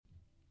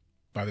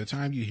By the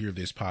time you hear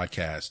this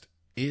podcast,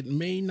 it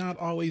may not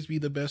always be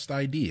the best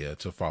idea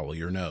to follow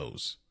your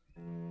nose.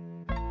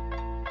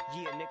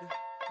 Yeah, nigga,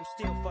 I'm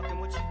still fucking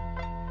with you.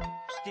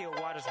 Still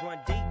waters run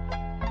deep.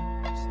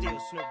 Still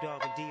Snoop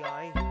Dogg and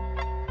D.R.E.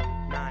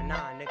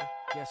 Nah, nigga.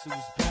 Guess who's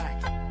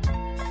back?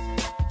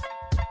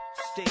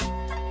 Still.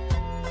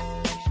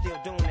 You still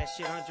doing that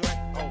shit, Andre?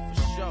 Oh,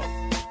 for sure.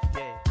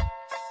 Yeah.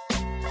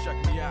 Check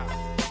me out.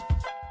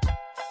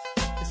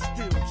 It's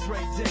still Dre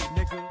Day,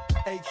 nigga.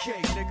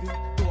 AK,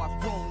 nigga. Though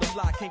I've grown a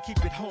lot, can't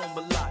keep it home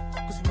a lot.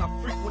 Cause when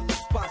I frequent the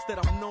spots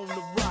that I'm known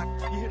to rock,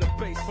 you hear the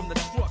bass from the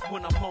truck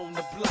when I'm on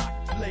the block.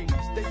 Ladies,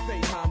 they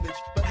pay homage,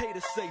 but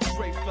haters say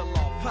Dre fell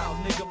off. Pow,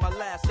 nigga, my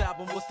last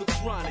album was The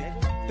Chronic.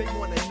 They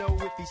wanna know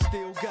if he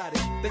still got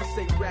it. They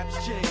say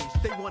raps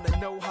changed. They wanna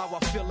know how I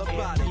feel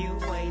about If it. you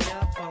ain't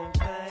up on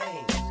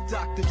pace.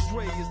 Dr.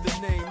 Dre is the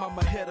name, I'm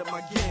ahead of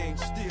my game.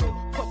 Still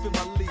puffin'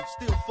 my leaf,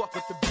 still fuck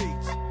with the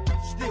beats.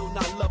 Still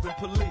not loving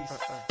police.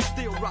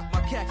 Still rock my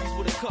khakis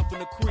with a cuff in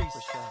the crease.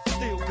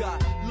 Still got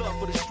love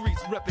for the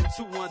streets, reppin'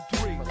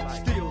 213.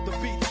 Still the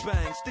beats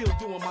bang, still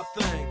doing my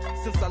thing.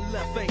 Since I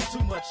left, ain't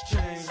too much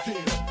change.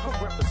 Still,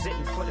 I'm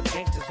representing for the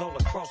gangsters all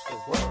across the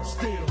world.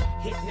 Still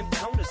Hitting them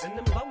corners and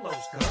them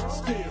lolos, girl.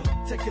 Still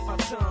taking my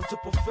time to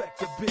perfect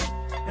the beat.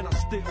 And I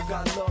still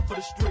got love for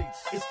the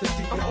streets. It's the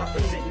I'm D.R.E.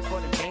 representing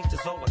for the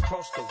gangsters all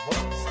across the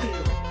world.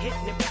 Still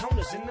Hitting them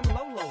corners and them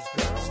lolos,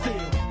 girl.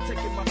 Still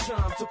taking my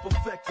time to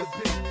perfect the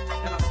beat.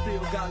 And I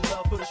still got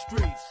love for the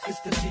streets. It's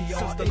the D.R.E.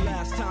 Since the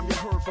last time you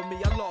heard from me,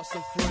 I lost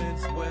some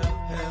friends. Well,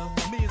 hell,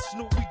 me and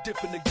Snoop, we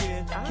dipping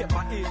again. Kept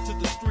my ear to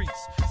the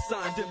streets.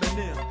 Signed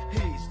Eminem.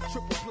 He's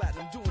triple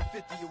platinum, doing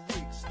 50 a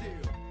week.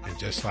 Still. And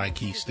just like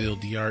he's still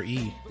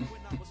DRE,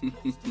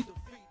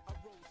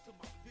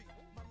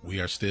 we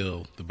are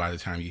still, by the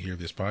time you hear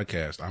this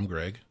podcast, I'm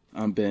Greg.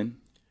 I'm Ben.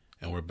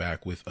 And we're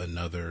back with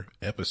another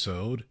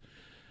episode.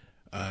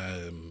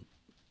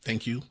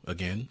 Thank you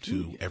again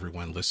to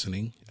everyone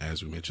listening.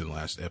 As we mentioned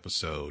last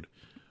episode,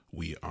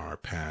 we are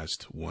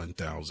past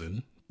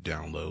 1,000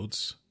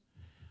 downloads.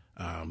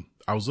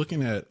 I was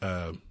looking at,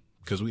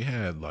 cause we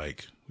had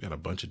a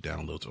bunch of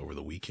downloads over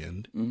the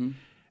weekend,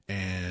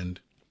 and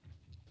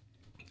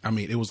I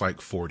mean, it was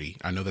like 40.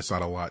 I know that's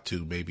not a lot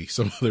to maybe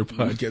some other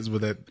podcasts, but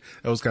that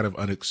was kind of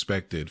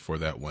unexpected for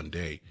that one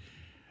day.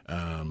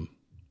 And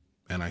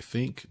I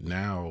think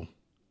now,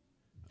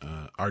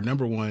 our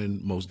number one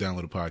most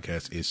downloaded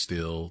podcast is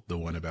still the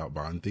one about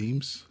Bond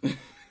themes.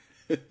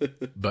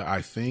 But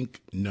I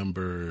think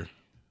number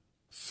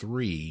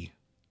 3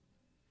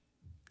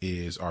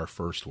 is our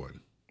first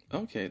one.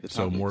 Okay.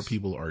 So more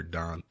people are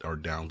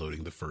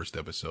downloading the first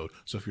episode.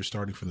 So if you're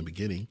starting from the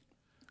beginning,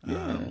 they're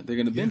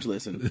going to binge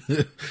listen.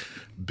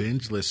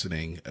 binge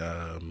listening.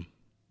 I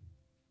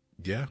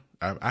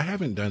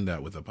haven't done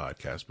that with a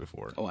podcast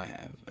before. Oh, I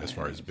have. As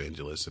far as binge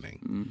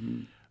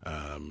listening.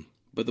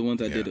 But the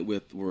ones I did it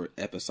with were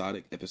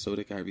episodic,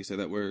 however you say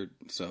that word.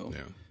 So,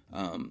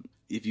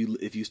 if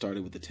you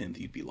started with the 10th,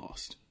 you'd be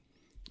lost.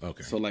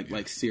 Okay. So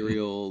like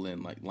Serial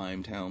and like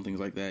Limetown, things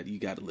like that, you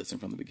got to listen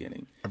from the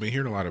beginning. I've been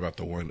hearing a lot about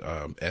the one,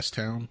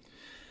 S-Town.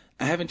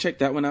 I haven't checked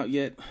that one out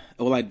yet.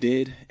 Well, I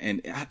did,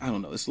 and I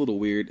don't know. It's a little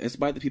weird. It's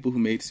by the people who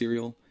made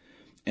Serial,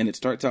 and it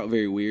starts out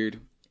very weird.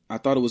 I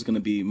thought it was going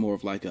to be more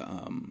of like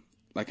a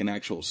like an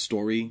actual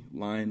story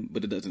line,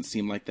 but it doesn't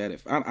seem like that.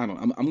 I'm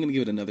going to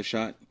give it another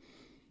shot.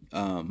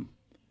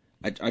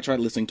 I tried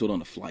listening to it on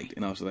a flight,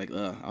 and I was like,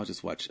 I'll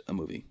just watch a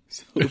movie.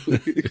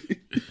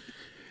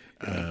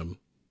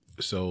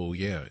 So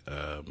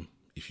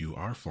if you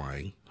are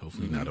flying,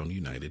 hopefully not on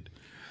United,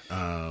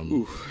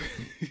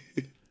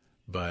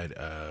 but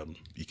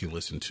you can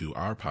listen to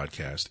our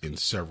podcast in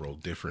several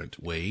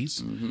different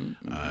ways. You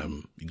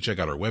can check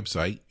out our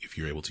website if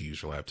you're able to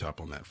use your laptop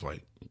on that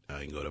flight.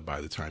 You can go to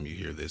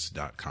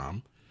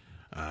bythetimeyouhearthis.com.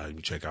 You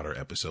can check out our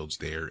episodes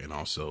there, and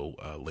also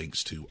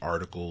links to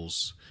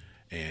articles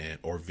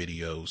or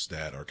videos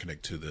that are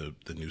connected to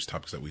the news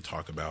topics that we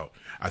talk about.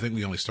 I think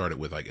we only started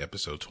with like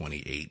episode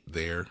 28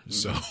 there,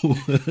 so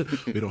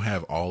we don't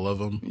have all of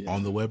them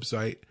on the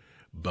website.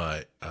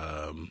 But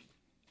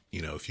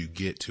if you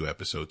get to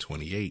episode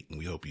 28, and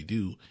we hope you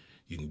do,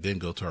 you can then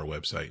go to our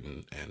website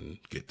and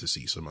get to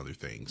see some other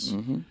things.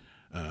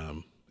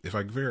 If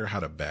I figure out how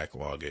to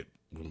backlog it,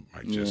 we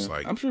might just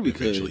I'm sure we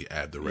eventually could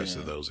add the rest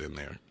of those in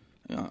there.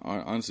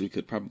 Honestly, we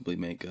could probably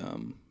make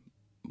one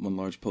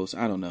large post.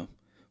 I don't know.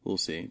 We'll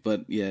see.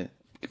 But yeah,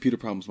 computer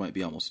problems might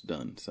be almost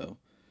done. So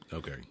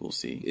okay, we'll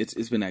see.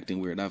 It's been acting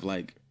weird. I've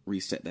like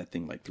reset that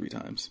thing like 3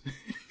 times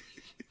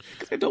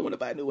because I don't want to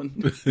buy a new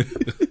one.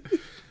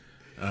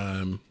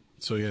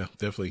 So yeah,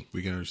 definitely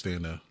we can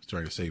understand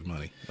trying to save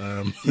money.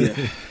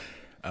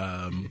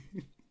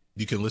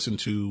 You can listen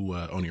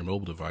to on your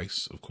mobile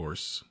device, of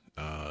course,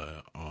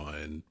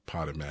 on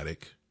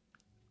Podomatic,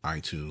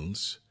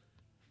 iTunes,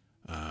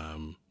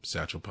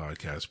 Satchel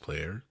Podcast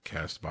Player,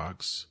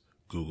 Castbox,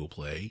 Google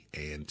Play,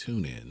 and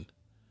TuneIn.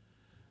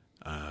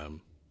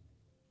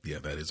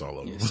 That is all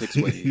of them. 6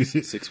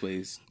 ways. 6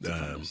 ways.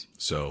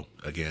 So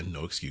again,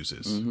 no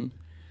excuses.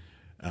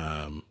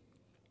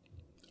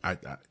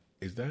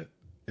 Is that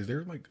Is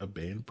there like a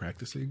band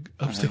practicing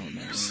I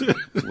upstairs?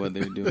 don't know what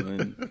they're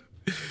doing.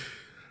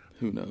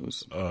 Who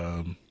knows?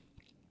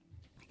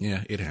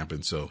 Yeah, it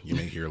happens. So you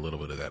may hear a little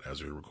bit of that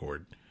as we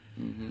record.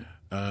 And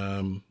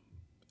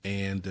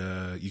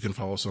you can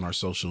follow us on our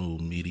social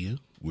media.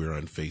 We're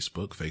on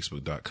Facebook,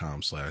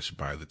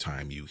 facebook.com/by the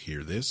time you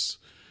hear this,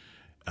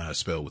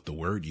 spelled with the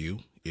word you.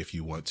 If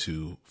you want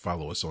to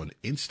follow us on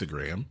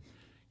Instagram,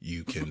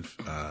 you can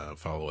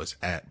follow us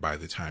at by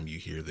the time you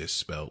hear this,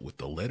 spelled with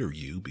the letter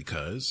U,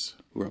 because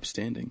We're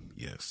upstanding.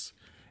 yes.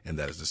 And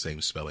that is the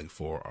same spelling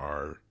for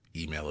our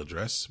email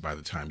address, by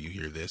the time you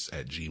hear this,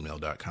 at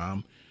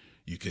gmail.com.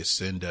 You can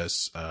send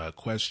us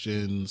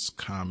questions,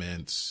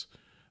 comments.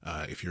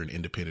 If you're an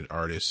independent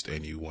artist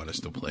and you want us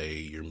to play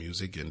your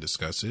music and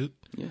discuss it,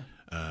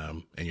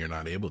 and you're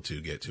not able to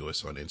get to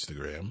us on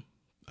Instagram,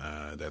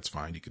 that's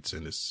fine. You could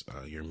send us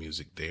your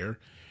music there.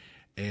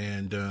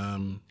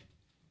 And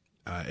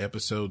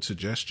episode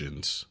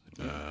suggestions,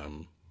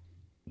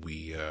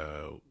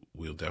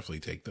 we'll definitely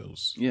take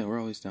those. Yeah, we're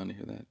always down to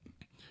hear that.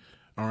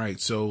 All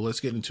right, so let's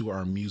get into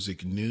our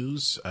music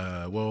news.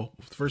 Well,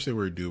 the first thing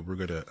we're gonna do, we're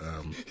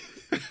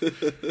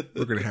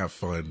gonna have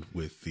fun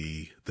with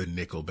the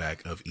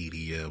Nickelback of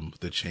EDM,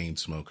 the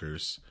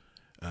Chainsmokers.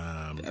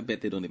 I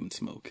bet they don't even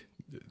smoke.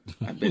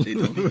 I bet they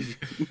don't even.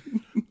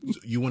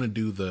 You want to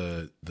do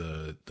the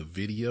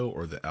video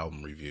or the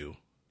album review?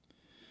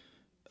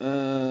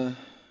 I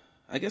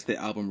guess the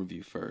album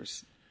review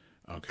first.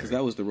 Okay, Because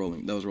that was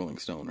Rolling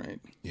Stone,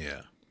 right?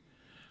 yeah.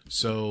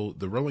 So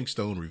the Rolling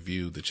Stone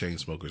reviewed the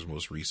Chainsmokers'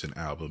 most recent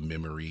album,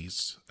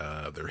 Memories.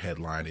 Their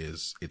headline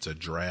is, "It's a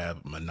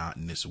drab,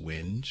 monotonous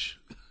whinge."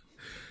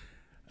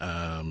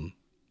 I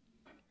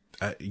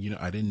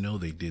didn't know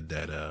they did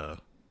that.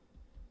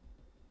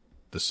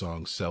 The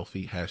song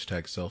 "Selfie"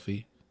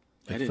 #selfie.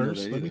 I At didn't know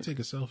first, that let me either. take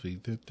a selfie.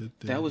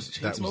 That was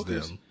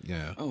Chainsmokers? them.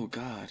 Yeah. Oh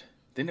God,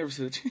 they never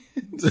stood a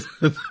chance.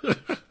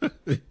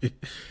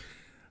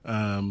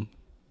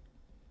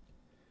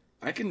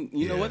 I can,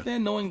 you know Yeah. what?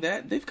 Then knowing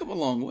that, they've come a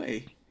long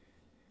way.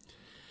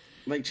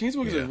 Like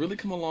Chainsmokers Yeah. have really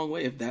come a long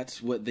way. If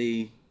that's what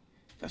they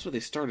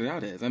started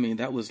out as. I mean,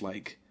 that was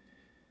like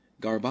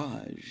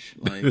garbage.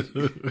 Like,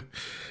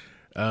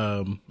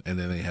 And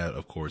then they had,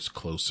 of course,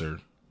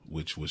 Closer,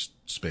 which was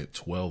spent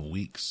 12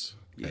 weeks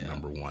at Yeah.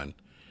 number one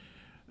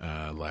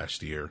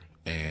last year.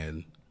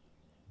 And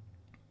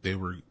they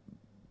were,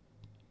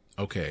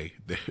 okay,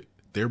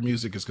 their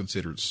music is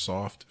considered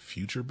soft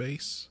future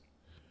bass.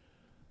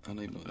 I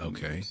don't even know what that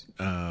Okay. means.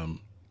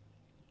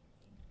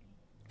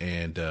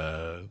 And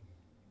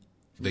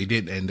they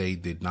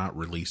did not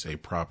release a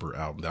proper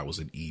album. That was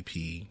an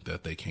EP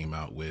that they came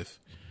out with.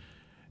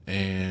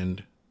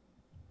 And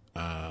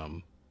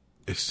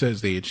it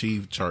says they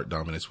achieved chart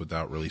dominance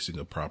without releasing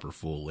a proper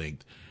full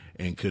length,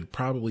 and could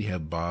probably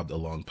have bobbed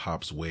along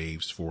pop's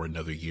waves for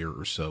another year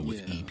or so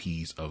with Yeah.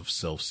 EPs of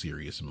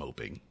self-serious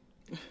moping.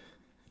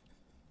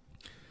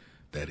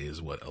 That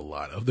is what a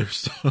lot of their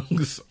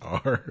songs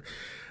are.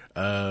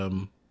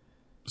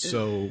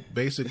 So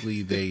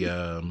basically they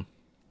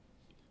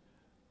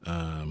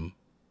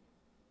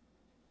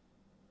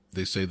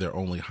say their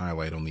only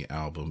highlight on the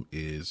album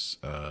is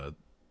the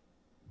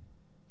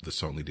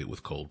song they did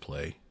with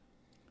Coldplay.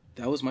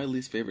 That was my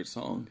least favorite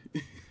song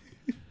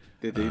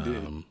that they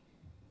did.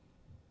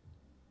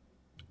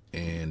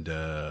 And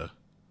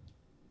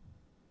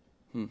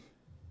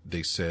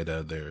they said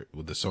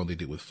the song they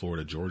did with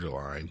Florida Georgia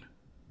Line,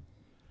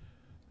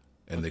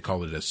 and they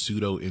call it a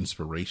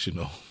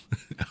pseudo-inspirational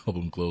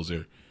album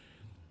closer.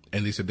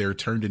 And they said they're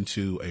turned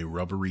into a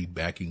rubbery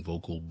backing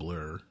vocal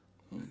blur.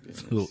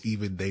 So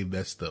even they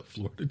messed up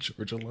Florida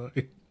Georgia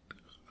Line.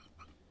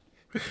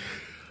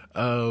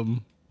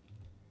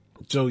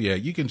 So yeah,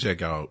 you can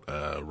check out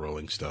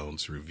Rolling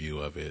Stone's review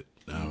of it.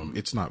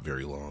 It's not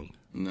very long,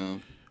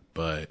 No.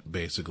 but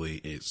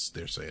basically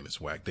they're saying it's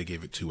whack. They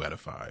gave it 2 out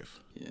of 5.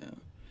 Yeah.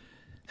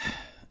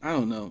 I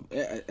don't know.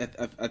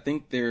 I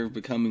think they're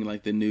becoming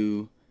like the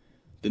new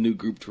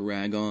group to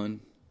rag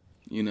on,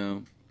 you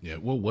know? Yeah,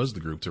 what was the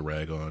group to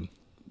rag on?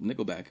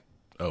 Nickelback.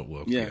 Oh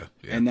well, Yeah.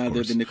 yeah, And now of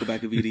they're course. the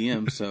Nickelback of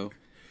EDM, so,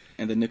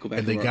 and the Nickelback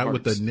And they of our got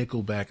with the hearts.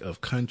 Nickelback of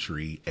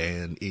country,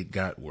 and it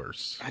got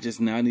worse. I just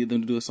now need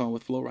them to do a song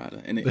with Flo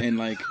Rida and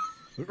like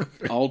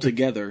all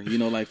together, you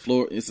know, like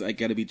it's like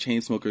got to be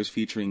Chainsmokers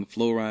featuring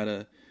Flo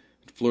Rida,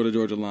 Florida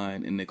Georgia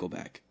Line, and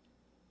Nickelback.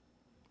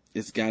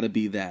 It's got to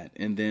be that,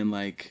 and then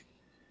like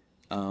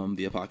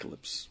the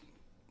Apocalypse.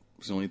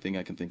 It's the only thing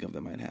I can think of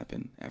that might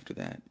happen after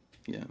that.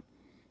 Yeah,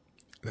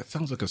 That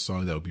sounds like a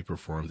song that would be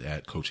performed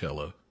at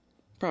Coachella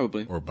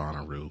probably. or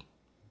Bonnaroo,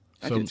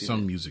 I could see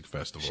some that. music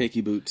festival.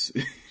 Shaky Boots.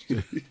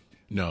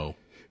 No.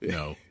 They It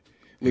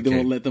won't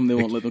can't- let them. They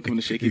won't let them come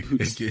to Shaky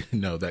Boots.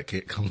 No, that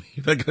can't come.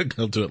 That can't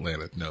come to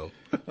Atlanta. No.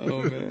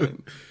 Oh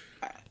man.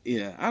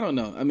 Yeah, I don't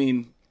know. I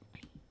mean,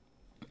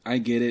 I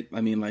get it.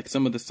 I mean, like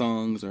some of the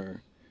songs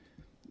are.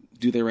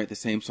 Do they write the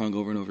same song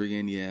over and over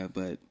again? Yeah,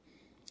 but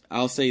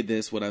I'll say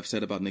this: what I've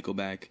said about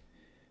Nickelback.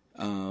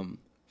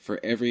 For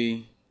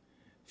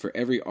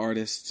every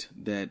artist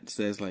that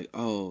says like,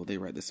 "Oh, they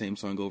write the same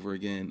song over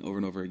and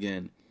over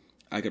again,"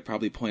 I could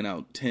probably point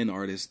out 10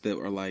 artists that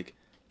are like,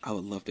 I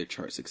would love their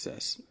chart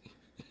success.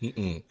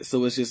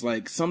 So it's just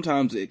like,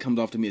 sometimes it comes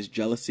off to me as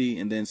jealousy,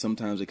 and then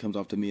sometimes it comes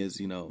off to me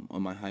as,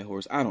 on my high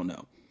horse. I don't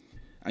know.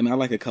 I mean, I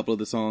like a couple of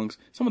the songs.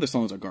 Some of the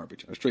songs are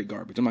garbage, are straight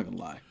garbage. I'm not going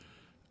to lie.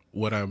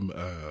 What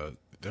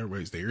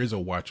there is a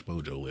Watch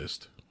Mojo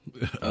list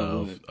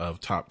of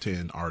top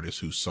 10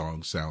 artists whose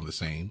songs sound the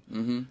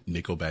same.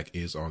 Nickelback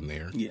is on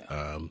there.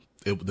 Yeah.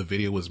 The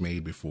video was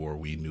made before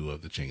we knew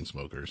of the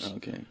Chainsmokers.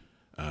 Okay.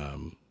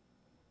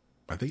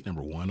 I think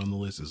number 1 on the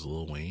list is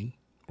Lil Wayne,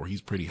 or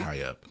he's pretty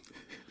high up.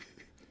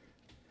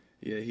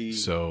 Yeah,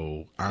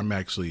 So I'm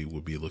actually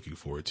would be looking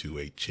forward to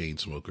a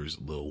Chainsmokers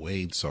Lil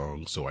Wayne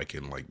song, so I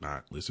can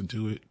not listen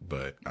to it,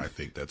 but I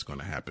think that's going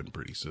to happen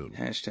pretty soon.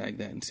 Hashtag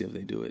that and see if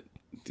they do it.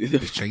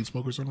 Is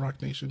Chainsmokers on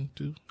Rock Nation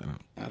too?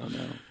 I don't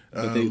know.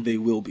 But they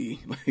will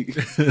be.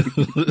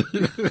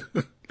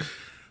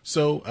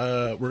 So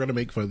we're going to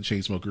make fun of the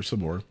Chainsmokers some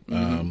more.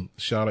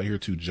 Shout out here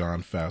to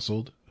John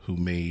Fassold, who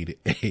made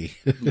he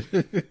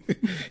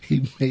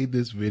made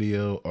this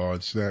video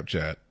on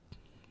Snapchat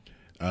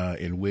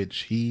in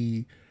which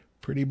he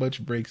pretty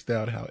much breaks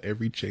down how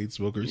every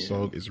Chainsmokers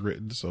song is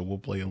written. So we'll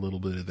play a little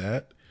bit of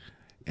that,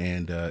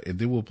 and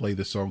then we'll play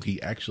the song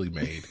he actually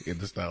made in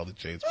the style of the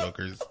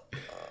Chainsmokers,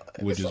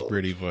 which is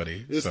pretty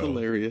funny. It's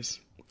hilarious.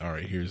 All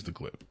right, here's the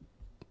clip.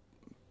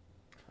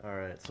 All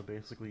right, so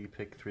basically you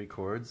pick 3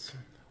 chords.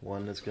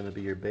 One is going to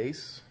be your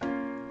bass,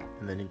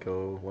 and then you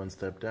go 1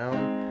 step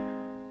down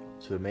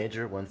to a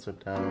major, 1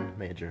 step down,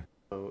 major.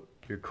 So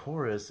your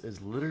chorus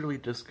is literally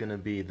just going to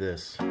be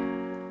this.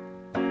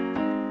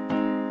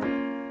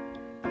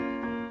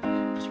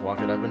 Just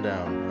walk it up and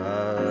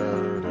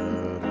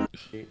down.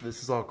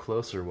 This is all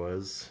Closer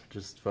was.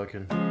 Just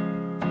fucking...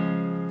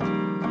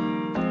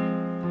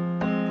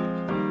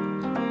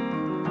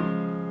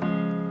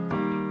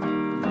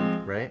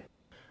 Right?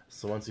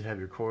 So once you have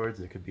your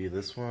chords, it could be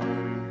this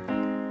one.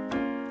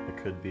 It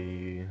could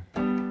be... I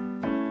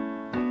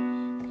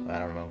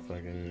don't know,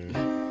 fucking...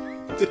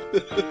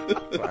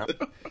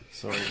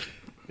 So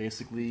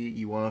basically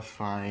you want to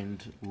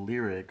find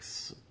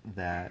lyrics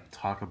that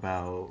talk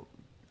about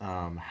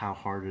how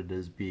hard it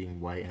is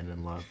being white and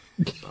in love.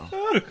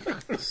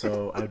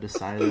 So I've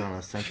decided on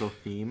a central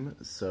theme.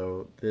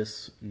 So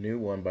this new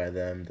one by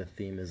them, the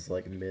theme is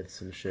like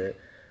myths and shit.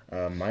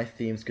 My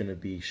theme's gonna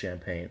be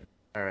champagne.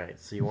 Alright,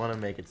 so you want to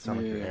make it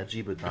sound like you're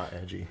edgy but not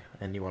edgy.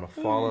 And you want to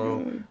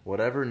follow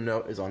whatever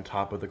note is on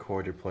top of the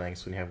chord you're playing.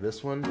 So when you have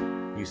this one,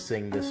 you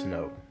sing this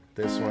note.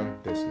 This one,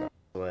 this note.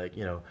 Like,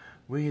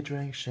 we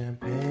drank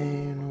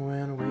champagne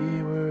when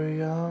we were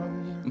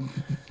young.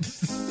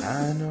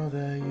 I know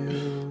that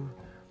you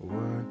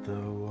weren't the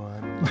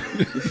one.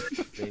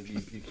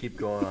 you keep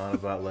going on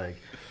about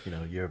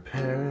your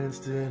parents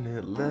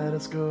didn't let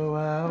us go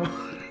out.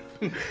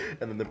 And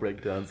then the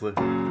breakdown's like...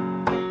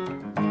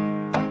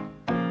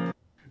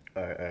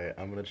 Alright,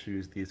 I'm gonna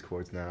choose these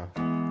chords now.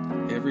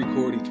 Every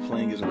chord he's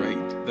playing is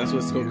right. That's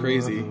what's so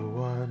crazy. You were the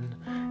one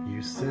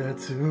you said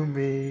to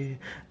me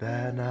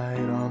that night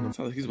on the...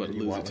 Sounds like he's about to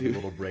lose it a too.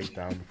 little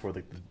breakdown before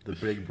the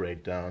big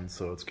breakdown,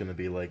 so it's gonna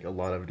be like a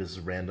lot of just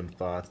random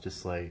thoughts,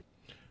 just like...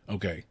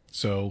 Okay,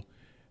 so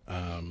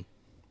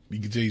you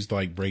can see he's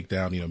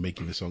breakdown,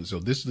 making the song. So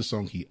this is the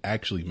song he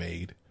actually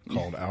made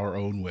called Our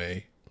Own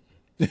Way.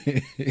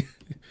 This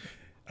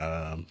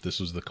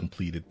was the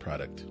completed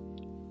product.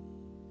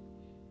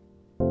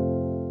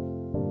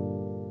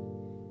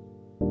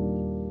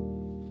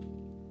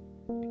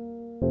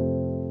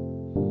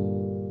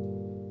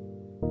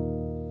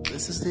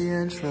 This is the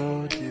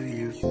intro. Do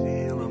you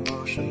feel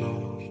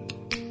emotional?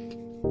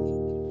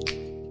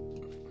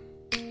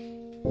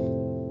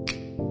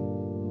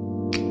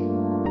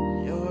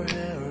 Your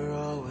hair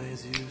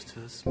always used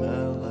to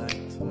smell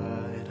like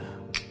Tide.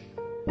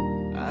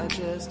 I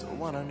just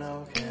wanna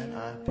know, can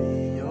I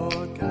be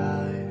your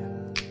guy?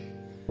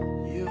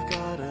 You've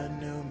got a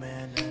new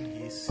man and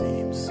he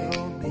seems so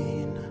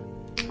mean.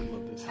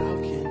 How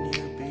can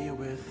you be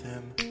with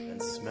him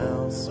and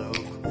smell so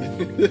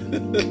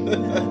clean? I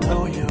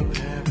know your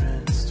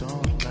parents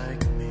don't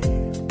like me,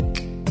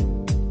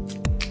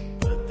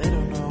 but they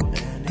don't know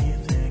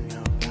anything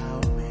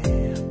about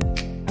me.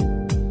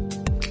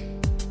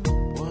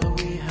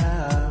 What we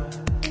have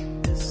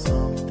is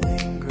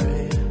something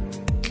great.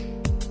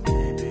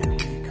 Maybe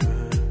we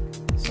could,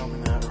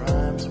 something that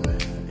rhymes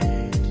with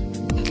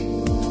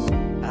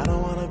 8. I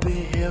don't wanna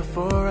be here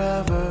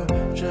forever,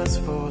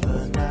 just for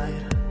the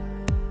night.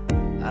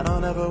 I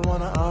don't ever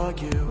wanna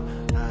argue,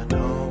 I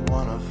don't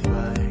wanna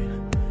fight.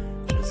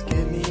 Just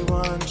give me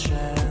one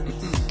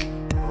chance,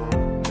 or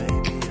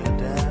maybe a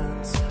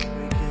dance.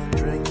 We can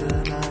drink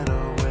the night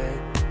away,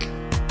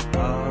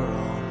 our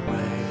own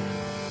way.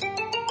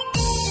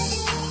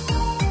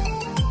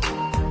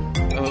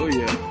 Oh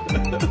yeah.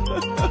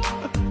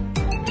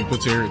 He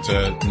puts here, it's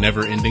a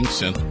never-ending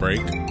synth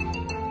break.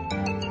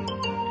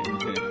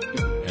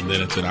 And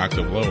then it's an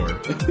octave lower.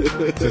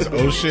 It says,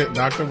 oh shit, an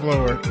octave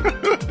lower.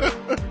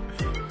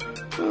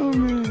 Oh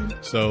man.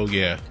 So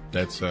yeah,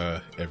 that's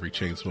every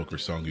Chainsmokers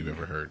song you've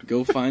ever heard.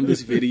 Go find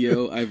this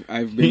video.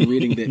 I've been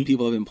reading that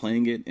people have been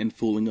playing it and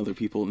fooling other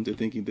people into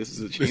thinking this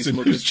is a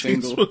Chainsmokers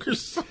single. Chainsmokers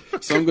song.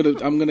 So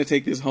I'm gonna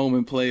take this home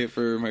and play it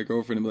for my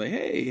girlfriend and be like,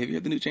 hey, have you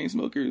heard the new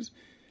Chainsmokers?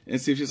 And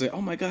see if she's like,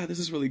 oh my god, this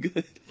is really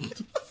good.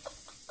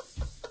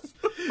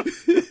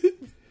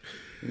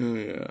 Oh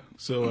yeah.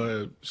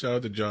 So shout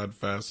out to John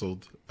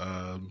Fasselt.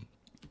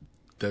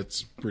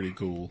 That's pretty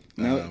cool.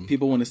 Now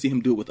people want to see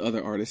him do it with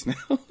other artists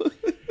now.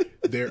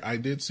 I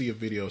did see a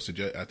video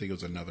suggest. I think it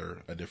was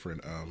a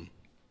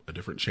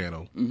different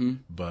channel,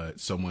 but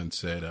someone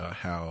said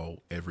how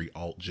every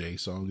Alt J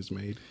song is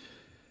made.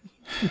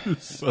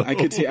 So. I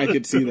could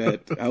see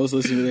that. I was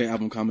listening to their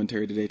album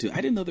commentary today too.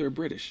 I didn't know they were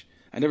British.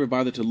 I never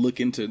bothered to look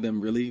into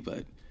them really,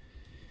 but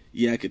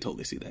yeah, I could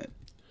totally see that.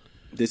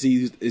 Is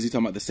he talking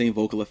about the same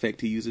vocal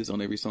effect he uses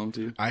on every song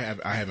too? I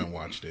haven't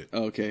watched it.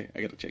 Oh, okay,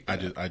 I gotta check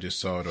that out. I just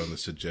saw it on the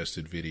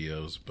suggested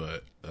videos,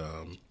 but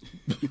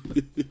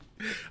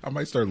I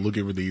might start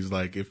looking for these,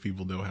 like if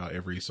people know how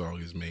every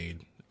song is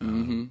made,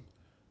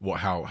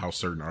 how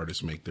certain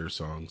artists make their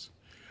songs.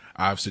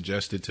 I've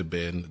suggested to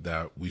Ben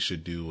that we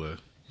should do a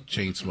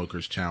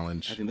Chainsmokers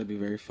challenge. I think that'd be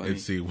very funny.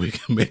 And see if we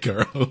can make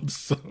our own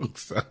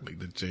songs sound like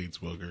the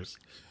Chainsmokers.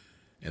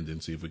 And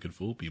then see if we could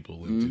fool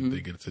people into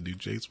thinking it's a new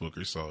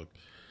Chainsmokers song.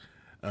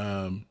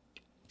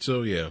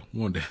 So yeah,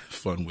 wanted to have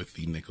fun with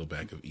the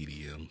Nickelback of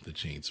EDM, the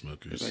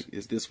Chainsmokers. Like,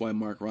 is this why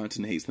Mark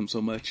Ronson hates them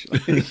so much?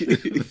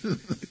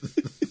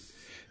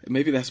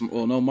 Maybe that's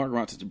Mark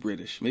Ronson's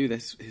British. Maybe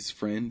that's his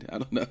friend. I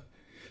don't know.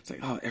 It's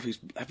like, oh, every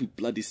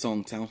bloody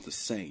song sounds the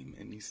same,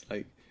 and he's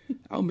like,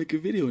 I'll make a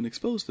video and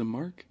expose them,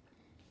 Mark.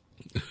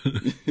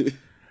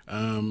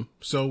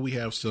 So we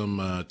have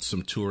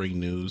some touring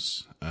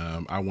news.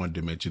 I wanted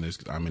to mention this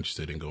because I'm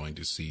interested in going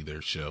to see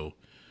their show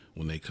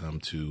when they come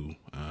to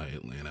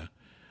Atlanta.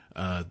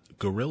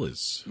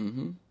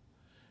 Gorillaz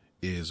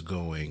is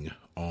going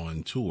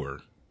on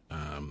tour.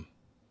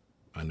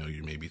 I know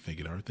you may be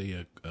thinking, aren't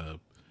they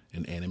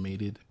an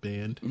animated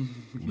band?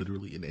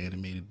 Literally an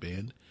animated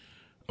band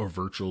or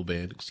virtual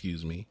band,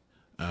 excuse me.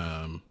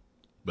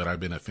 But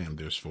I've been a fan of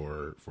theirs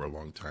for a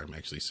long time,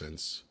 actually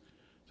since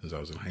I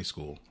was in high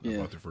school. I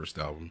bought their first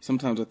album.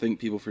 Sometimes I think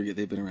people forget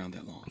they've been around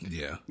that long.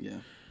 Yeah. Yeah.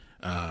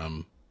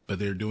 But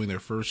they're doing their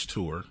first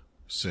tour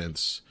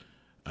since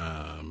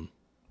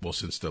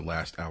the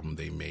last album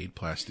they made,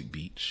 Plastic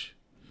Beach.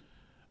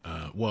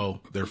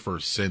 Their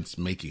first since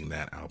making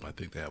that album. I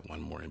think they have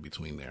one more in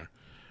between there.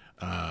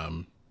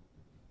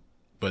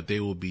 But they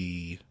will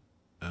be,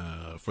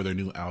 for their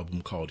new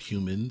album called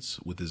Humans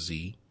with a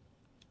Z,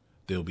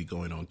 they'll be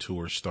going on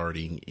tour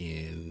starting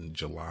in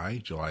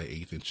July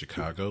 8th in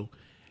Chicago.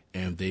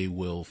 And they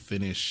will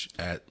finish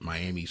at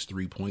Miami's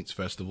 3 Points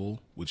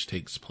Festival, which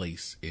takes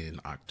place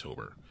in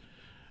October.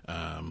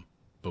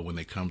 But when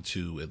they come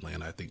to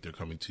Atlanta, I think they're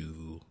coming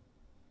to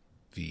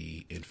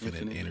the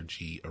Infinite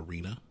Energy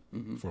Arena,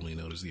 formerly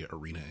known as the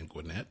Arena in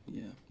Gwinnett.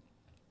 Yeah.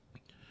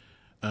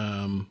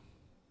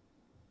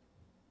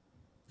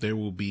 There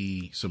will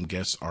be some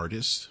guest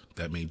artists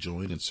that may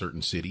join in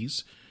certain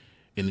cities,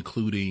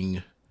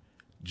 including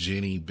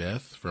Jenny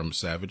Beth from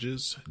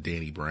Savages,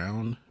 Danny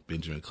Brown,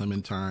 Benjamin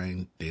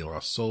Clementine, De La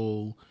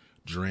Soul,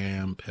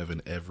 Dram,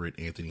 Pevin Everett,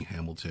 Anthony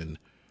Hamilton,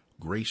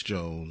 Grace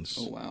Jones.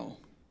 Oh, wow.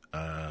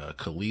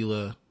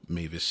 Kalila,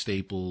 Mavis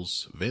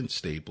Staples, Vince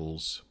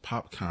Staples,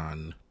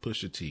 Popcaan,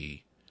 Pusha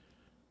T,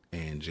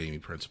 and Jamie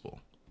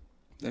Principle.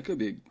 That could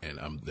be.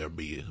 And there'll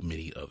be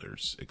many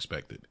others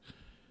expected.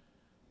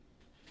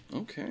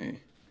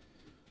 Okay.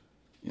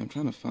 Yeah, I'm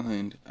trying to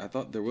find. I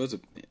thought there was a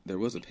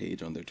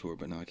page on their tour,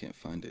 but now I can't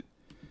find it.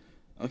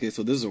 Okay,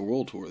 so this is a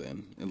world tour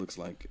then. It looks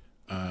like.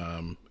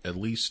 At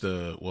least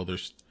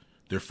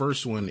their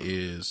first one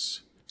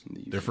is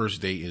their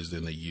first date is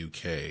in the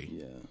UK.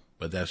 Yeah.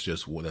 But that's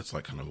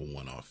like kind of a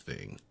one-off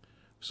thing.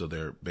 So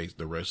the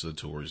rest of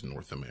the tour is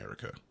North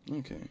America.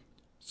 Okay.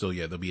 So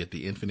yeah, they'll be at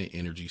the Infinite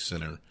Energy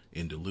Center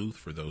in Duluth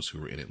for those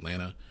who are in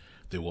Atlanta.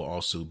 They will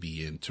also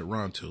be in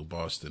Toronto,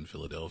 Boston,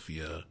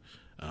 Philadelphia.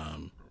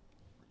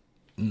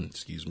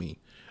 Excuse me.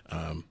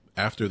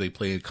 After they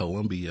play in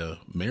Columbia,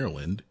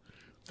 Maryland,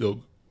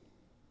 they'll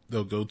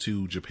go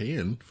to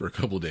Japan for a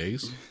couple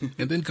days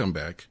and then come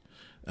back.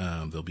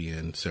 They'll be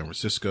in San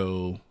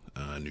Francisco,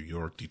 New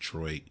York,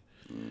 Detroit,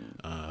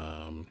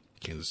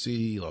 Kansas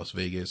City, Las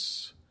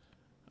Vegas,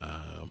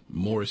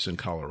 Morrison,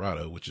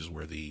 Colorado, which is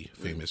where the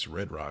famous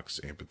Red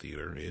Rocks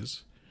Amphitheater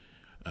is.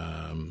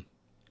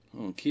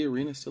 Key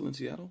Arena still in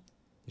Seattle?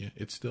 Yeah,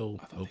 it's still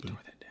I thought open. they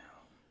tore that down.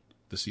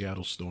 The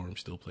Seattle Storm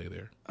still play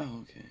there.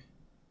 Oh,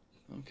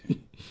 okay.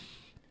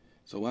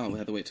 So wow, we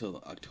have to wait till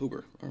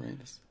October. All right,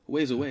 it's a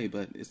ways away,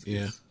 but it's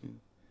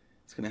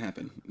gonna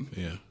happen.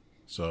 Yeah.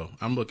 So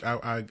I'm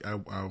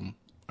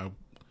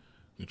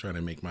trying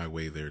to make my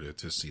way there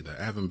to see that.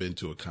 I haven't been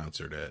to a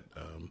concert at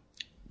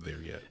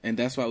there yet, and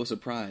that's why I was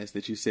surprised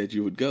that you said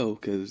you would go,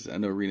 because I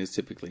know arenas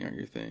typically aren't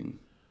your thing.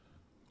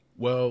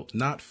 Well,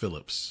 not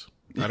Phillips.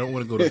 I don't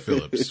want to go to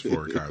Phillips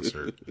for a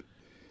concert,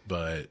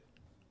 but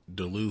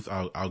Duluth,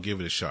 I'll give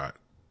it a shot.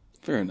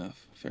 Fair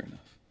enough.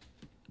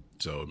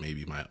 So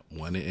maybe my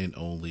one and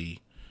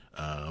only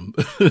one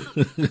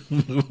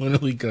and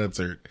only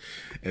concert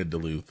at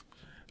Duluth.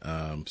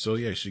 So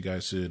yeah, you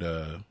guys should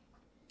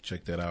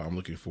check that out. I'm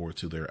looking forward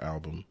to their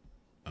album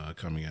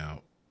coming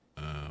out.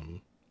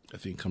 I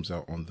think it comes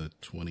out on the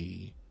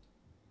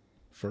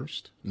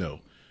 21st.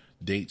 No,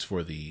 dates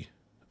for the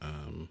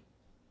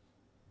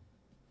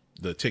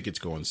tickets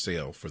go on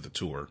sale for the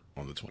tour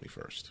on the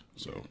 21st.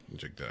 So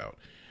check that out.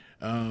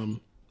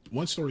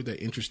 One story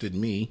that interested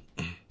me.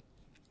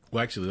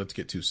 Well, actually, let's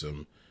get to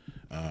some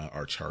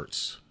our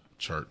chart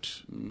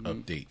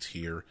updates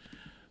here.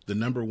 The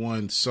number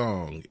one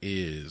song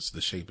is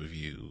 "The Shape of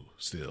You"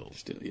 still,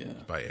 yeah,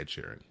 by Ed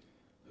Sheeran.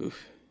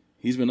 Oof.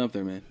 He's been up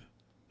there, man.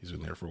 He's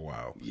been there for a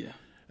while. Yeah.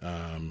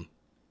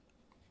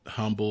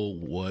 Humble,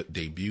 what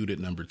debuted at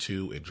number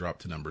 2, it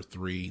dropped to number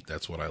 3.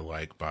 That's What I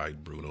Like by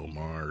Bruno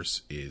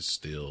Mars is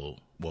still,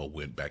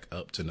 went back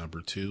up to number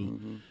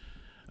 2.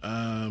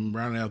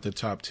 Rounding out the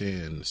top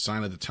 10,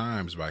 Sign of the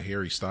Times by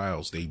Harry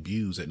Styles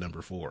debuts at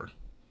number 4.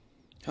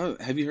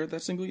 Have you heard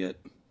that single yet?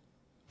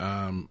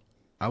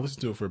 I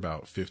listened to it for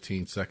about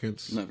 15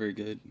 seconds. Not very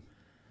good.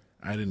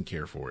 I didn't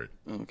care for it.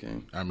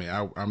 Okay. I mean,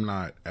 I'm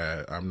not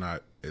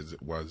as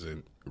it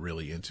wasn't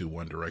really into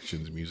One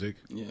Direction's music.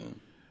 Yeah.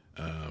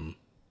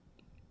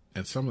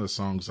 And some of the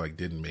songs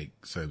didn't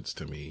make sense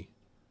to me.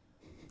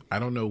 I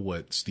don't know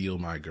what "Steal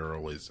My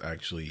Girl" is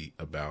actually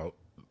about.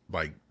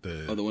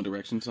 The One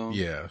Direction song?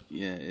 Yeah.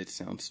 Yeah, it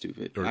sounds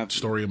stupid. Or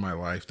 "Story of My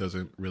Life"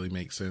 doesn't really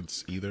make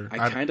sense either.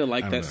 I kind of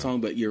like that song,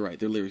 but you're right.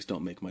 Their lyrics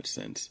don't make much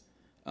sense.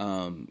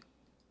 Even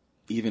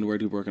 "Where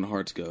Do Broken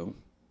Hearts Go?"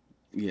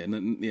 Yeah,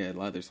 a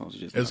lot of their songs are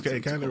just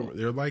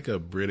they're like a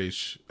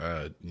British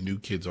New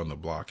Kids on the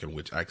Block, in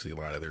which actually a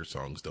lot of their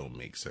songs don't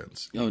make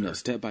sense either. Oh no,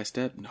 Step by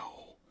Step?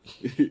 No.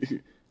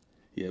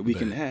 Yeah, we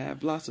can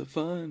have lots of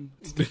fun.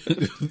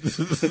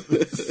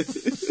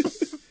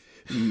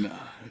 Nah.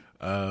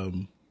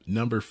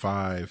 Number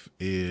 5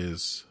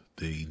 is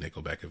the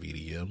Nickelback of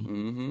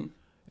EDM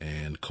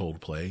and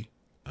Coldplay,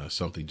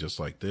 Something Just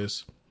Like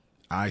This.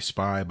 I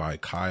Spy by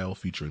Kyle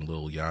featuring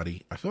Lil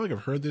Yachty. I feel like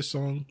I've heard this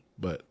song,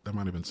 but that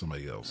might have been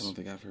somebody else. I don't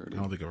think I've heard it. I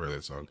don't think I've heard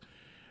that song.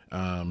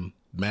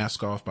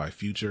 Mask Off by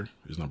Future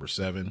is number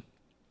 7,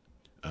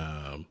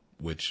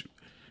 which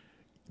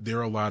there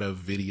are a lot of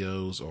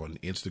videos on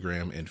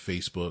Instagram and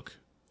Facebook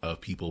of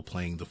people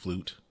playing the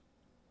flute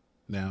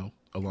now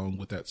along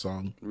with that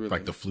song. Really?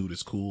 Like the flute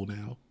is cool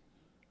now.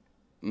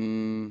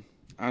 I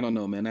don't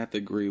know, man. I have to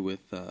agree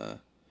with D.L.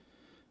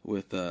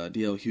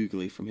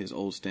 Hughley from his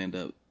old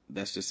stand-up.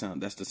 That's the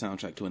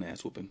soundtrack to an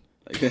ass whooping.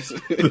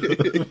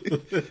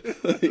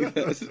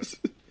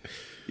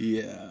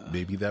 Yeah.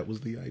 Maybe that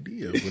was the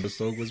idea when the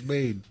song was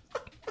made.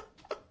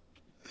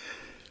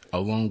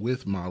 Along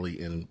with Molly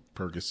and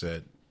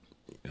Percocet,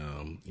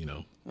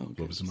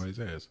 whooping somebody's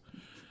ass.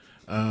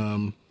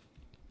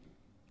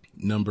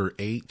 Number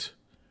 8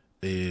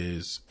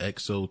 is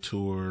EXO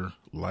Tour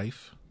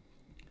Life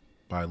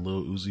by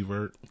Lil Uzi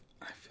Vert.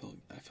 I feel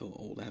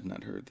old. I have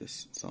not heard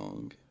this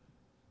song.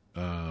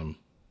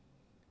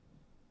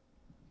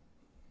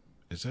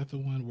 Is that the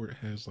one where it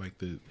has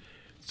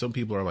some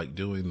people are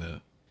doing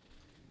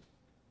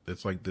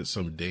it's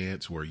some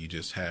dance where you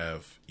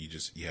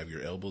have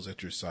your elbows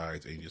at your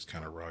sides and you just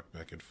kind of rock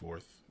back and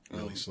forth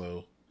really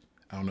slow.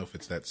 I don't know if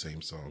it's that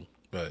same song,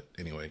 but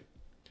anyway.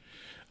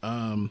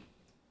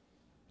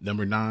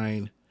 Number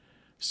 9,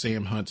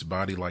 Sam Hunt's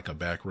Body Like a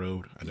Back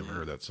Road. I never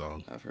heard that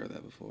song. I've heard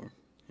that before.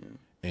 Yeah.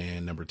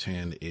 And number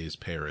 10 is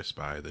Paris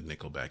by the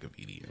Nickelback of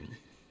EDM.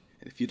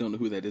 If you don't know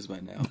who that is by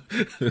now,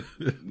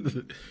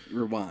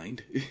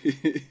 rewind.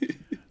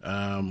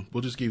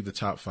 We'll just give you the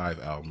top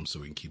 5 albums so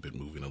we can keep it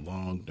moving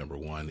along. Number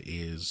 1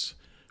 is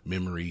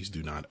Memories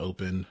Do Not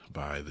Open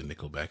by the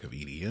Nickelback of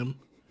EDM.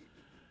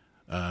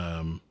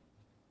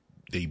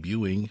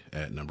 Debuting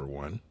at number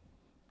 1.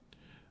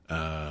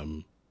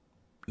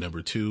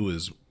 Number 2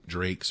 is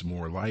Drake's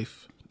More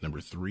Life. Number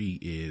 3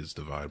 is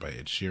Divide by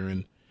Ed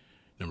Sheeran.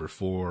 Number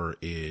 4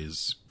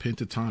 is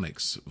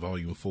Pentatonix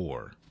Volume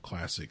 4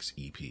 Classics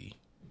EP.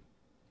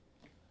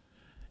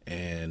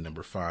 And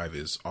number 5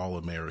 is All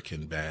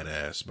American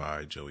Badass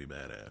by Joey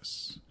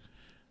Badass.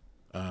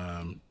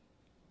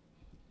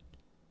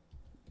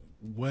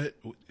 What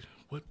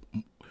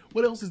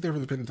else is there for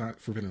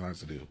Pentatonix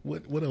to do?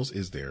 What else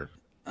is there?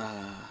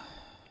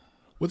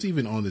 What's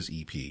even on this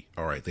EP?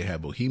 All right, they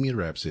have Bohemian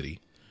Rhapsody.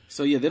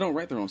 So yeah, they don't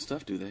write their own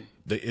stuff, do they?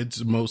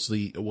 It's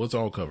mostly it's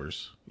all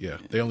covers. Yeah,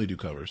 they only do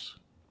covers.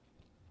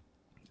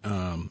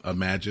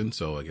 Imagine,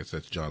 so I guess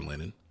that's John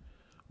Lennon.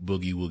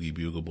 Boogie Woogie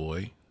Bugle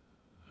Boy.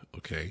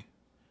 Okay,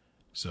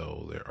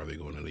 so are they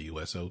going on a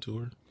USO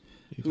tour?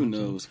 Who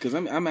knows? Because I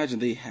imagine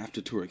they have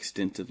to tour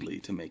extensively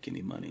to make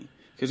any money.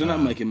 Because they're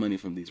not making money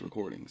from these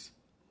recordings.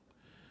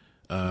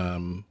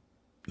 Over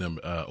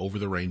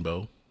the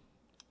Rainbow,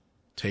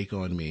 Take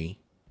on Me.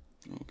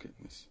 Oh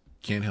goodness.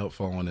 Can't Help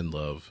Falling in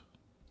Love,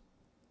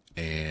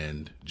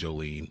 and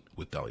Jolene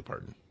with Dolly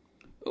Parton.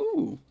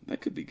 Ooh,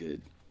 that could be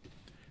good.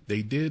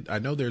 They did. I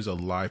know there's a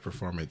live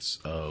performance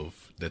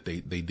of that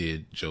they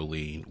did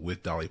Jolene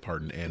with Dolly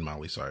Parton and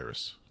Miley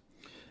Cyrus.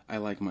 I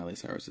like Miley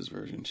Cyrus's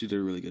version. She did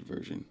a really good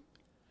version.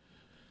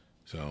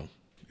 So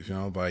if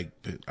y'all like,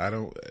 they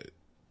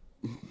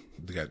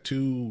got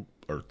 2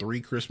 or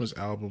 3 Christmas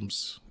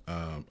albums.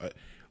 Like,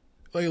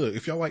 look,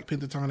 if y'all like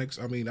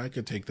Pentatonix, I mean, I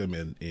could take them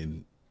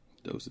in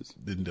Doses.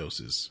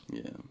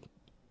 Yeah.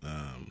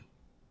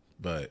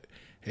 But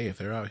hey, if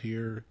they're out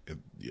here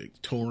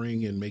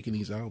touring and making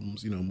these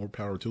albums, more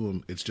power to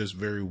them. It's just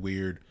very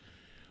weird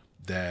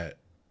that,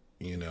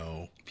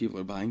 people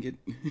are buying it.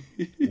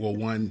 well,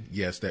 one,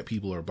 yes, that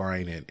people are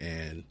buying it,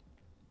 and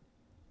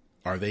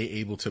are they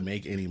able to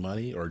make any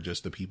money, or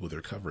just the people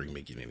they're covering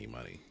making any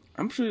money?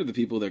 I'm sure the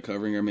people they're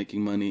covering are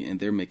making money, and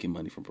they're making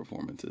money from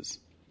performances.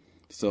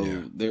 So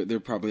Yeah. they're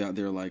probably out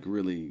there like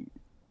really,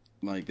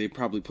 like they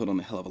probably put on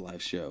a hell of a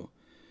live show.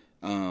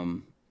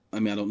 I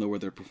mean, I don't know where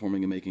they're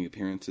performing and making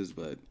appearances,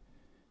 but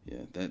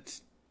yeah,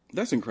 that's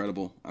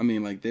incredible. I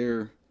mean, like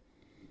they're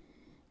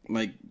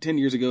like 10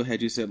 years ago,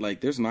 had you said like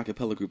there's an a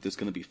cappella group that's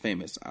going to be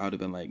famous, I would have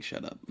been like,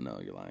 shut up, no,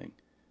 you're lying.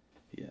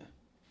 Yeah,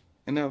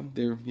 and now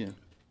they're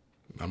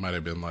I might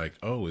have been like,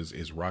 oh, is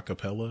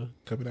Rockapella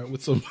coming out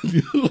with some?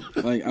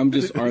 like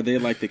are they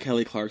like the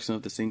Kelly Clarkson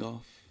of the sing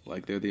off?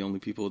 Like they're the only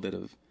people that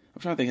have.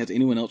 I'm trying to think, has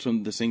anyone else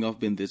from the sing off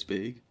been this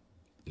big?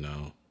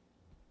 No.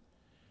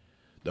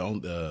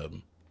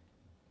 The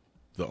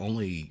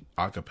only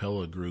a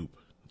cappella group,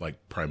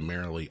 like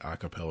primarily a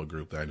cappella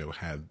group that I know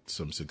had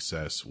some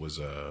success was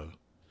what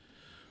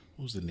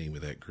was the name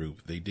of that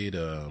group? They did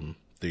a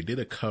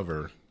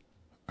cover.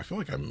 I feel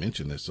like I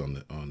mentioned this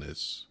on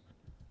this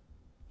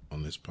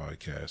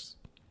podcast.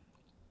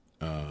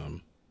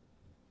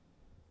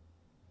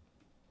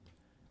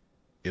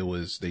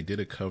 They did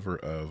a cover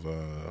of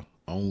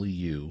Only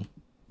You.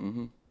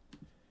 Mm-hmm.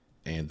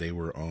 And they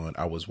were on,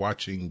 I was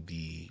watching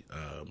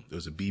there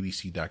was a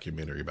BBC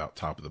documentary about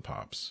Top of the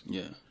Pops.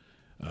 Yeah.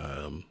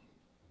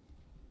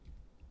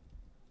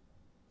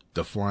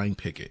 The Flying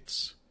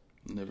Pickets.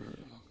 Never heard of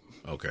them.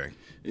 Okay.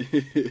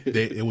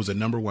 It was a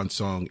 #1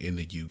 song in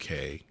the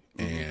UK.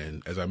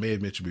 And as I may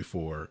have mentioned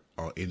before,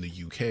 in the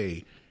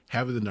UK,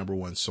 having the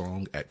 #1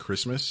 song at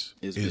Christmas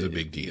is a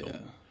big deal. Yeah.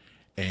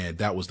 And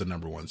that was the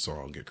 #1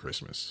 song at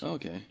Christmas.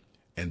 Okay.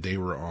 And they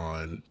were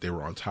on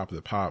Top of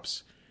the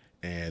Pops.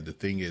 And the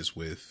thing is,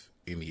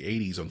 in the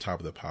 80s on Top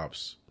of the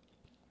Pops,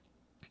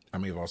 I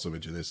may have also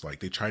mentioned this,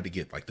 like they tried to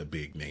get like the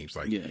big names,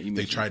 like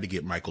they tried to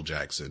get Michael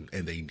Jackson,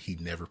 and he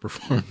never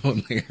performed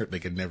on there. They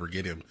could never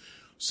get him.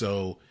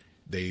 So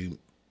they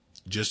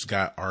just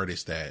got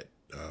artists that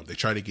they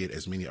tried to get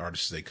as many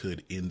artists as they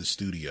could in the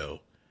studio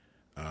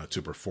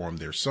to perform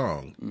their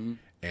song. Mm-hmm.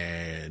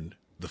 And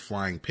the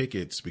Flying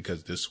Pickets,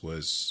 because it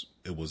was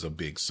a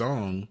big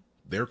song,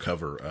 their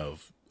cover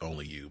of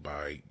Only You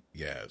by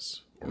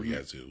Yaz or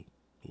Yazoo,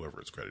 whoever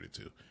it's credited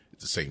to.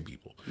 It's the same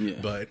people. Yeah.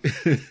 But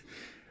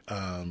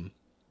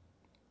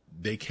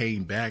they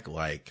came back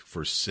like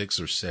for 6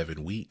 or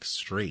 7 weeks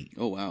straight.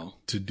 Oh wow.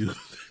 To do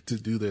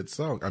that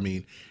song. I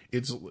mean,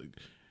 it's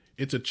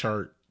a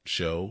chart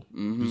show.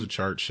 Mm-hmm. It's a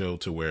chart show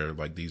to where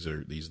like these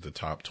are the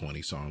top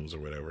 20 songs or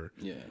whatever.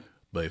 Yeah.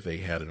 But if they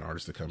had an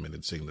artist to come in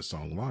and sing the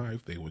song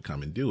live, they would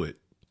come and do it.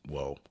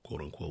 Well,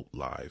 quote unquote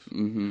live.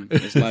 Mm-hmm.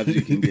 As live as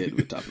you can get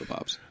with Top of the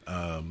Pops.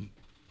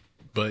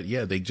 But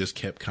yeah, they just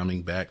kept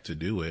coming back to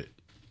do it,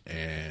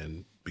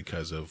 and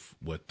because of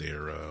what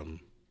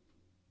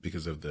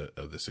because of the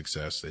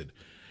success, it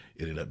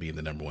ended up being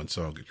the #1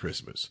 song at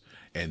Christmas.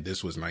 And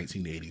this was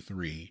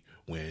 1983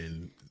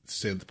 when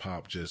synth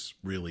pop just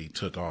really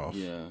took off.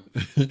 Yeah.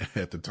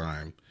 At the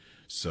time.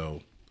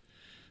 So,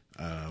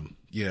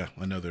 yeah,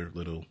 another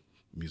little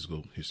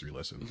musical history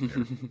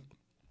lesson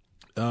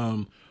there.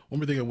 One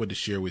more thing I wanted to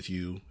share with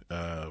you.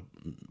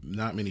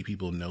 Not many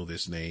people know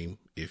this name.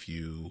 If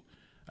you're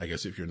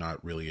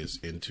not really as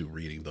into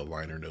reading the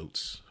liner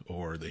notes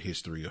or the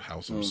history of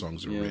how some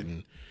songs are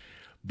written,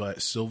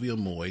 but Sylvia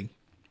Moy,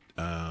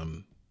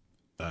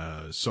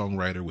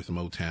 songwriter with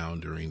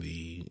Motown during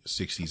the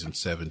 60s and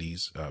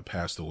 70s,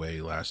 passed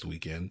away last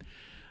weekend.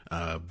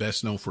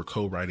 Best known for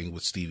co-writing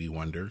with Stevie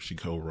Wonder. She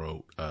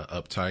co-wrote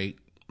Uptight,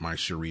 My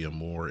Sharia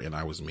Moore, and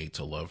I Was Made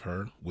to Love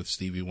Her with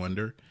Stevie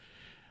Wonder.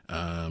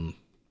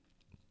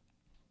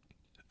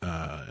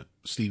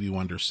 Stevie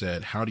Wonder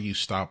said, "How do you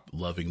stop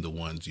loving the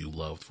ones you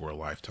loved for a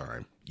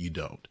lifetime? You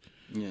don't."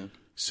 Yeah.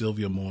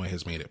 Sylvia Moy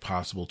has made it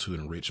possible to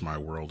enrich my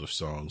world of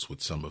songs with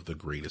some of the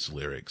greatest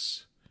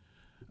lyrics.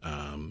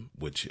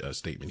 Which a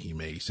statement he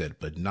made, he said,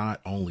 but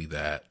not only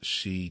that,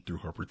 she, through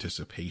her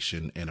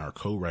participation and our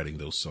co-writing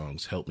those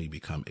songs, helped me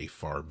become a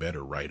far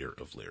better writer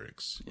of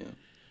lyrics. Yeah.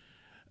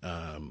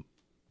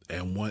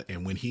 And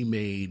when he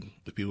made,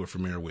 the people are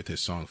familiar with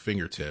his song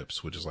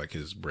Fingertips, which is like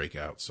his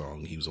breakout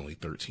song. He was only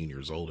 13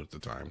 years old at the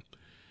time.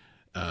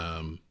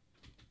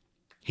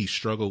 He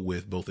struggled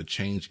with both a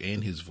change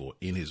in his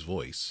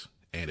voice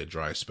and a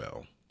dry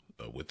spell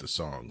with the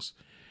songs.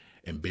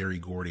 And Berry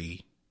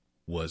Gordy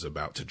was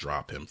about to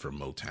drop him from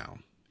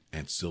Motown.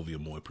 And Sylvia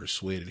Moy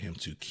persuaded him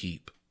to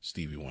keep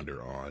Stevie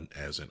Wonder on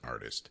as an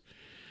artist.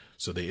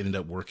 So they ended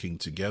up working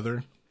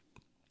together.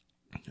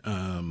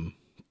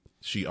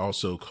 She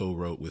also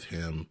co-wrote with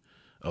him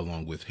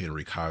along with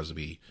Henry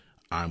Cosby,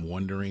 I'm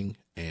Wondering,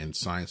 and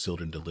Signed,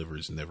 Sealed, and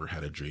Delivers Never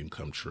Had a Dream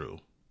Come True,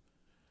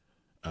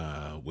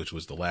 which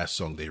was the last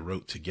song they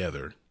wrote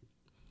together.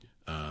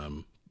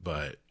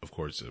 But of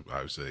course,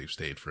 obviously they've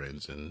stayed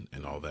friends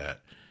and all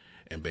that.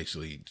 And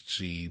basically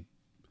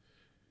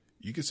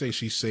you could say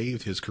she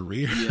saved his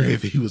career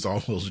if he was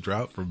almost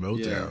dropped from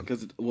Motown. Yeah,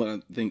 because what I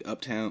think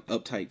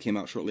Uptight came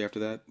out shortly after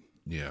that.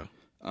 Yeah.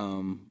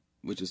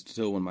 Which is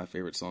still one of my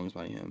favorite songs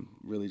by him.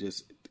 Really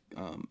just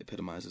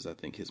epitomizes, I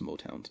think, his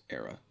Motown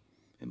era,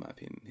 in my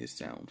opinion, his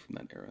sound from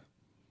that era.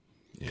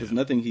 Because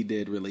nothing he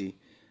did really,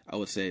 I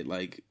would say,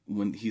 like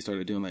when he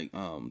started doing like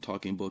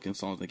Talking Book and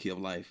Songs in the Key of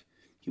Life,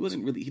 he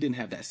didn't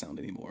have that sound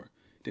anymore.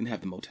 Didn't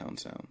have the Motown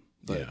sound.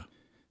 But, yeah.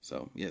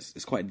 So, yes,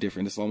 it's quite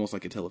different. It's almost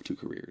like a tale of two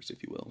careers,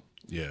 if you will.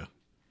 Yeah.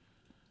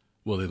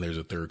 Well, then there's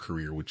a third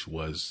career, which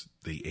was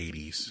the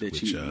 80s.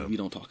 That we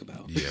don't talk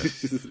about. Yeah.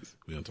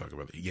 We don't talk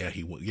about it. Yeah,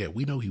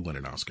 we know he won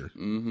an Oscar.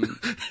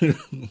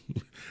 Mm-hmm.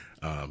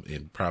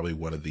 And probably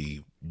one of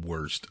the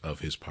worst of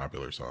his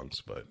popular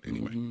songs. But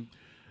anyway.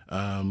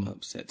 Mm-hmm.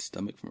 Upset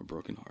stomach from a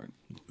broken heart.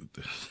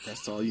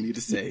 That's all you need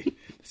to say.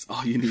 That's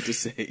all you need to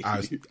say.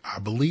 I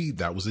believe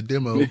that was a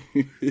demo.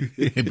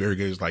 And Barry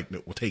Gaye's like,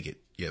 no, we'll take it.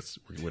 Yes,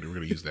 we're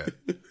going to use that.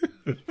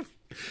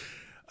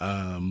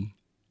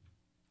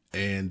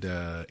 And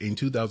in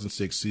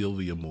 2006,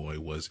 Sylvia Moy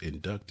was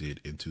inducted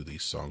into the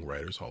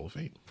Songwriters Hall of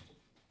Fame.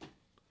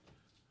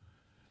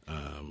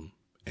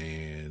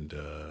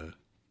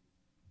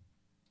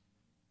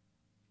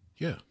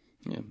 Yeah.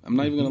 Yeah, I'm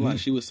not even going to lie.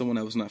 She was someone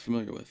I was not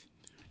familiar with.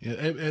 Yeah,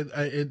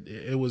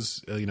 it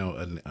was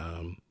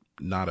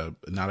not a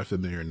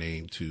familiar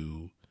name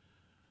to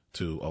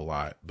a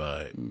lot,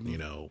 but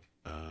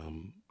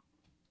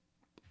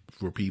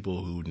for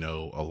people who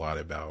know a lot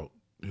about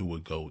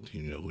who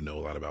know a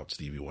lot about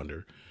Stevie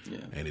Wonder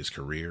and his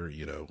career,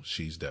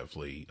 she's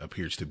definitely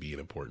appears to be an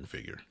important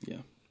figure.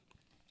 Yeah.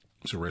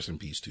 So rest in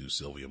peace to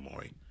Sylvia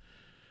Moy.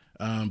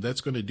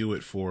 That's going to do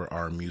it for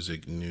our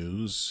music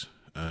news.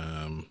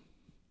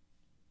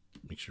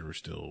 Make sure we're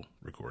still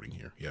recording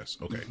here. Yes.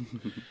 Okay.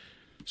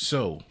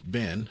 So,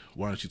 Ben,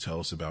 why don't you tell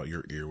us about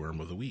your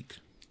earworm of the week?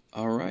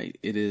 All right.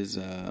 It is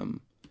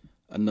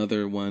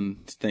another one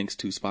thanks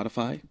to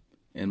Spotify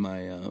and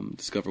my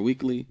Discover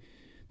Weekly.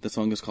 The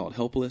song is called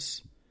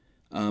Helpless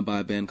by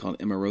a band called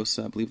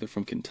Emarosa. I believe they're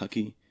from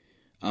Kentucky.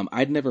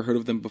 I'd never heard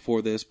of them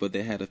before this, but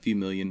they had a few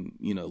million,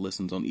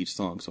 listens on each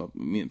song. So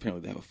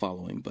apparently they have a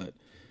following, but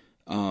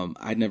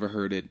I'd never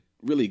heard it.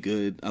 Really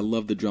good. I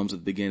love the drums at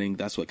the beginning.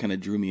 That's what kind of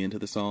drew me into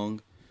the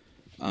song.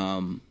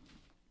 And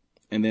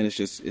then it's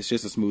just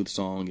a smooth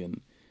song,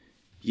 and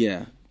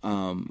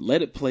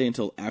let it play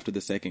until after the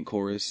second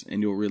chorus,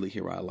 and you'll really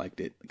hear why I liked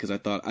it, because I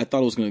thought I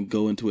was going to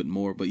go into it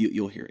more, but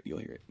you'll hear it. You'll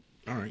hear it.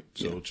 All right,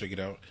 so check it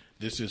out.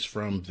 This is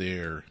from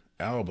their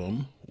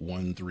album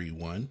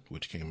 131,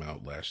 which came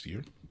out last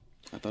year.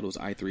 I thought it was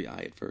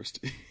I3I at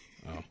first.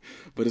 Oh.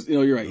 But it's,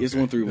 you're right. Okay. It's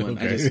 131.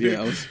 Okay.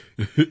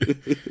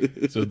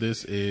 So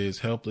this is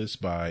Helpless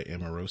by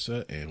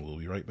Emarosa, and we'll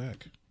be right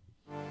back.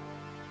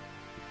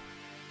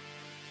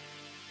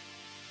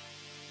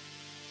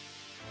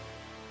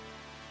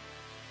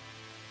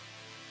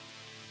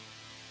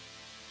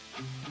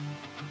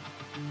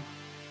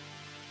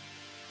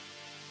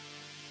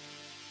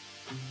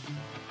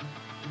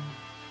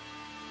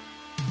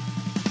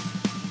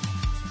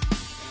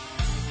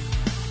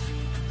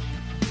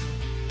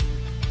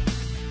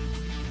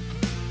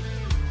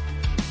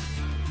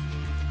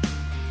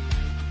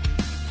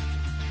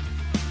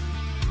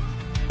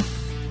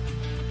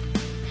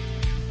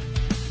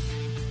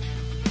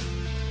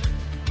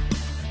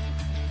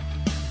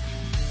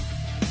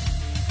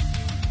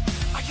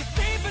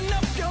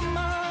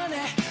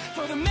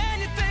 For the man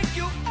you think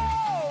you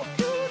owe,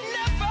 you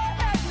never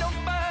had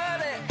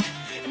nobody.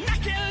 And I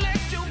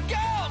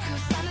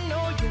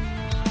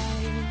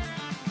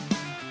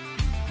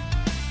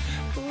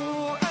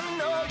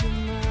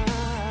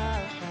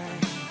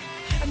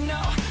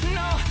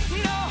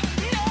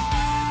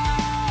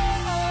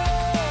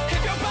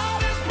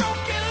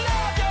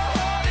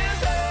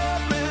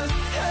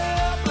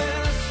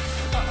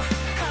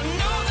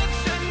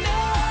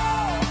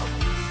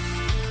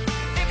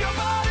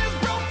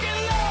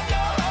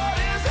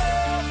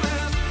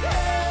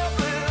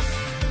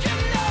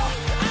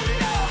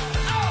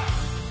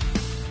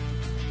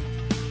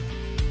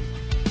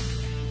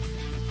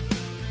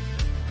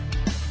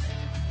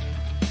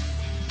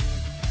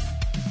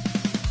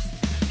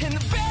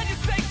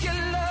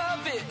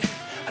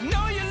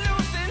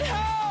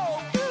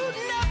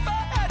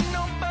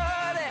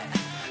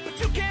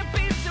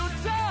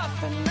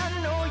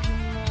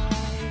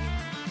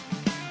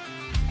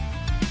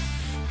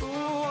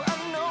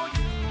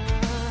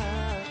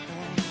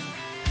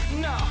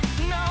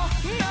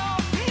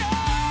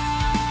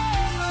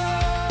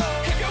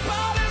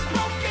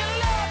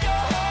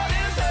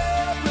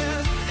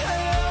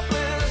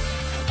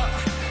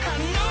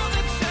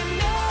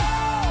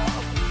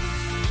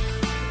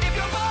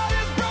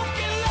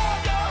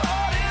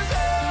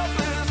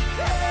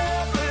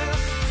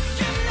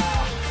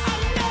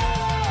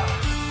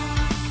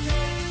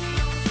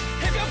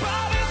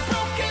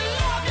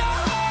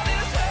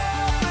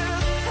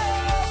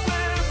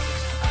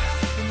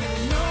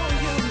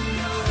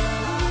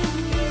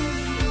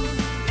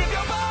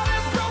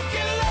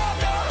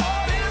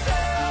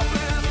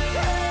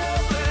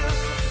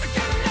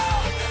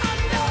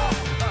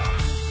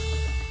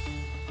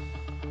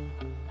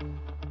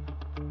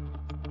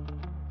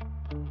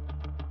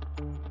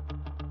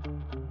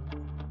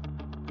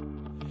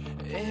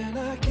And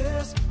I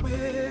guess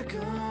we're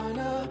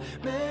gonna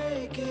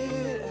make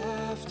it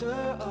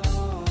after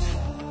all.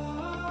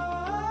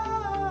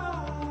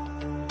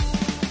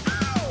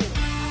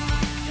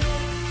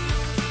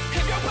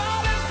 If your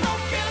body's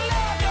broken,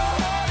 love, your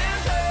heart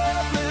is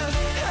helpless,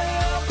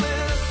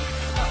 helpless.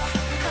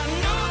 I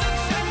know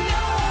that you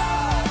know.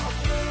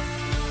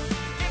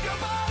 If your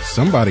body's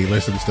Somebody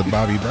listens to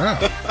Bobby Brown.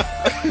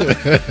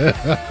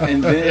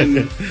 And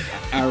then,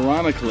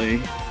 ironically,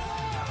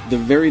 the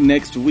very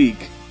next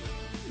week,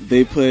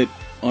 they put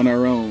On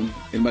Our Own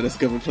in my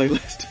Discover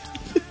playlist.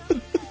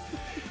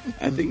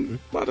 I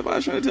think Spotify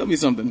was trying to tell me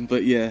something,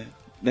 but yeah,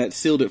 that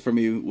sealed it for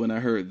me when I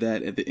heard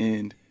that at the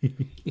end.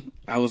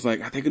 I was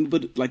like, are they going to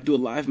do a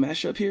live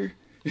mashup here?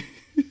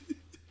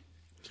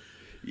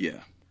 Yeah.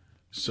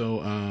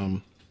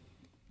 So,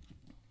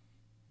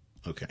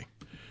 okay.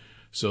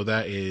 So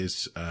that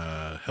is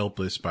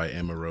Helpless by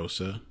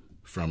Emarosa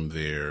from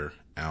their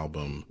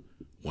album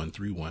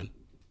 131.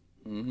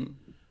 Mm-hmm.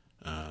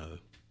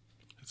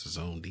 It's his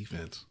own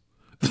defense.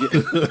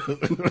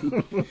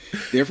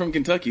 They're from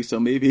Kentucky, so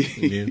maybe.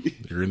 Yeah,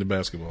 you're into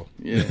basketball.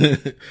 Yeah.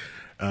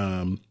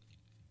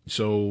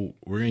 So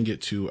we're going to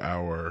get to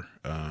our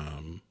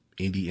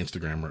indie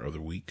Instagrammer of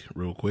the week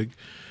real quick.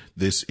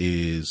 This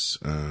is,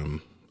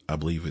 I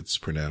believe it's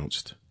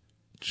pronounced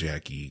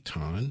Jackie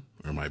Ton,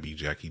 or it might be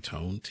Jackie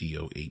Tone,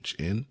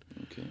 Tohn.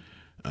 Okay.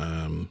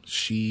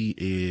 She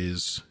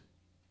is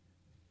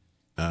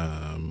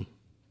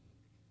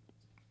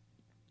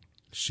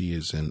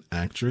an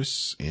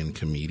actress and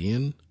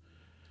comedian,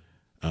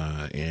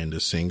 and a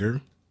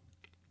singer.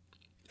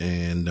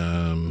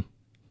 And,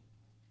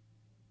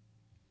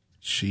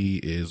 she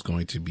is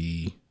going to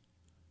be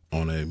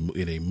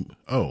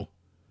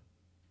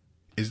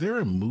is there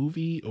a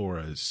movie or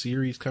a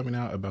series coming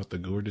out about the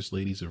Gorgeous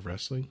Ladies of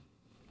Wrestling?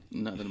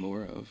 Not that I'm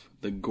aware of.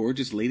 The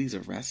Gorgeous Ladies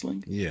of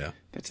Wrestling? Yeah.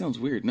 That sounds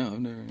weird. No, I've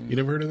never. You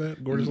never heard of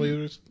that? Gorgeous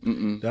Ladies?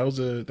 Mm-mm. That was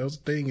a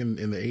thing in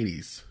the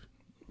 80s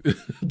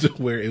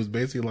where it was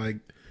basically like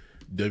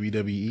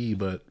WWE,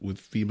 but with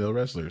female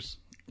wrestlers.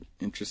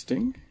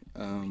 Interesting.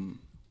 I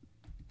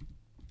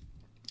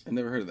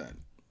never heard of that.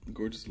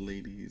 Gorgeous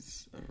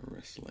Ladies of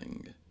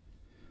Wrestling.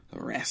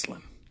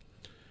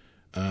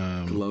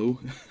 Glow.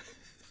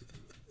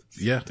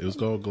 Yeah, it was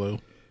called Glow.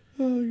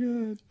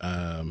 Oh,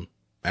 God.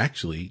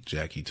 Actually,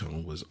 Jackie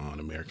Tone was on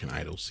American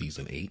Idol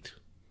season 8.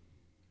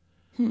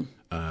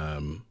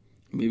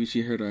 Maybe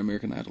she heard our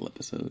American Idol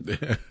episode.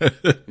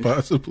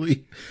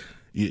 Possibly.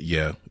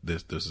 Yeah,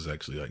 this is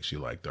actually like she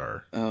liked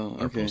our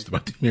post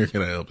about the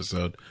American Idol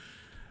episode.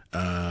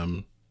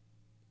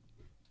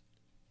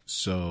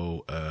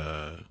 So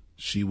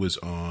she was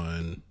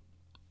on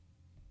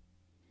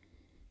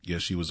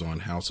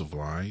House of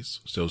Lies.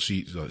 So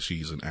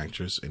she's an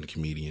actress and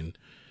comedian.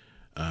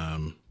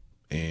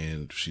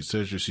 And she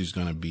says that she's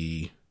going to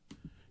be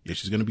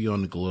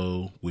on The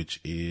Glow,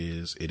 which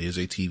is a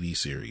TV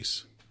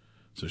series.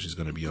 So she's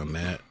going to be on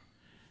that.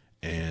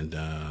 And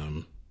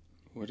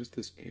where does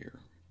this air?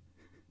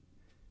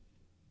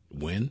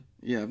 When?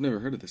 Yeah, I've never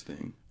heard of this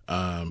thing.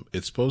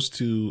 It's supposed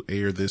to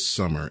air this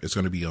summer. It's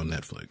going to be on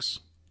Netflix.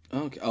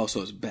 Okay. Oh,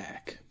 so it's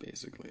back,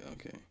 basically.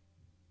 Okay.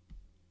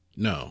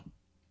 No,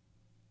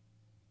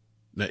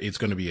 it's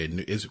going to be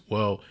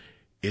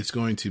it's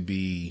going to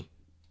be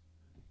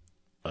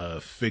a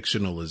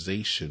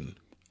fictionalization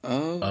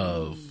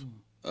of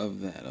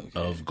that. Okay.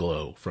 Of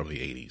Glow from the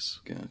 80s.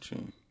 Gotcha.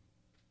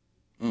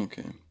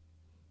 Okay.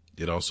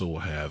 It also will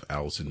have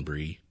Alison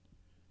Brie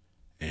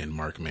and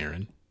Mark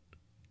Maron.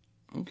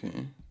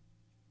 Okay.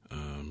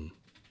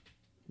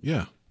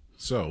 Yeah.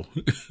 So,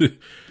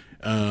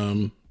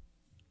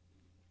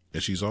 and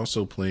she's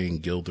also playing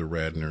Gilda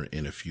Radner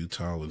in A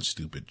Futile and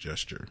Stupid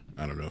Gesture.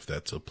 I don't know if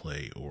that's a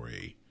play or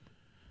a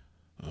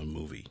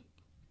movie.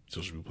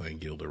 So she'll be playing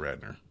Gilda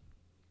Radner.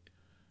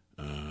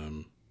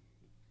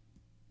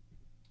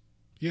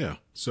 Yeah.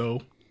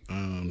 So,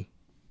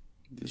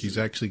 she's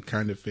actually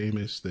kind of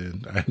famous.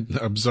 Then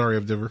I'm sorry,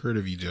 I've never heard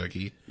of you,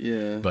 Jackie.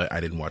 Yeah. But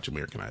I didn't watch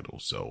American Idol,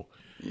 so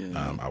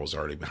yeah. I was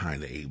already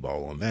behind the 8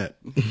 ball on that.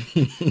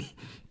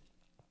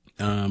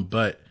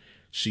 But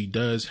she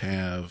does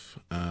have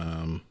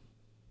a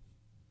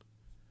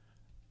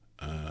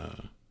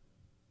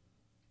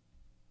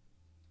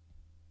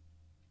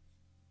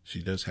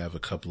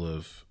couple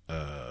of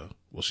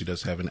she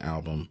does have an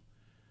album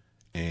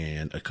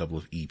and a couple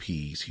of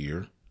EPs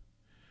here.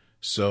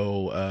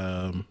 So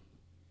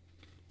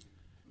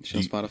she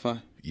on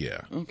Spotify?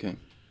 Yeah. Okay.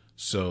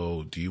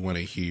 So do you want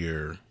to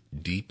hear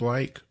Deep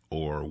Like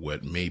or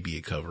what may be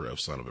a cover of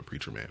Son of a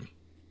Preacher Man?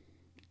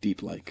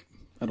 Deep Like.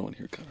 I don't want to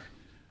hear a cover.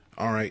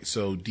 All right,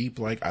 so Deep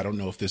Like, I don't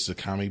know if this is a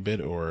comedy bit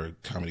or a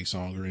comedy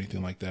song or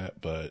anything like that,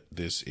 but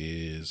this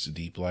is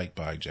Deep Like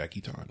by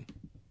Jackie Ton.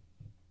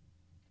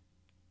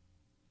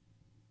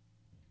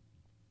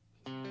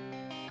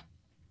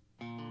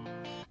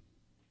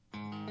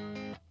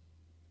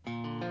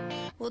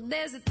 Well,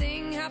 there's a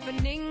thing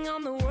happening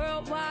on the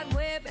World Wide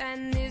Web,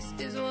 and this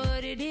is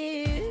what it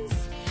is.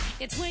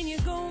 It's when you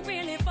go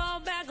really far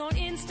back on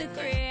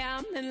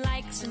Instagram and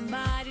like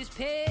somebody's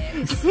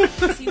pics.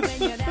 See,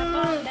 when you're that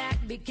far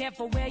back, be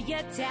careful where you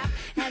tap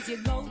as you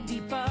go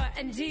deeper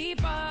and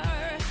deeper.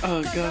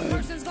 Oh, 'Cause God. the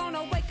person's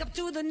gonna wake up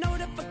to the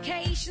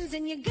notifications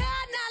and you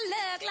gonna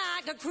look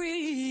like a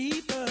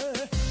creeper.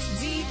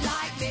 Deep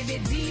like,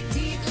 baby,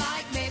 deep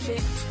like, baby,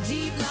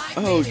 deep like,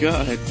 Oh, baby,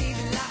 God. deep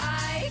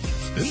like.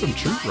 There's some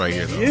truth right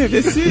here, though. Yeah,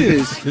 this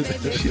is. Deep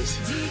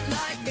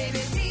like, baby,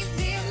 deep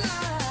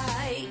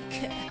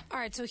like. All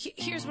right, so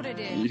here's what I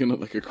did. You're gonna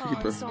look like a Oh,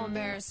 creeper. it's so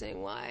embarrassing.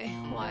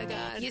 Why,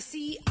 God? You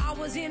see, I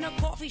was in a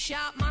coffee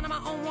shop, minding my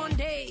own one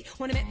day,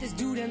 when I met this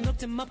dude and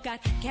looked him up, got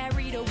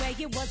carried away.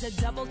 It was a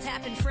double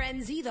tapping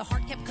frenzy. The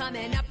heart kept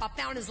coming up. I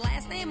found his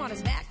last name on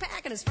his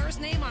backpack and his first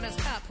name on his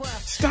cup. Well,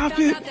 Stop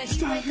found it. out that he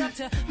Stop wake it. up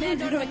to mad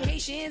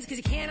notifications because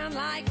he can't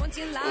unlike once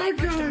you like. Oh, much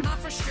to God. my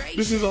frustration.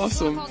 This is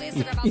awesome. So I called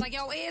Instagram. I was like,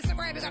 yo,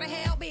 Instagram, you gotta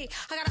help me.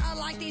 I gotta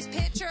unlike these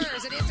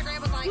pictures. And Instagram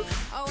was like,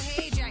 oh,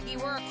 hey, Jackie,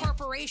 we're a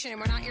corporation and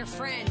we're not your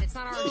friend. It's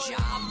not our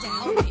job to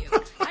help you.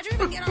 How'd you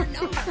even get our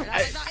number? And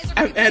I was like, no, Instagram,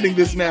 I'm adding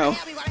this you gotta now.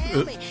 help me, you gotta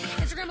help me.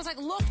 Instagram was like,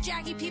 look,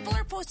 Jackie, people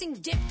are posting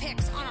dick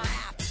pics on our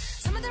app.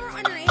 Some of them are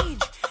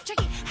underage.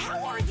 Jackie,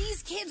 how are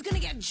these kids gonna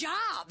get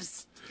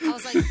jobs? I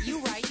was like, you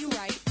right. Deep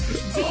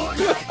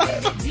like,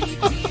 baby, deep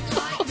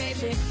like,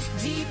 baby,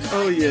 deep like,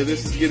 Oh yeah,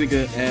 this is getting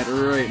an ad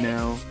right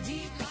now.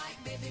 deep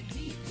like, baby,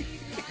 deep.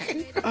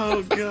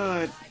 Oh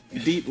God,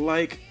 deep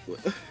like.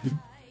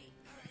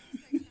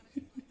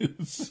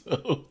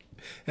 So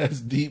that's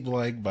Deep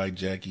Like by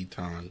Jackie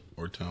Tone.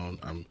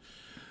 I'm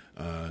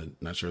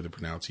not sure of the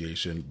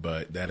pronunciation,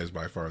 but that is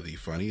by far the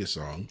funniest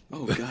song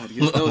Oh God,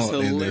 yes, that was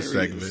hilarious. in this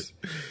segment.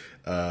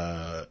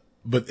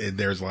 But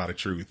there's a lot of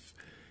truth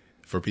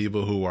for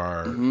people who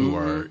are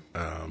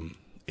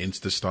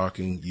insta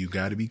stalking. You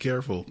got to be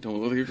careful.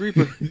 Don't look like a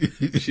creeper.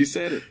 She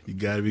said it. You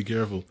got to be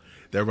careful.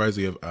 That reminds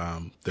me of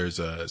there's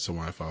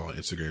someone I follow on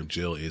Instagram.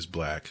 Jill is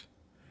black,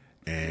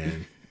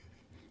 and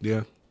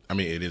yeah, I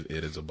mean it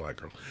is a black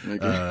girl.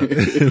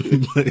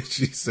 But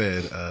she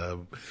said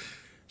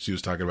she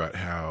was talking about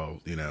how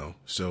you're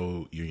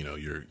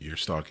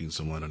stalking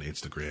someone on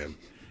Instagram,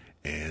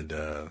 and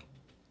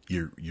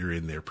you're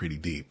in there pretty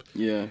deep,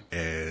 Yeah.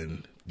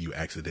 and you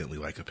accidentally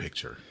like a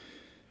picture.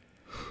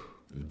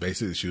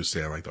 Basically, she was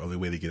saying like the only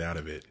way to get out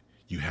of it,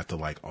 you have to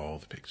like all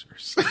the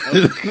pictures.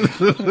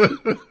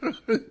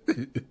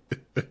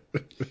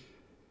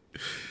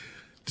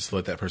 Just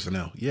let that person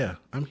know. Yeah,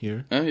 I'm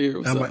here. I'm here.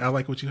 What's up? I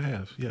like what you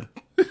have. Yeah,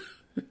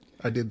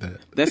 I did that.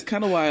 That's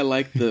kind of why I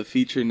like the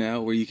feature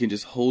now where you can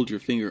just hold your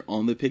finger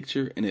on the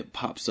picture and it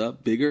pops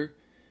up bigger.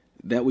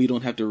 That way you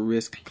don't have to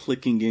risk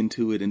clicking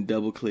into it and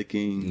double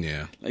clicking.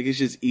 Yeah. Like it's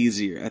just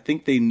easier. I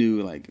think they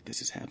knew like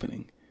this is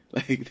happening.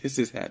 Like this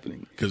is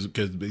happening. Because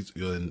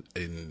basically,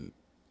 and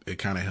it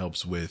kind of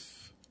helps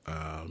with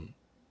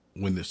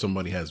when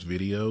somebody has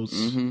videos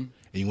and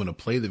you want to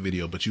play the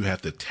video, but you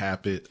have to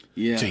tap it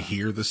to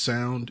hear the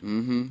sound.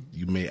 Mm-hmm.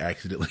 You may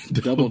accidentally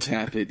Double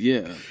tap it.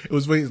 Yeah. It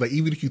was funny. Like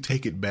even if you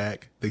take it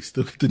back, they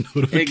still get the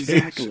notification.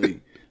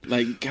 Exactly.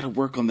 Like you got to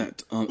work on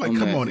that. Like,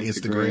 come on,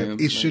 Instagram.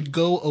 It Like, should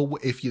go away.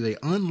 If they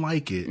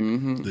unlike it,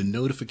 the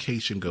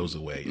notification goes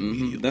away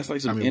immediately. That's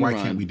like some why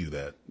Enron. can't we do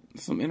that?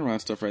 Some Enron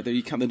stuff right there.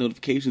 You count the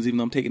notifications even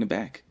though I'm taking it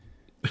back.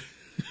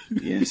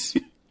 Yes.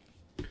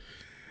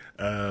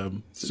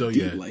 So Deep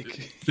yeah,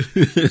 like.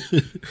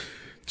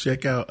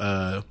 check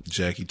out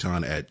Jackie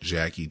Ton at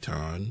Jackie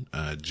Ton,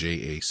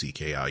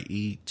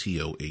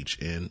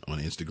 JACKIETOHN on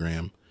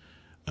Instagram.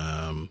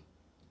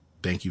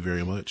 Thank you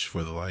very much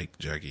for the like,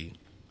 Jackie.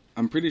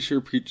 I'm pretty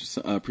sure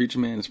Preacher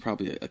Man is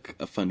probably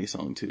a funny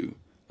song too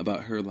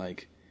about her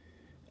like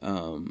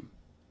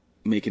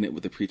making it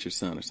with the preacher's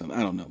son or something.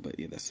 I don't know, but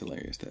yeah, that's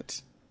hilarious.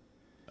 That's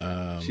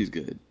she's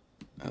good.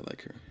 I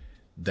like her.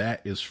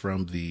 That is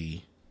from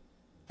the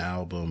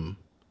album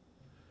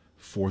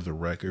For the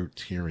Record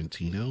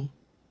Tarantino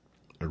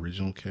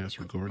original cast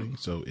recording.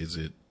 So is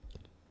it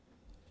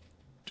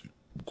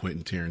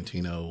Quentin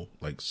Tarantino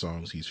like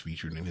songs he's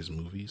featured in his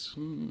movies?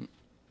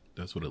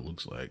 That's what it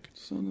looks like.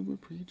 Son of a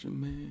preacher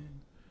man.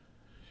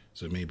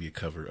 So it may be a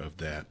cover of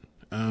that.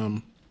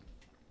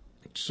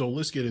 So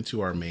let's get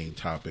into our main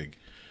topic.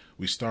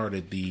 We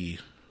started the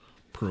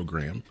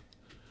program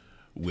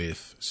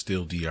with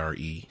Still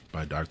DRE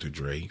by Dr.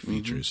 Dre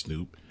featuring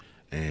Snoop,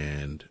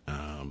 and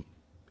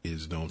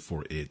is known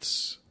for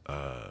its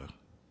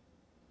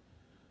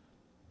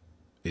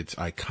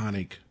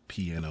iconic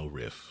piano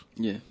riff.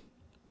 Yeah.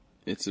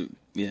 It's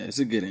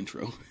a good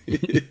intro.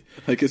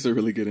 Like it's a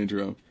really good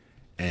intro.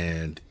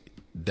 And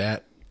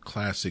that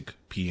classic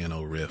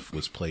piano riff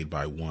was played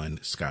by one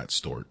Scott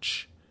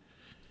Storch.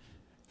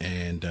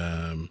 And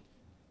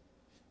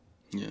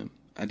Yeah.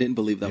 I didn't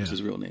believe that was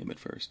his real name at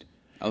first.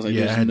 I was like, I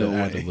there's had no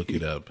to way. look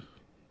it up.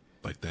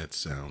 Like that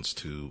sounds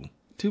too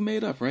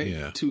made up, right?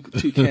 Yeah. Too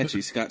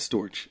catchy. Scott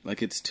Storch.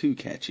 Like it's too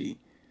catchy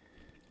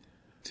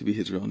to be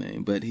his real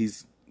name. But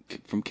he's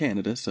from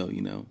Canada, so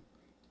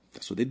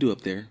that's what they do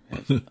up there.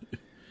 Have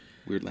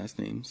weird last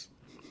names.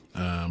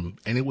 and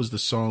it was the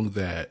song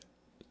that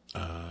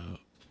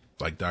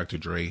like Dr.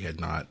 Dre had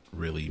not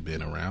really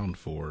been around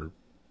for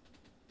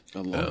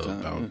A long time.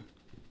 about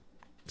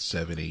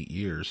 7-8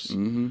 years.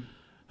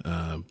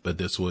 But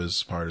this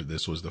was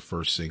the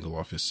first single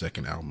off his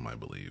second album, I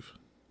believe.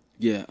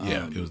 Yeah.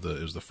 It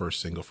was the first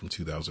single from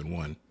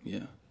 2001.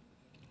 Yeah.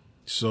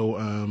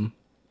 So,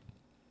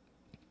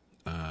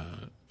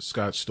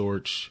 Scott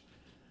Storch,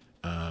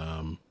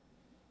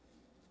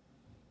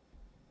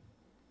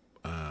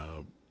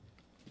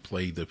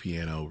 played the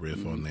piano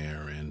riff on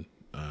there, and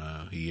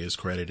he is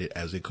credited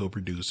as a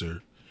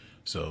co-producer.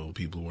 So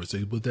people were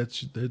saying, "But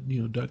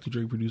Dr.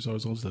 Dre produced all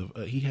his own stuff."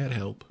 He had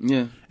help,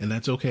 Yeah. and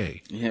that's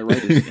okay. He had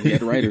writers. He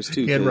had writers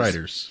too. He had 'cause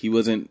writers. He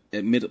wasn't.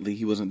 Admittedly,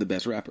 he wasn't the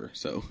best rapper,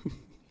 so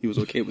he was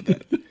okay with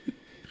that.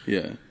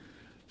 Yeah.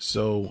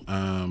 So,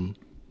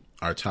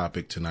 our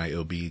topic tonight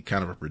will be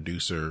kind of a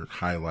producer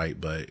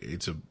highlight, but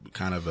it's a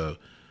kind of a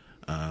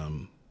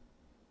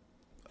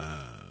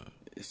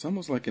It's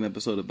almost like an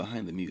episode of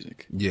Behind the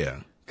Music,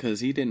 yeah. because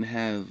he didn't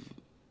have.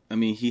 I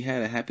mean, he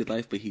had a happy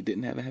life, but he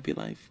didn't have a happy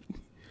life.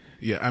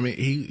 Yeah, I mean,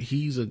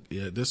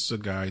 this is a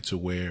guy to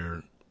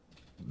where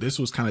this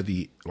was kind of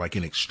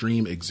an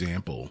extreme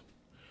example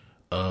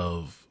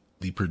of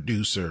the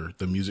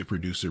music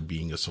producer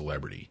being a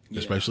celebrity,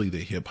 especially the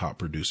hip hop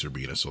producer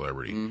being a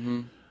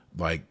celebrity.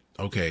 Like,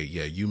 okay,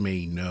 yeah, you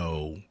may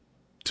know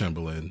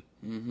Timbaland,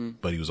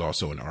 but he was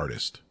also an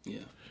artist.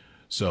 Yeah.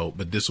 So,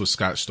 but this was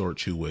Scott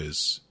Storch, who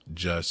was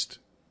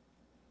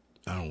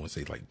I don't want to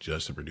say like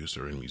just a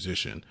producer and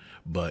musician,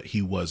 but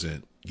you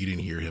didn't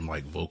hear him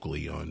like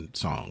vocally on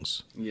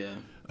songs. Yeah.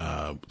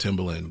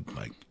 Timbaland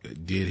like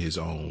did his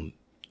own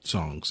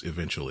songs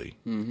eventually,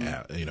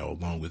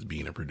 along with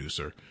being a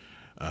producer.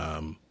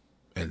 And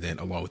then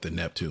along with the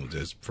Neptunes,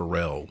 as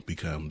Pharrell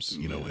becomes,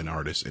 an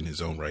artist in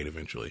his own right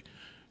eventually.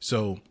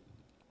 So,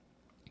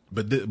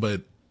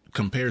 but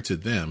compared to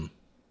them,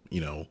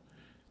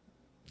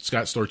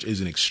 Scott Storch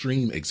is an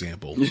extreme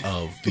example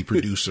of the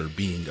producer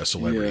being a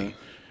celebrity.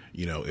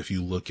 Yeah. If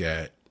you look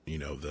at,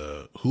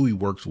 who he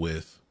worked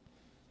with,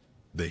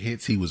 the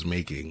hits he was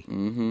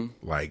making,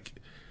 like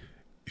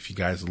if you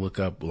guys look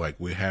up, like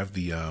we have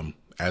the,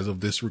 as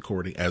of this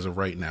recording, as of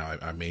right now,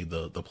 I made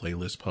the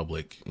playlist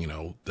public,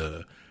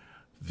 the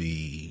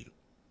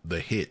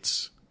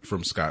hits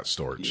from Scott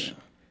Storch.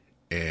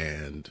 Yeah.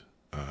 And,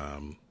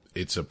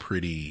 it's a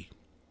pretty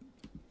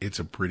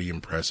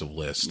impressive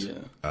list.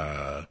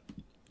 Yeah.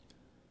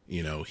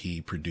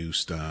 He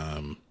produced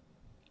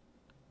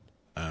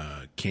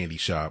Candy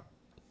Shop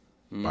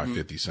by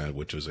 50 Cent,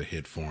 which was a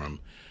hit for him.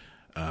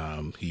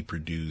 He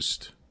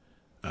produced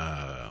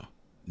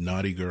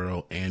Naughty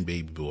Girl and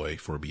Baby Boy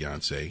for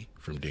Beyonce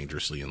from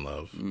Dangerously in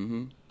Love.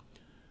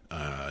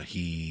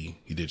 He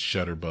did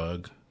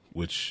Shutterbug,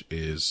 which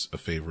is a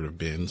favorite of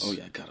Ben's. Oh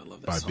yeah, gotta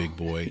love that by song. Big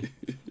Boy.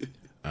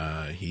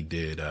 He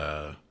did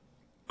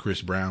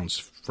Chris Brown's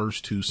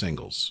first two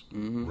singles,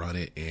 Run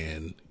It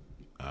and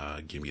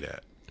Give Me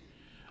That.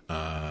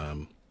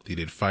 He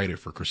did Fight It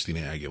for Christina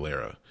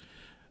Aguilera.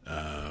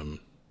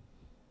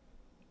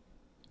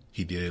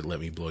 He did Let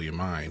Me Blow Your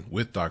Mind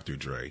with Dr.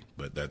 Dre,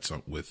 but that's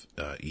with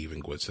Eve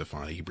and Gwen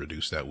Stefani. He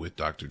produced that with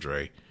Dr.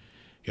 Dre.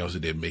 He also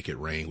did Make It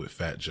Rain with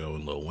Fat Joe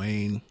and Lil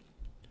Wayne.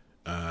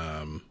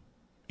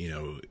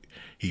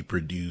 He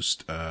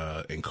produced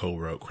and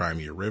co-wrote Cry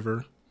Me a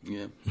River.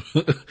 Yeah.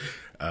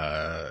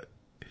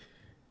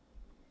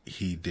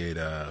 He did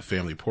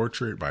Family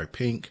Portrait by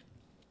Pink.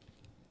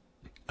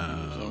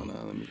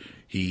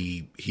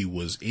 He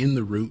was in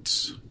the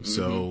Roots,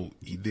 so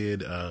he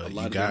did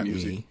You Got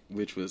Me,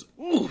 which was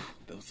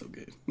that was so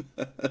good.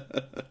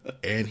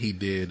 and he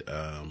did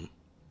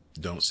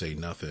Don't Say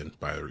Nothing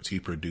by the Roots. He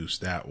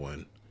produced that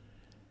one,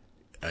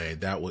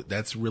 and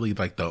that's really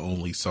like the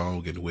only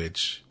song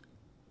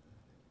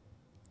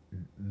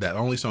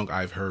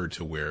I've heard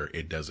to where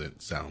it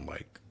doesn't sound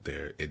like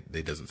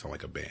it doesn't sound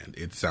like a band.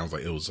 It sounds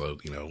like it was a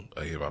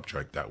hip hop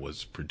track that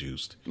was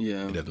produced.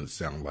 Yeah, it doesn't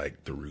sound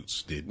like the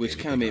Roots did, which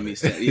kind of made me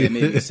sad. Yeah, it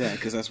made me sad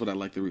because that's what I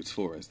like the Roots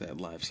for, is that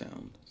live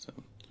sound. So,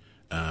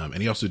 and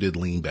he also did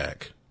Lean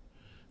Back,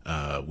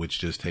 which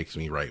just takes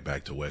me right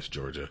back to West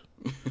Georgia,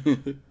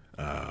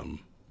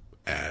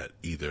 at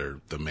either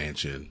the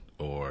Mansion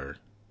or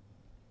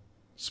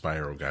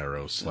Spyro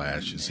Gyro /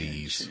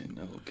 Z's.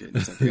 Oh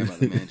goodness, I forgot about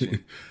the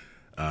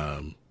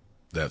Mansion.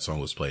 That song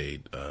was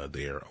played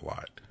there a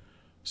lot.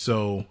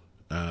 So,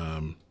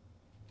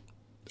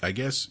 I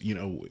guess,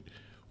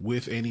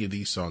 with any of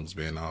these songs,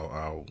 Ben,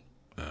 I'll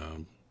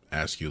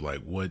ask you,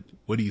 like, what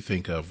do you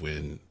think of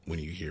when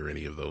you hear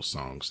any of those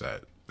songs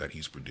that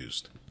he's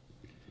produced?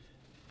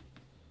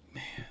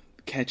 Man,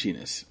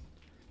 catchiness.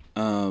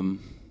 And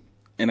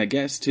I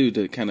guess, too,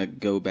 to kind of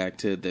go back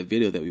to the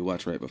video that we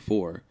watched right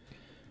before,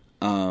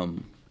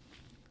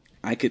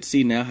 I could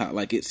see now how,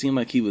 like, it seemed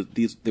like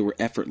they were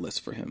effortless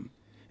for him.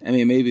 I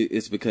mean, maybe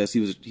it's because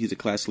he's a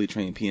classically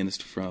trained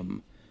pianist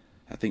from,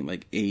 I think,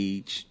 like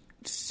age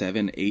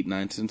 7, 8,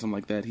 9, 10, something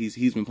like that.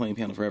 He's been playing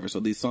piano forever, so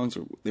these songs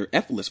they're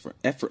effortless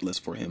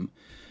for him.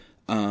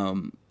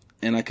 And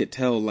I could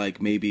tell,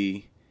 like,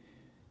 maybe,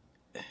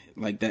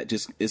 like, that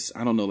just is,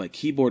 I don't know, like,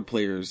 keyboard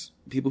players,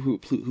 people who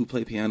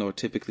play piano are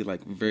typically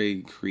like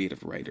very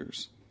creative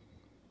writers.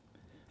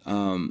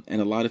 And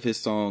a lot of his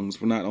songs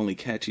were not only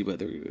catchy, but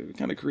they're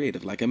kind of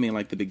creative. Like, I mean,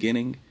 like the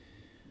beginning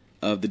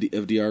of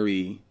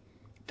DRE,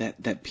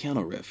 that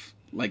piano riff,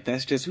 like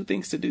that's just, who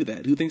thinks to do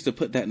that? Who thinks to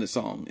put that in a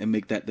song and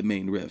make that the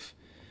main riff?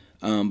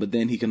 But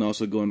then he can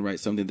also go and write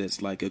something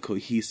that's like a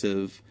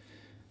cohesive,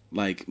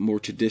 like more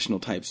traditional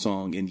type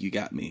song in You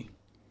Got Me,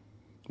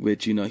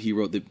 which, you know,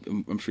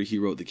 I'm sure he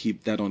wrote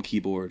that on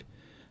keyboard.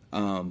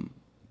 And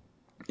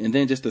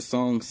then just the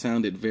song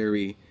sounded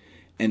very,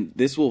 and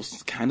this will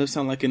kind of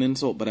sound like an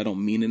insult, but I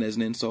don't mean it as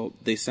an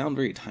insult. They sound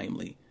very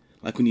timely.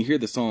 Like when you hear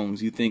the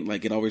songs, you think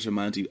like it always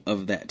reminds you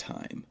of that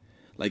time.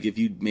 Like if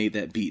you made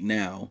that beat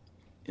now,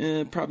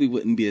 it probably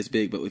wouldn't be as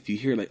big. But if you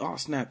hear like, oh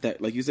snap,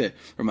 that, like you said,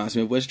 reminds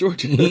me of West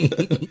Georgia.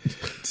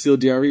 Still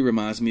DRE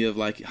reminds me of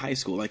like high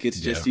school. Like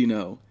it's just, you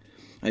know,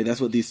 like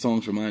that's what these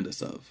songs remind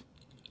us of.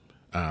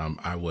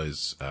 I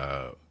was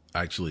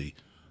actually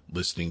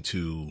listening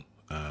to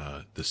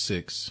The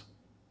Six,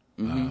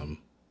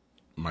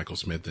 Michael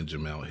Smith and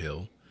Jemele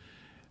Hill,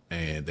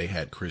 and they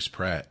had Chris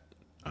Pratt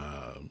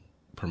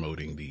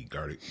promoting the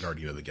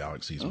Guardian of the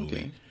Galaxies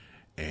movie,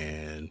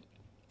 and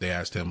they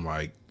asked him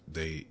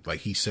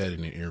he said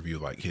in an interview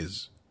like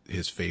his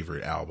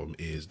favorite album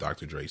is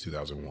Dr. Dre's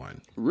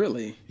 2001.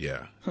 Really?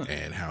 Yeah,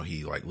 and how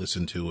he like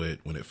listened to it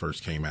when it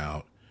first came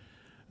out,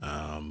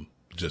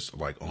 just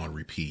like on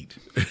repeat,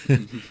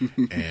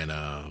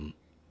 and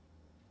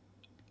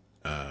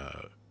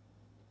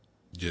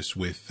just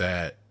with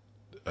that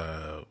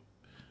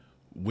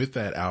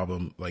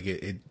album, like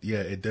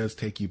it does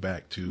take you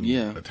back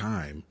to a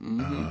time.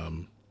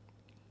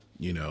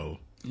 You know,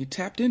 he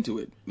tapped into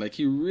it. Like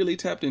he really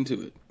tapped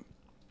into it.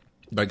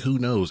 Like who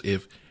knows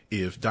if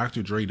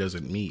Dr. Dre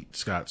doesn't meet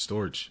Scott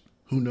Storch,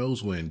 who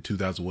knows when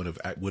 2001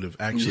 would have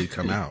actually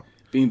come out.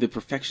 Being the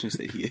perfectionist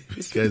that he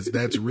is. Because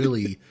that's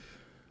really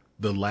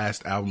the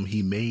last album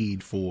he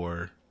made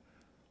for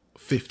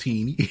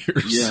 15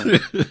 years.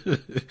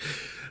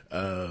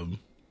 Yeah.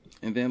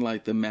 And then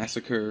like The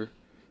Massacre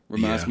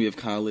reminds me of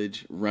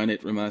college. Run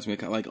It reminds me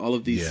of like all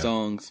of these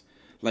songs.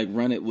 Like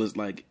Run It was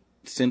like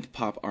synth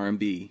pop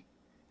R&B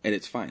at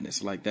its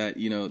finest. Like that,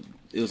 you know,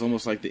 it was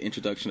almost like the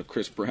introduction of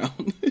Chris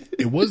Brown.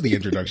 It was the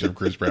introduction of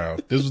Chris Brown.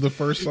 This was the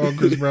first song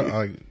Chris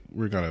Brown.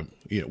 We're gonna,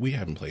 we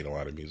haven't played a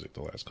lot of music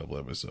the last couple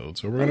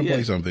episodes, so we're gonna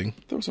play something.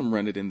 Throw some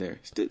Run It in there.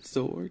 Stood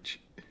Sorge.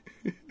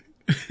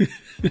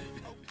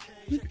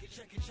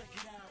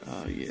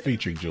 Oh yeah.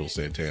 Featuring Jules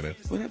Santana.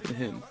 What happened to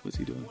him? What's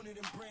he doing?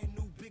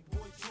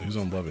 He's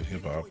on Love and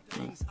Hip Hop.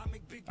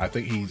 I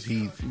think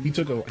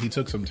he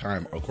took some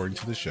time, according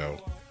to the show.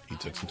 He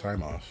took some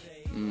time off,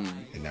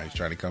 and now he's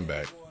trying to come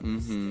back.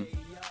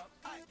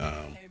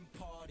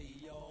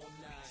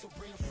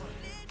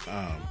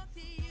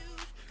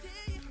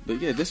 But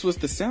yeah, this was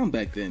the sound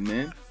back then,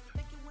 man.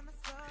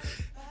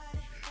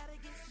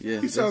 Yeah,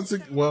 he sounds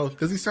well.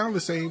 Does he sound the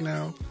same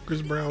now,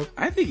 Chris Brown?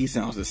 I think he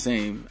sounds the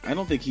same. I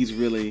don't think he's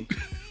really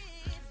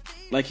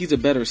like he's a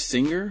better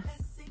singer,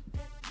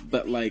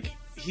 but like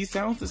he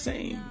sounds the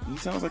same. He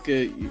sounds like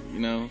a, you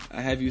know,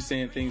 I have you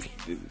saying things.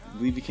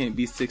 Believe you can't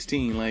be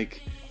 16.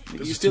 Like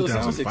this you still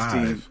sound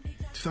 16.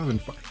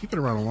 2005. He's been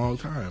around a long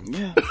time.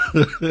 Yeah.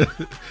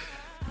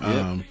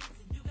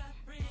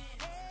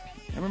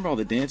 I remember all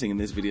the dancing in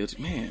this video.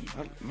 Man,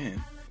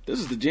 this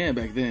was the jam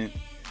back then.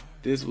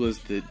 This was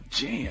the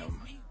jam.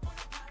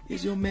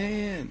 He's your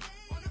man.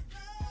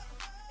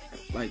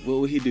 Like, what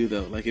would he do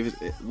though? Like,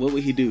 what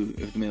would he do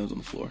if the man was on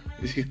the floor?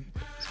 Is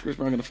Chris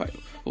Brown gonna fight?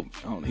 Oh,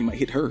 I don't know, he might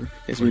hit her,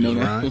 as we know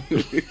now.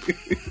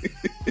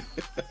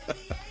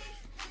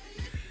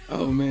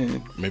 Oh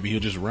man. Maybe he'll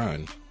just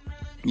run.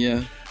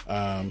 Yeah.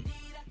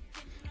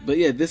 But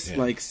yeah, this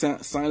like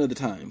sign of the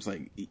times.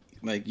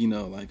 Like you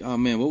know, like, oh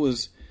man,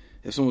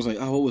 if someone was like,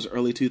 oh, what was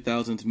early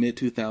 2000s, mid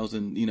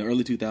 2000s, you know,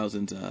 early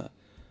 2000s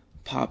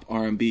pop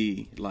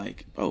R&B,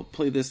 like, oh,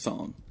 play this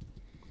song.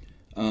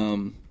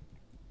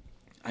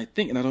 I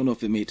think, and I don't know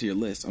if it made it to your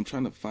list, I'm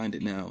trying to find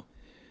it now.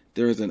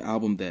 There is an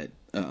album that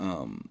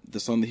the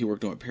song that he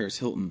worked on with Paris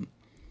Hilton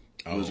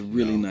was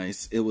really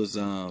nice. It was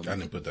I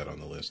didn't put that on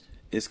the list.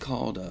 It's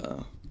called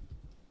oh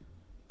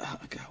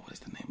god, what is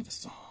the name of the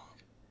song?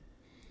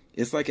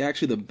 It's like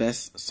actually the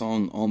best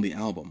song on the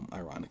album,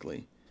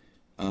 ironically.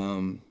 Let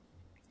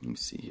me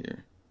see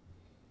here.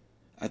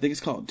 I think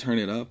it's called Turn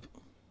It Up.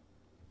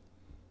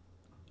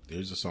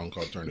 There's a song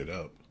called Turn It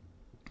Up.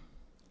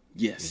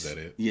 Yes. Is that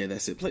it? Yeah,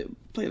 that's it. Play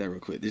that real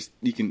quick. Just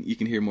you can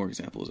hear more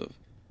examples of.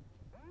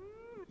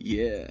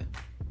 Yeah.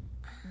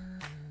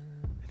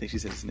 I think she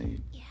said his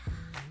name.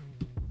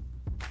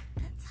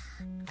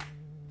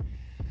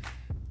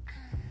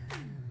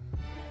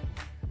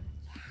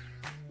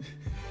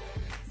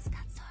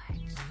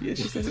 Yeah,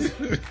 she said his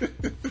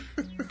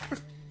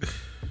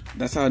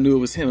That's how I knew it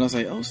was him. And I was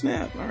like, oh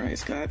snap. All right,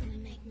 Scott.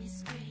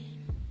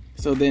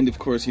 So then, of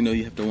course, you know,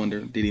 you have to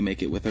wonder, did he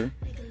make it with her?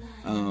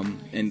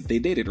 And they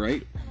dated,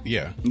 right?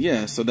 Yeah.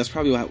 Yeah, so that's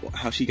probably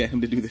how she got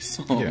him to do this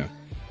song. Yeah.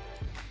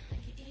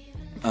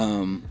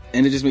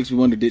 And it just makes me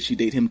wonder, did she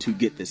date him to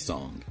get this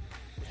song?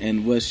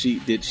 And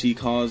did she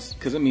cause,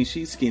 because I mean,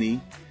 she's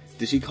skinny,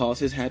 Did she cause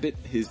his habit,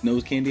 his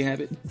nose candy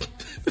habit?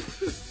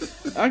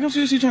 I'm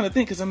seriously trying to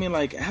think, because I mean,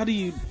 like, how do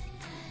you?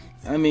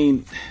 I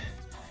mean,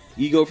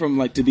 you go from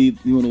like to be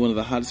one of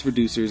the hottest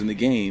producers in the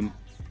game,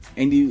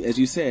 and you, as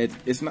you said,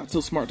 it's not so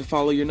smart to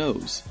follow your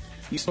nose.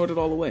 You snort it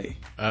all away.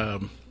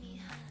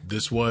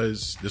 This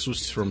was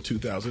from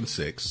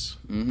 2006.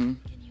 Mm-hmm.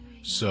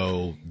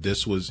 So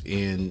this was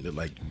in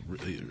like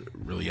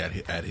really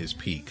at his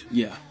peak.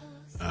 Yeah.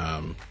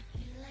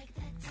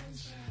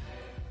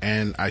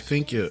 And I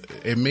think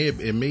it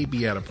may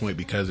be at a point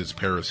because it's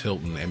Paris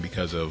Hilton and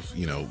because of,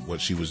 you know,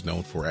 what she was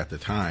known for at the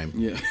time.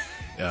 Yeah.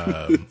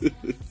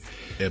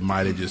 It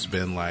might have just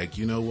been like,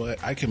 you know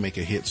what, I can make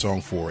a hit song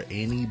for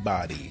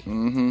anybody.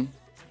 Mm-hmm.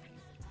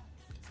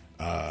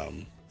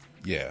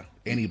 Yeah,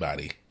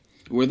 anybody.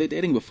 Were they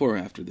dating before or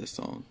after this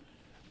song?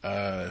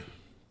 Man,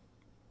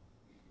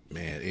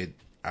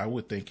 I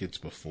would think it's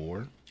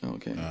before.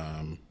 Okay.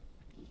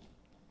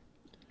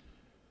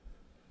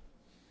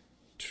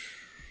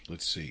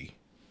 Let's see.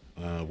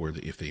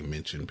 If they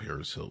mention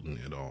Paris Hilton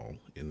at all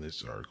in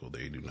this article,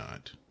 they do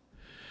not.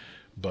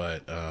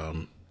 But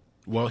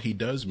well, he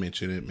does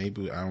mention it.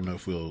 Maybe I don't know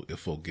if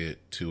we'll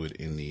get to it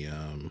in the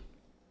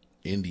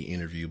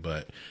interview,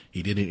 but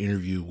he did an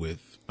interview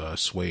with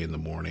Sway in the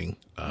Morning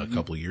a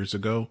couple of years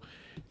ago,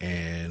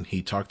 and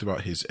he talked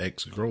about his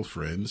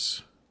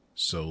ex-girlfriends.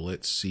 So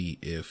let's see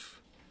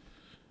if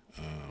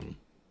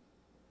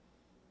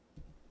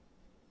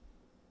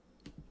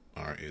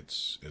all right,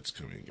 it's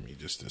coming. Give me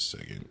just a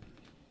second.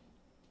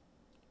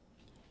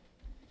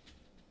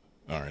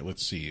 All right,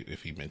 let's see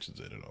if he mentions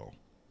it at all.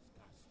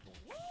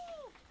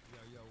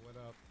 Yo, what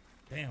up?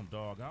 Damn,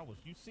 dog.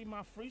 You see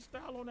my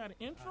freestyle on that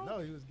intro? No,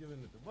 he was giving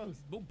it the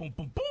most. Boom, boom,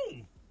 boom,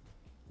 boom.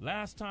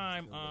 Last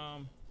time,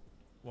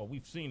 well,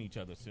 we've seen each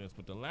other since,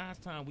 but the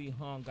last time we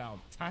hung out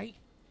tight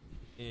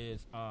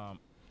is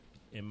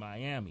in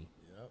Miami.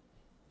 Yep.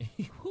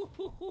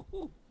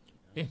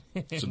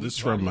 So this is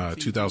from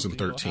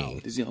 2013.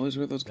 Does he always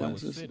wear those I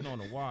was glasses? sitting on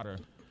the water,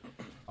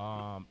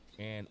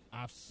 and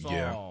I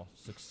saw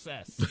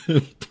success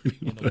in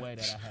a way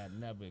that I had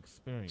never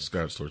experienced.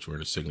 Scott Storch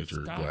wearing his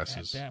signature Scott,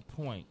 glasses. At that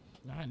point,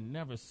 I had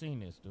never seen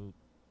this, dude.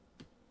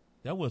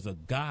 There was a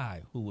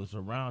guy who was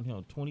around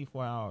him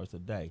 24 hours a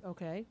day,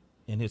 Okay.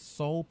 and his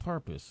sole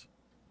purpose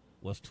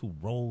was to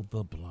roll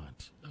the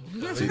blunt.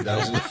 See,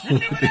 that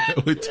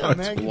was we talked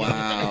Man, about.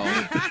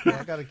 Wow.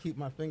 I got to keep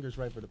my fingers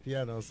right for the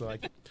piano, so I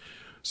can.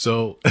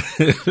 So,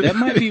 That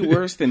might be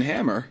worse than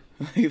Hammer.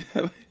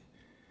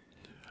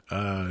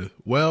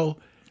 well,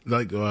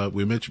 like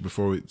we mentioned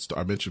before,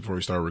 I mentioned before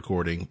we started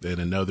recording,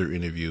 in another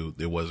interview,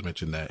 there was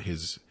mentioned that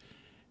his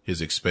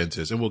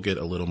expenses, and we'll get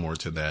a little more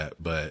to that,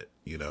 but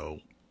you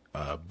know,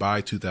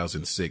 by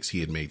 2006, he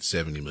had made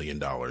 $70 million,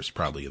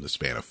 probably in the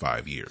span of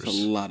 5 years. A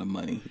lot of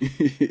money.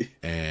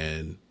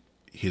 And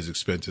his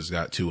expenses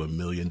got to $1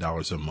 million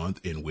a month,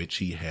 in which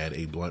he had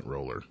a blunt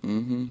roller.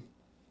 Mm-hmm.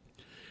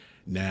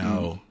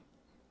 Now,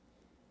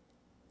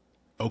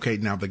 okay,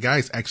 now the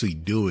guy's actually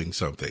doing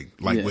something.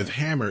 Like Yeah. with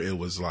Hammer, it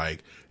was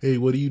like, hey,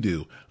 what do you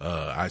do?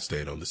 I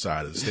stand on the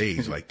side of the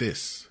stage like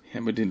this.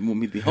 Hammer didn't want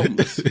me to be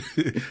homeless.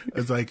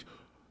 It's like,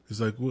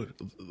 what?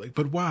 Like,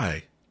 but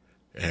why?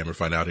 Hammer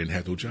find out I didn't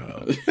have no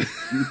job.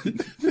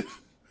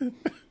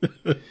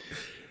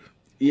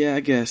 Yeah,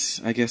 I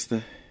guess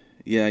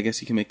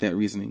you can make that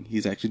reasoning.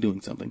 He's actually doing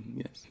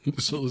something.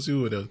 Yes. So let's see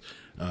what else.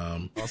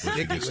 Once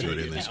he gets to it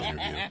in this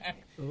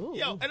interview.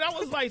 Yo, and I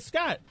was like,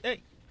 Scott,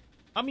 hey,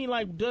 I mean,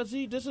 like, this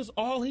is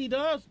all he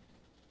does?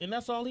 And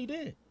that's all he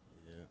did?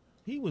 Yeah.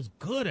 He was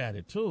good at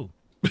it, too.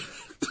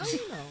 How do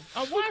you know?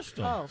 I watched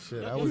him. Oh.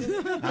 Shit, I was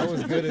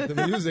good at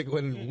the music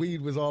when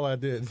weed was all I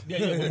did.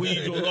 Yeah, but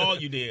weed was all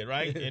you did,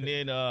 right? And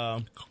then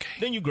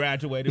then you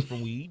graduated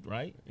from weed,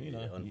 right? You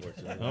know,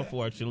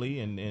 unfortunately.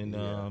 And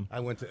I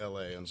went to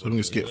L.A. So I'm going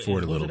to skip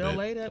forward a was little it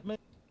bit. LA that made?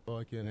 Oh,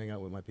 I can't hang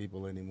out with my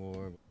people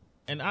anymore.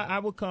 And I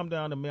would come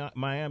down to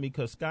Miami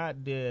because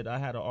Scott did. I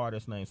had an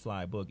artist named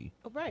Sly Boogie.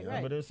 Oh, right,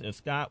 Remember right. this? And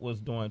Scott was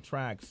doing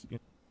tracks.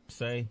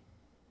 Say,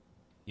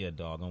 yeah,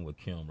 dog, I'm with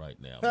Kim right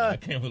now. Man. I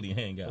can't really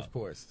hang out. Of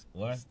course.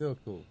 What? Still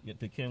cool. Get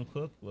the Kim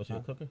cook? What's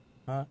your cooker?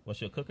 Huh?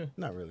 What's your cooker?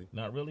 Not really.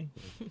 Not really.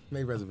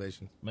 Made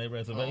reservations. Made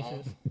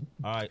reservations.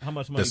 All right. How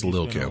much money? That's did you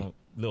Lil' spend Kim. on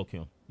Lil'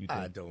 Kim. You think?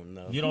 I don't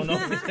know. You don't know?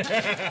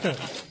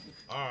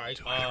 All right.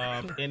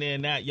 And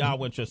then that y'all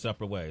went your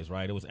separate ways,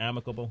 right? It was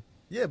amicable.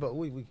 Yeah, but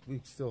we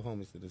still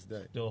homies to this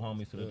day. Still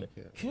homies to the day.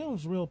 Yeah.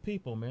 Kim's real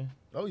people, man.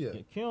 Oh yeah.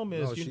 Kim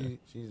is. No, you know,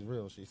 she's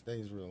real. She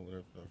stays real with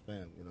her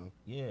fam. You know.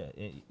 yeah,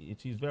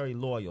 she's very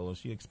loyal, and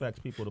she expects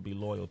people to be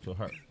loyal to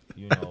her.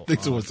 You I know.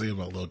 think someone's saying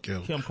about Lil'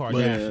 Kim. Kim But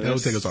Kardashian. that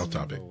would take us off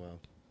topic. Oh wow.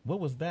 What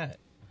was that?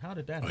 How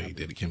did that Oh, happen? he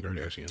did it, Kim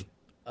Kardashian.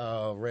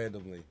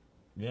 Randomly.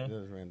 Yeah. It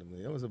was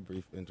randomly. It was a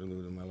brief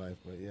interlude in my life,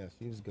 but yeah,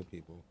 she was good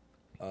people.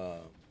 Damn,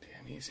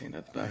 he ain't saying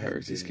nothing about her.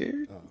 Is he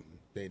scared?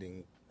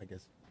 Dating. I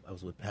guess I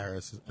was with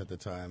Paris at the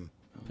time.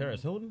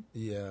 Paris Hilton?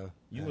 Yeah.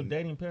 You were and-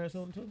 dating Paris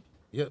Hilton too?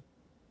 Yep.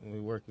 And we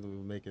were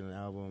making an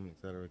album,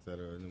 et cetera, et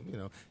cetera. And, you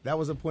know, that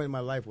was a point in my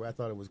life where I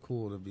thought it was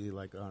cool to be,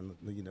 like, on,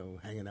 you know,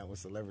 hanging out with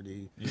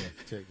celebrity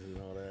chicks and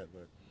all that.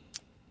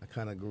 But I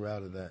kind of grew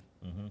out of that.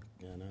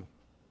 Yeah, I know.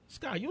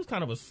 Scott, you was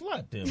kind of a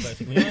slut then,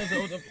 basically.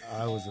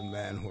 I was a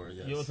man whore.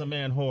 Yes. You was a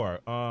man whore.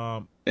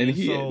 And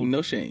he so had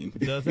no shame.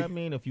 Does that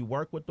mean if you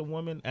work with the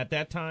woman at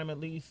that time, at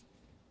least,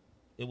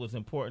 it was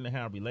important to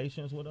have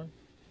relations with her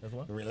as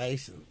well?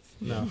 Relations?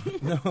 No.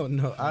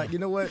 You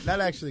know what? That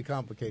actually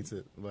complicates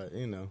it. But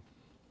you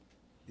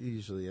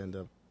usually end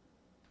up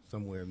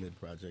somewhere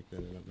mid-project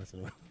and up messing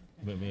around.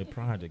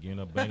 Mid-project,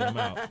 banging them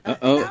out.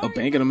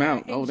 Banging them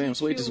out. Oh, damn,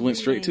 Sway just went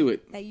straight to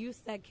it. That you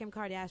said Kim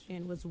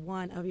Kardashian was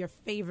one of your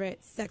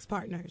favorite sex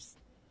partners.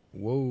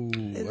 Whoa.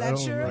 Is that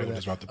true? I'm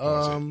just about to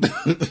pause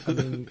it. I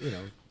mean,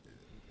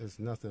 there's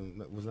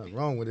nothing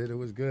wrong with it. It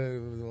was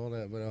good. It was all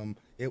that. But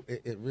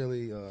it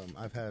really,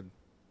 I've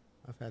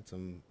had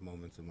some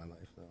moments in my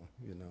life, though,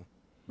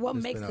 What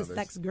There's makes been the others.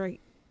 sex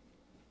great?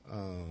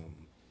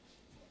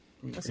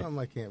 That's something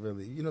I can't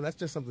really, that's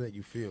just something that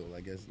you feel.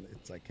 I guess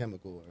it's like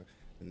chemical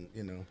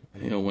You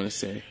don't want to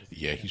say.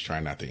 Yeah, he's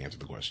trying not to answer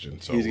the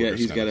question. So He's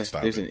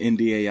got there's an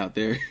NDA out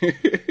there.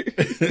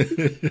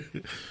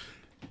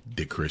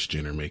 Did Kris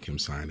Jenner make him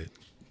sign it?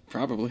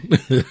 Probably.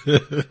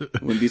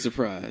 Wouldn't be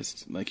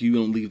surprised. Like, you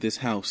don't leave this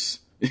house.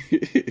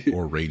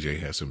 Or Ray J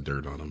has some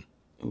dirt on him.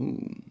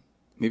 Ooh.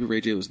 Maybe Ray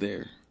J was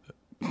there.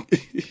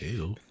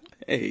 Ew.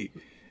 Hey.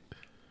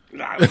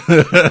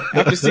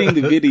 After seeing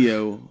the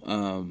video,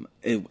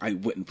 I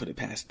wouldn't put it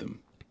past them.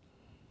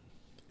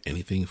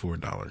 Anything for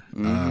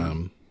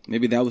 $1.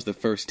 Maybe that was the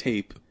first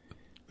tape,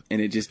 and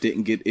it just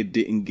didn't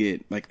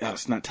get like, oh,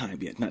 it's not time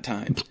yet, not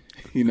time,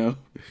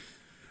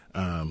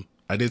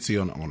 I did see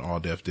on All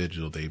Def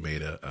Digital they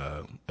made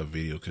a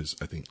video because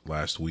I think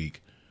last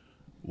week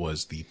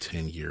was the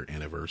 10-year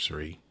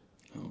anniversary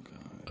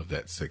of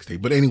that sex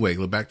tape. But anyway,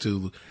 back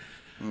to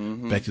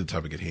the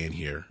topic at hand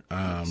here.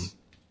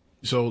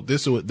 So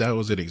that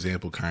was an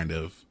example kind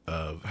of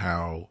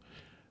how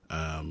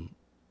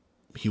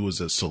he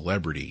was a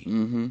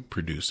celebrity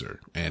producer,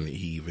 and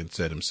he even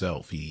said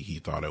himself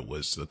he thought it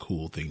was the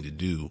cool thing to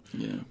do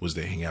was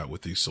to hang out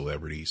with these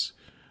celebrities.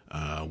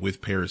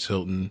 With Paris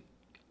Hilton,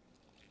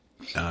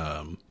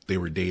 they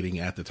were dating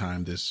at the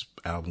time this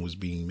album was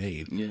being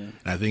made. Yeah, and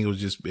I think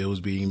it was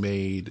being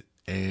made,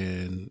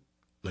 and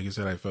like I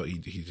said, I felt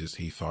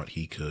he thought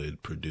he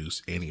could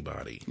produce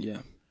anybody.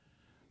 Yeah.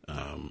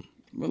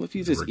 Well, if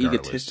he's as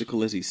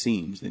egotistical as he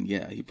seems, then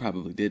yeah, he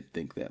probably did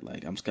think that,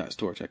 like, I'm Scott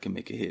Storch, I can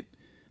make a hit.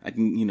 I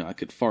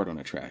could fart on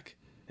a track,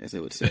 as they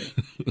would say.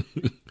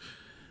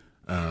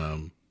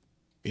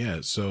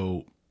 Yeah,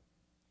 so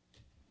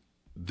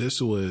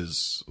this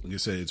was, like I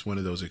said, it's one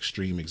of those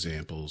extreme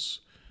examples.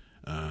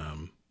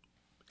 And,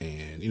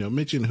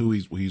 mention who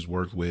he's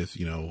worked with,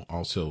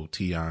 also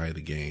T.I.,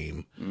 The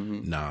Game,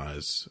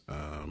 Nas.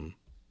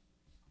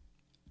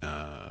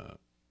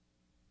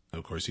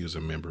 Of course, he was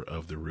a member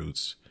of The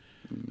Roots.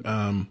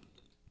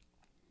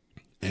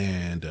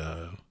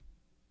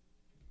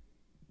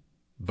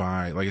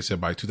 Like I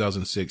said, by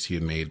 2006, he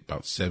had made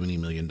about $70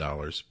 million,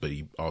 but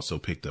he also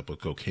picked up a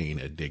cocaine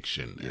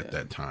addiction at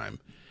that time.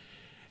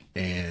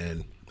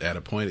 And at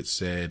a point it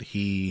said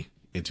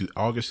into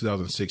August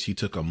 2006, he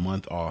took a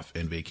month off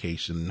and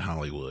vacation in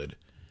Hollywood.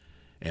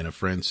 And a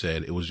friend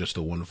said it was just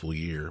a wonderful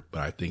year,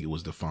 but I think it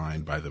was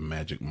defined by the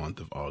magic month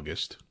of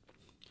August.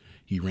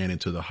 He ran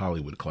into the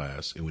Hollywood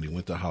class, and when he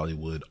went to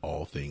Hollywood,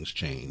 all things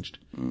changed.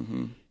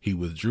 He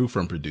withdrew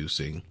from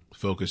producing,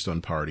 focused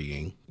on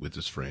partying with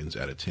his friends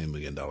at a $10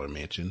 million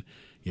mansion.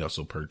 He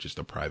also purchased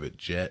a private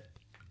jet,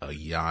 a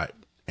yacht,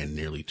 and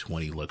nearly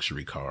 20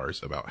 luxury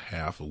cars, about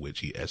half of which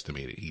he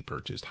estimated he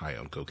purchased high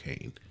on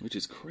cocaine. Which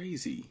is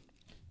crazy.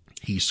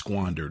 He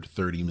squandered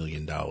 $30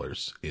 million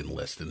in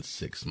less than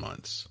 6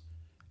 months,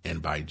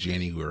 and by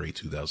January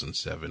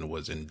 2007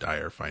 was in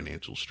dire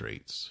financial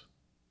straits.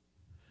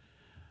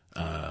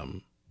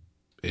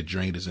 It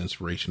drained his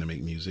inspiration to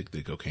make music,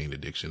 the cocaine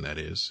addiction, that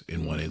is.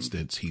 In one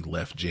instance, he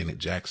left Janet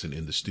Jackson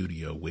in the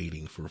studio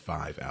waiting for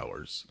 5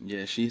 hours.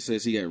 Yeah, she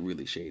says he got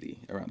really shady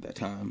around that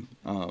time.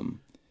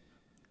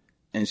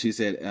 And she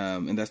said,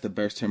 and that's the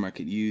best term I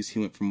could use, he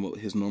went from what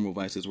his normal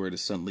vices were to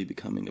suddenly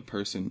becoming a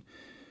person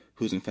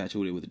who's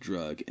infatuated with a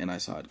drug, and I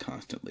saw it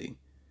constantly.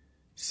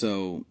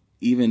 So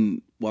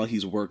even while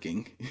he's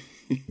working,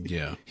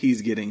 yeah,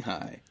 he's getting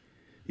high.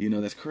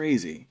 That's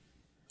crazy.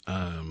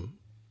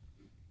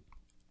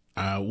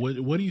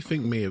 What do you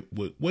think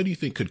what do you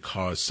think could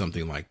cause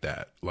something like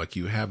that? Like,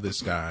 you have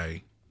this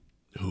guy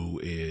who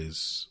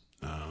is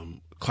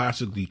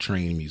classically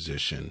trained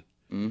musician.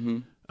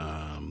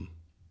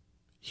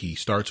 He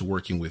starts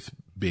working with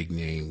big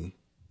name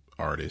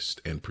artists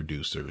and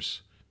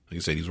producers. Like I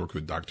said, he's worked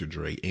with Dr.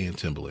 Dre and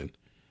Timbaland,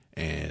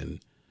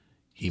 and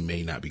he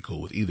may not be cool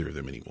with either of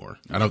them anymore.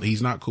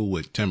 He's not cool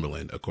with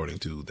Timbaland, according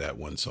to that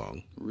one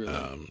song.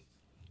 Really?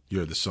 You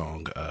heard the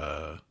song,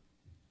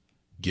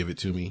 Give It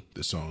To Me.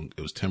 The song,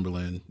 it was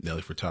Timbaland,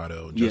 Nelly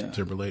Furtado, and Justin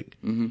Timberlake.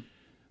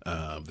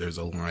 There's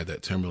a line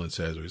that Timbaland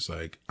says where it's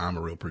like, I'm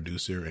a real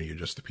producer and you're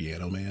just a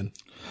piano man.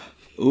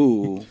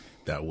 Ooh.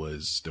 That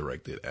was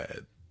directed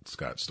at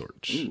Scott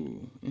Storch.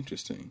 Ooh,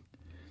 interesting.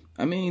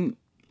 I mean,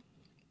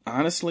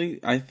 Honestly,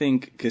 I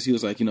think because he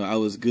was like, I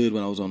was good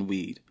when I was on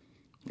weed.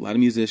 A lot of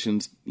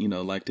musicians,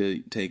 like to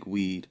take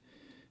weed.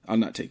 I'll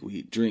not take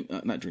weed.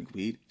 Not drink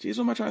weed. Jeez,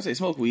 what am I trying to say?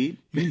 Smoke weed.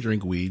 You can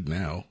drink weed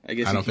now. I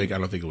don't think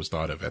it was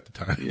thought of at the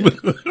time. Yeah.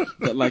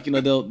 But like,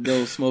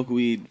 they'll smoke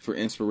weed for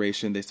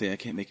inspiration. They say I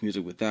can't make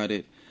music without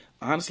it.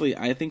 Honestly,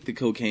 I think the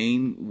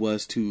cocaine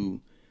was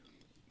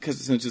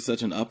because since it's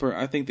such an upper,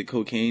 I think the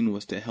cocaine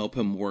was to help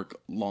him work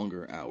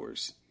longer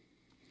hours.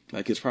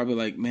 Like, it's probably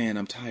like, man,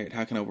 I'm tired.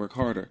 How can I work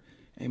harder?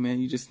 Hey,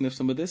 man, you just sniff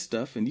some of this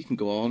stuff and you can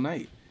go all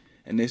night.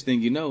 And next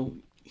thing you know,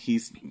 he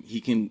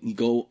can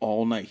go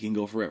all night. He can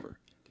go forever.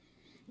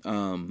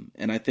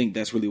 And I think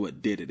that's really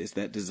what did it. It's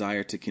that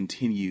desire to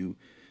continue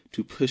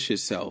to push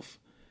himself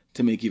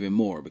to make even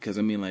more. Because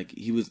I mean, like,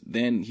 he was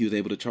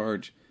able to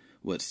charge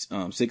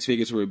 6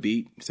 figures for a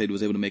beat. Said he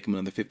was able to make him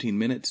another 15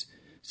 minutes.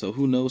 So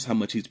who knows how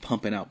much he's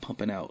pumping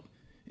out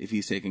if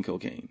he's taking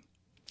cocaine.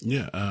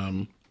 Yeah.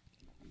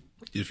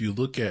 If you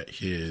look at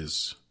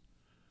his,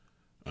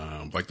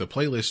 like the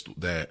playlist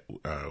that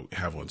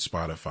have on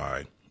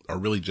Spotify are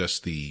really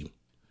just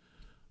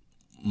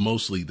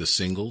mostly the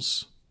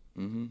singles.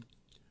 Mm-hmm.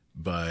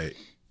 But,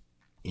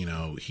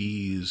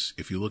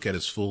 if you look at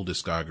his full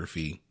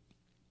discography,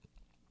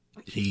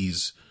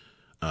 he's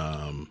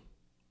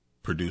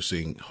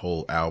producing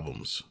whole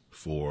albums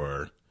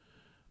for,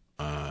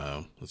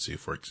 let's see,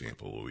 for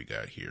example, what we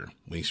got here.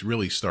 When he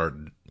really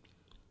started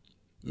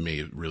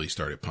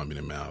pumping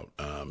him out,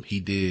 he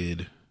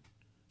did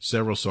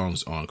several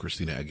songs on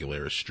Christina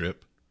Aguilera's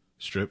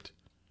Stripped,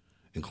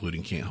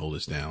 including Can't Hold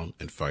Us Down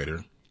and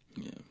Fighter.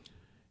 Yeah.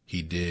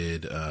 He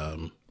did, I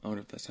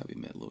wonder if that's how we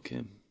met Lil'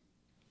 Kim.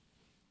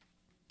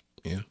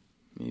 Yeah.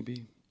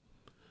 Maybe.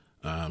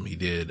 He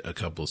did a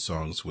couple of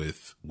songs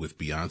with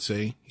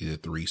Beyonce. He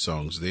did 3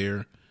 songs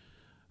there.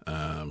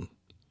 And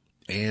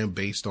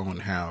based on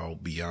how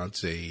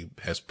Beyonce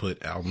has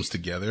put albums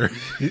together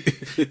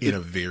in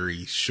a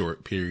very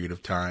short period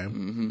of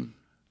time,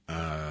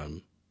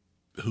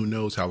 who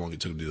knows how long it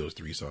took him to do those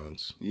 3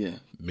 songs? Yeah.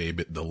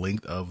 Maybe the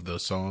length of the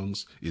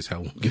songs is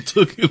how long it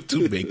took him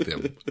to make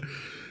them.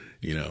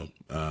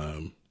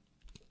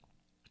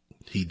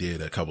 He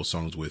did a couple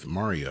songs with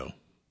Mario.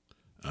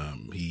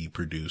 He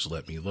produced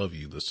Let Me Love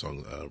You, the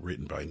song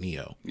written by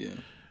Neo. Yeah.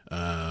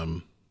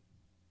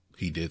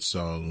 He did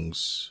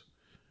songs.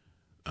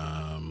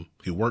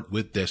 He worked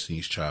with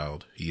Destiny's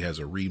Child. He has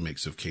a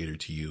remix of Cater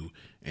to You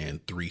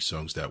and 3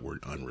 songs that were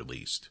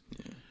unreleased.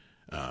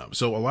 Yeah.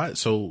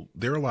 So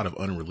there are a lot of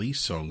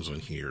unreleased songs on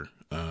here,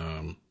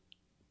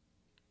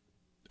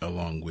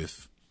 along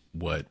with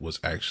what was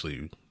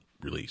actually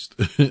released.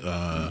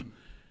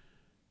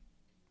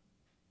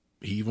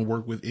 He even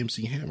worked with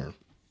MC Hammer.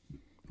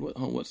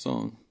 What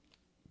song?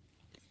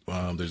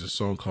 There's a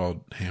song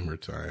called Hammer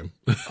Time.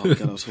 Oh my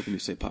God, I was hoping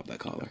you'd say Pop That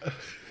Collar.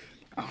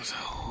 I was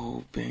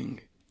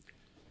hoping.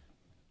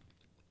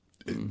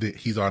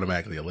 He's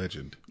automatically a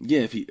legend.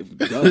 Yeah, if he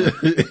does.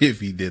 If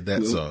he did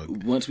that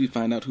song. Once we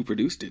find out who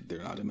produced it,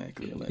 they're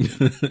automatically a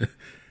legend.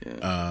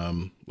 Yeah.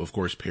 Of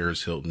course,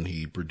 Paris Hilton,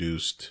 he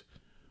produced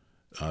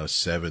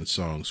 7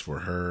 songs for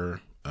her.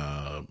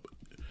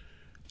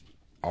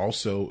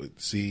 Also,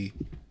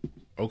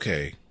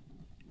 okay.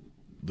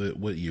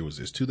 What year was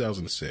this?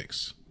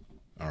 2006.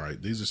 All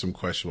right. These are some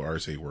questionable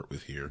artists he worked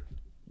with here.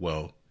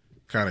 Well,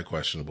 kind of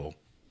questionable,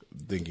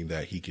 thinking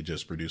that he could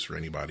just produce for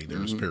anybody.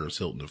 There's Paris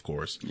Hilton, of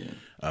course.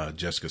 Yeah.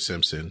 Jessica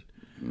Simpson,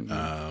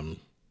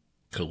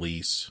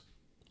 Khalees,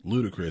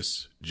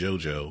 Ludacris,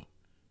 JoJo,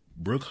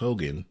 Brooke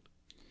Hogan.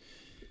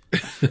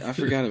 I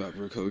forgot about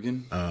Brooke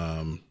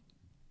Hogan.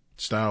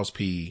 Styles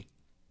P,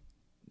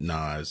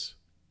 Nas,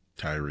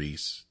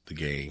 Tyrese, The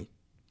Game,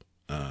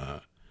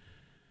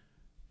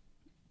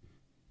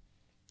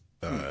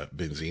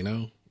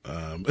 Benzino.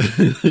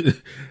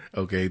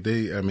 Okay,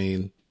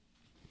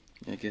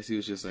 I guess he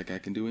was just like, I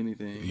can do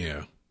anything.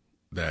 Yeah.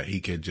 That he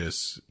could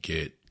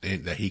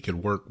that he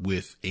could work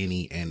with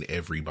any and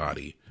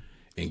everybody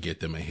and get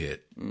them a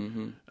hit.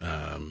 Mm-hmm.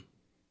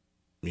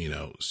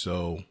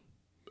 So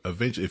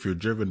eventually, if you're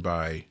driven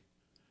by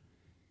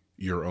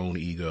your own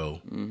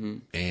ego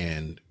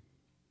and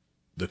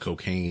the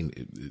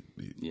cocaine,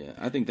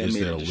 I think that is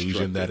made the it illusion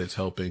destructive. that it's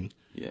helping.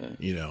 Yeah.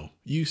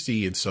 You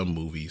see in some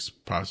movies,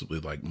 possibly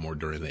like more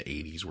during the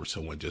 80s, where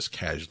someone just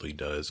casually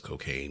does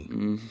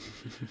cocaine.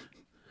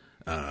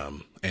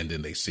 And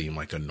then they seem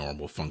like a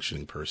normal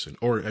functioning person.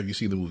 Or have you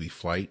seen the movie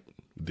Flight?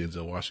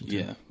 Denzel Washington?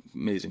 Yeah.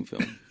 Amazing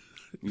film.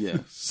 Yeah.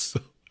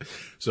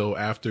 So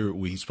after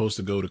he's supposed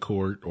to go to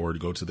court or to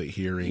go to the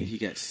hearing, he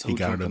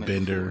got on a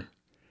bender.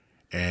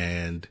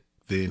 And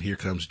then here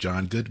comes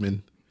John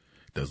Goodman.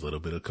 Does a little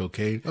bit of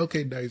cocaine.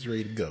 Okay, nice,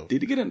 ready to go.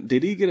 Did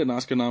he get an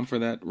Oscar nom for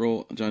that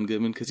role, John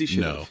Goodman? Because he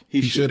should have. No,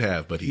 he should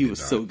have, but he was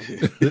not. So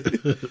good.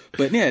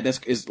 But yeah,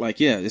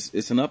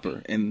 it's an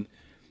upper, and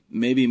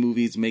maybe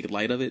movies make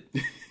light of it.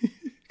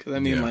 Because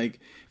like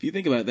if you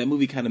think about it, that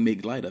movie kind of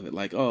made light of it.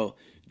 Like, oh,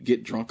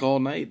 get drunk all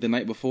night the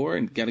night before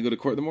and got to go to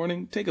court in the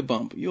morning. Take a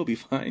bump, you'll be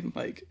fine.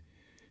 Like,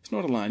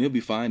 snort a line, you'll be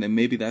fine. And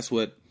maybe that's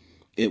what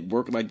it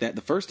worked like that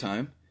the first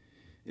time.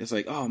 It's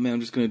like, oh man, I'm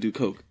just gonna do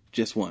coke.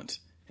 just once.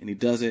 And he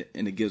does it,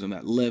 and it gives him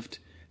that lift,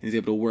 and he's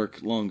able to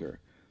work longer.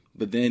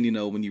 But then,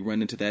 when you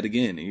run into that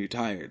again, and you're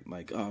tired,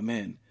 like, oh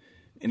man,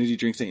 energy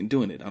drinks ain't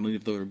doing it. I don't know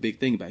if they were a big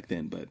thing back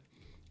then, but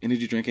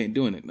energy drink ain't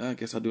doing it. I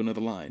guess I'll do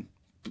another line.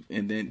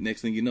 And then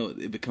next thing you know,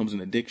 it becomes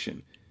an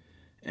addiction.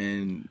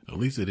 And at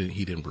least he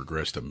didn't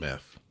progress to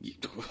meth.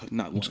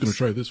 Not once. I'm just going to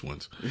try this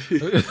once.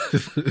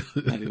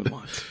 Not even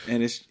once.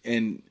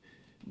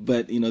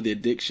 But the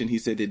addiction, he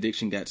said the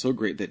addiction got so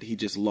great that he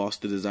just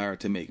lost the desire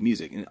to make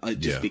music. And it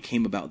just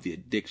became about the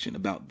addiction,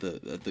 about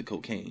the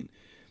cocaine,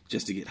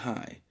 just to get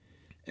high.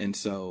 And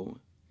so,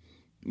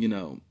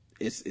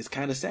 it's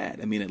kind of sad.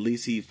 I mean, at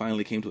least he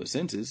finally came to his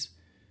senses.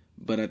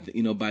 But,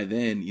 by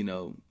then,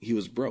 he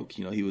was broke.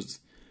 He was,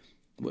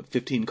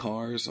 15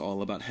 cars,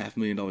 all about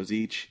 $500,000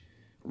 each.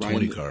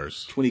 20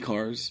 cars. 20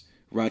 cars.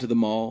 Ride to the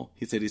mall.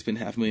 He said he spent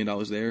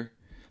 $500,000 there.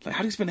 Like,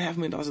 how do you spend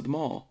 $500,000 at the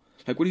mall?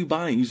 Like, what are you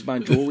buying? You just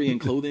buying jewelry and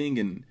clothing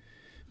and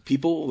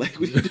people? Like,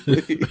 what are you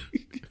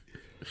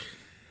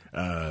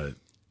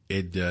doing?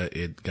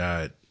 It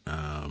got,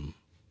 I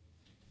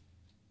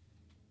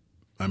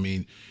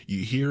mean,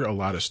 you hear a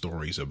lot of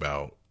stories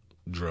about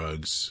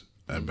drugs,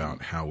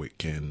 about how it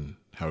can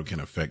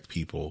affect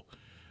people,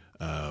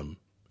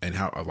 and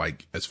how,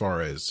 like, as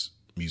far as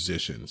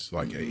musicians,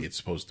 like, it's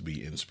supposed to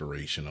be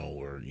inspirational,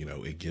 or,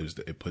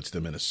 it puts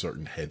them in a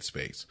certain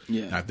headspace.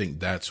 Yeah. And I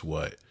think that's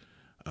what,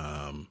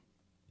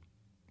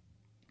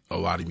 a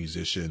lot of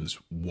musicians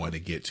want to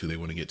get to. They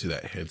want to get to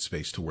that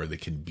headspace to where they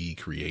can be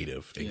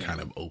creative and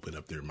kind of open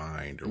up their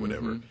mind or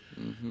whatever.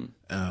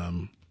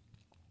 And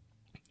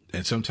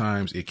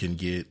sometimes it can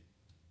get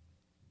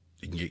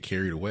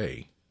carried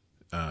away.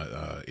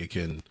 It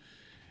can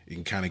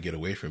kind of get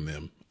away from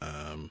them.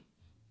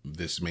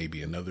 This may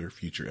be another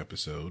future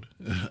episode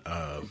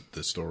of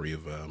the story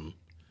of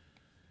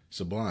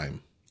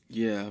Sublime.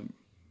 Yeah,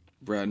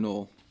 Brad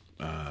Knoll.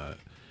 Yeah,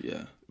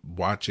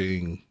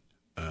 watching.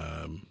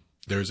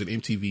 There's an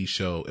MTV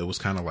show. It was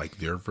kind of like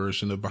their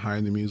version of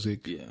Behind the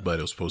Music, but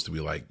it was supposed to be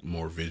like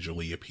more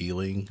visually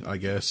appealing, I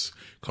guess,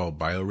 called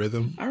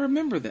Biorhythm. I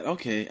remember that.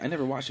 Okay, I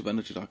never watched it, but I know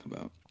what you're talking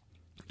about.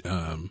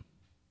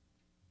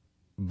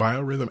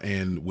 Biorhythm,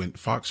 and when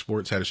Fox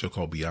Sports had a show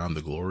called Beyond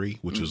the Glory,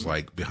 which was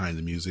like Behind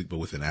the Music but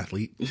with an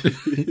athlete. Beyond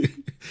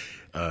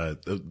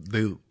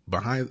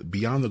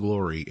the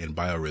Glory and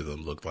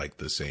Biorhythm looked like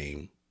the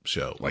same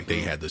show, like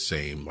they had the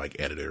same like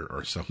editor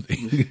or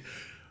something.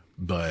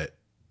 But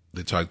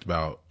they talked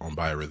about on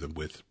Biorhythm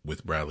with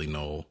Bradley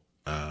Knoll,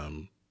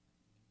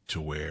 to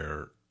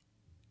where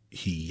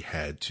he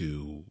had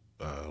to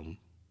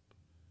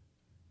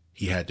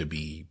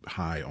be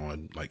high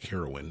on like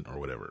heroin or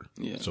whatever,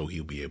 so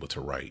he'll be able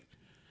to write.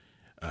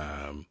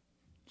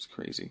 It's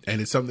crazy,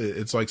 and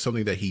it's like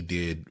something that he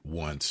did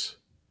once,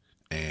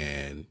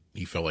 and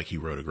he felt like he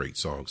wrote a great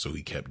song, so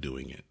he kept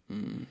doing it.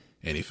 And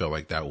he felt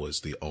like that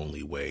was the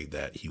only way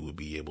that he would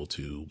be able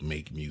to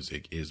make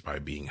music, is by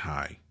being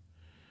high.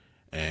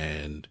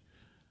 And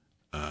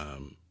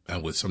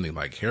with something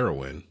like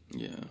heroin,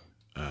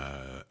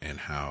 and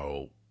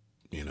how,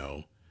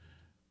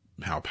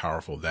 how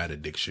powerful that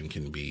addiction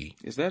can be.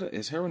 Is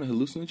heroin a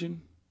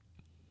hallucinogen?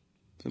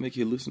 To make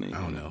you hallucinate?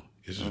 I don't know.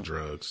 It's just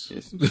drugs.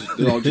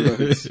 They're all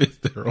drugs.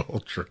 They're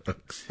all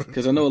drugs.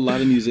 Because I know a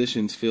lot of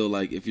musicians feel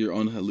like if you're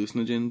on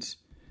hallucinogens,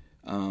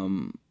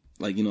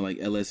 like, like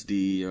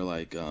LSD or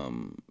like,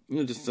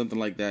 just something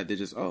like that, they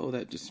just,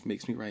 that just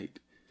makes me write.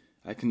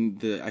 I can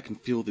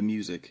feel the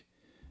music.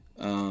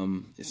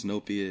 It's an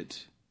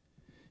opiate.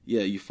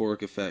 Yeah,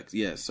 euphoric effects.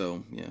 Yeah,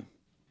 so yeah,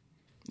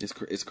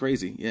 it's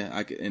crazy. Yeah,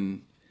 I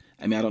don't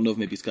know if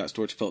maybe Scott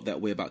Storch felt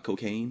that way about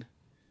cocaine.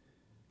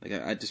 Like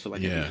I just feel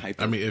like it'd be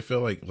hyper. I mean, it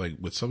felt like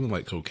with something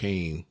like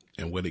cocaine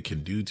and what it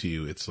can do to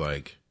you. It's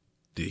like,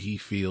 did he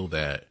feel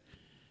that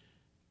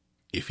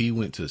if he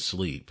went to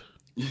sleep,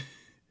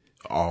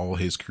 all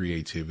his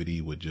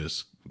creativity would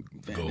just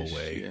vanish, go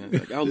away? Yeah,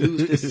 like I'll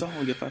lose this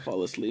song if I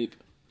fall asleep.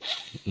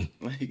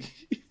 Like.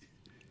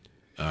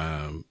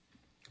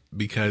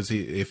 Because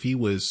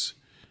he's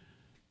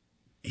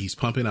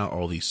pumping out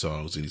all these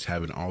songs and he's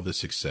having all the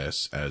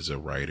success as a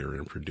writer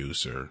and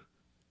producer,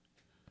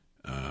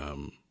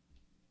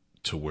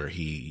 to where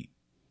he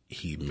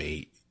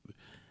made,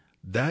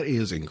 that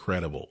is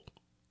incredible,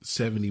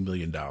 $70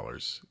 million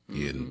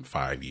in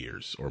 5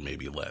 years, or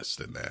maybe less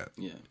than that.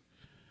 Yeah.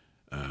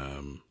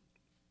 And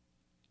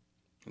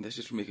that's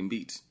just for making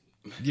beats.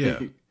 Yeah.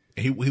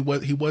 He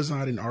was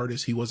not an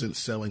artist. He wasn't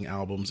selling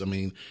albums. I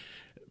mean,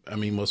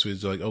 most of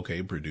it's like,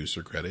 okay,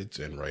 producer credits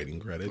and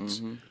writing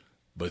credits,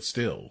 but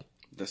still,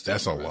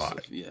 that's a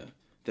lot. Yeah,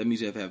 that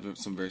means you have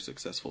some very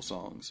successful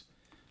songs,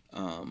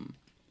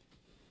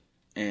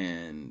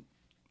 and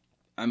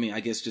I mean, I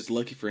guess just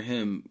lucky for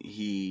him,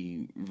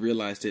 he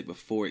realized it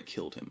before it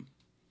killed him.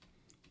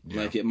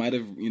 Yeah. Like it might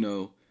have,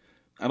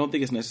 I don't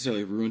think it's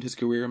necessarily ruined his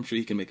career. I'm sure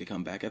he can make a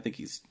comeback. I think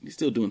he's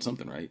still doing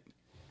something right.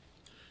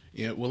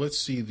 Yeah. Well, let's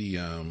see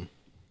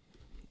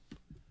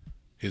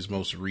his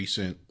most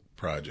recent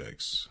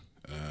projects.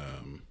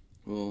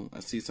 Well, I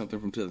see something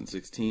from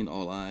 2016,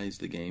 All Eyes,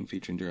 the game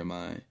featuring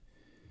Jeremiah.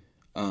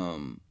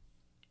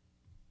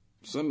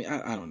 So I mean,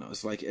 I don't know.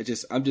 It's like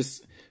I'm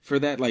just for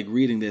that, like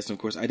reading this. And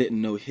of course, I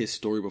didn't know his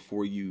story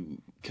before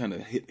you kind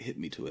of hit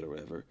me to it or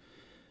whatever.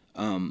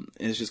 And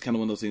it's just kind of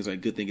one of those things.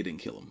 Like, good thing it didn't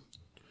kill him,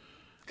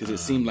 because it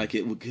seemed like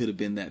it could have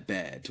been that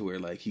bad to where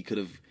like he could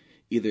have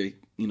either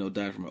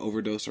died from an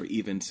overdose, or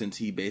even since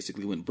he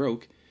basically went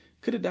broke,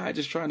 could have died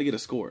just trying to get a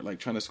score, like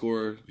trying to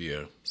score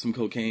some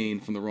cocaine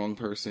from the wrong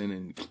person,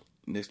 and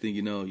next thing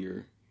you know,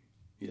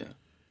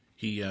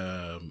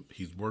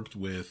 he's worked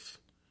with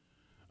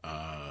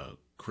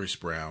Chris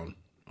Brown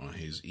on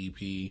his EP.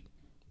 He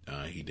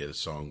did a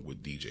song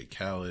with DJ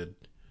Khaled.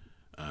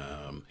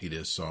 He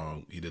did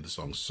the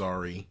song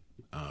Sorry,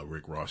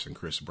 Rick Ross and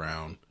Chris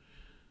Brown.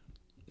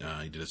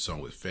 He did a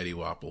song with Fetty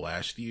Wap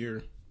last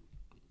year.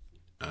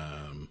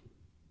 I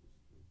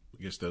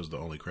guess those are the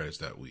only credits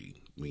that we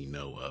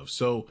know of.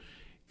 So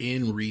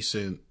in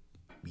recent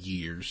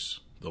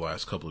years, the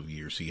last couple of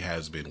years, he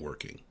has been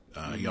working.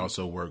 He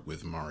also worked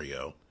with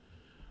Mario,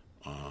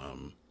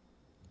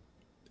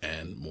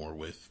 and more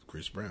with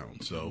Chris Brown.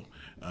 So,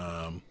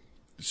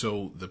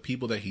 so the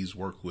people that he's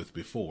worked with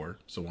before,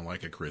 someone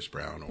like a Chris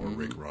Brown or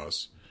Rick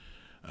Ross,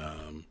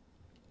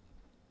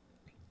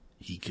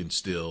 he can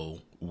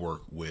still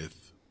work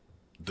with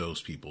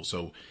those people.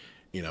 So,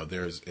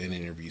 there's an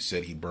interview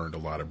said he burned a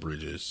lot of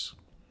bridges.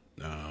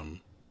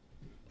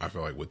 I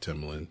feel like with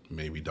Timbaland,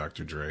 maybe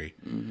Dr. Dre,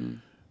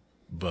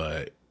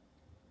 but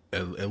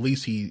at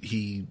least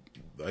he,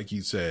 like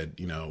you said,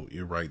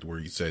 you're right where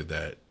you said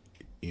that,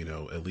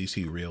 at least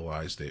he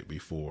realized it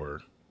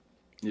before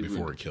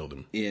it killed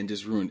him. Yeah, and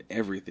just ruined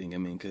everything. I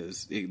mean,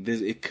 because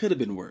it could have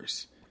been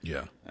worse.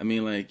 Yeah. I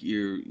mean, like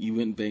you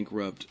went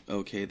bankrupt.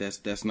 Okay,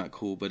 that's not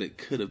cool, but it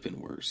could have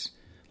been worse.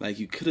 Like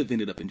you could have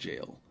ended up in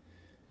jail.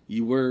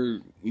 You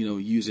were,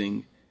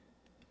 using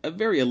a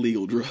very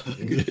illegal drug,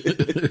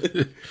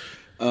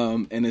 and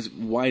it's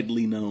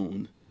widely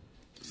known.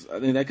 I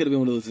mean, that could have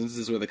been one of those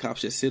instances where the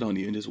cops just sit on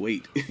you and just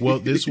wait. Well,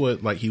 this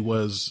was like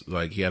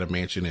he had a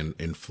mansion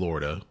in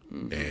Florida,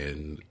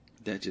 and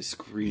that just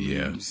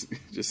screams,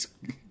 just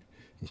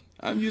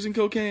I'm using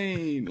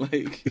cocaine.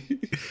 Like,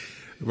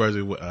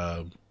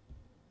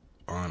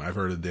 I've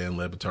heard of Dan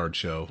Le Batard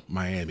show,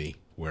 Miami,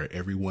 where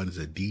everyone is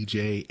a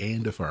DJ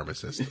and a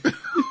pharmacist.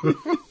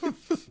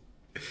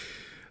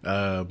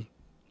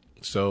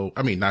 So,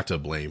 I mean, not to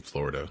blame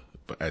Florida,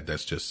 but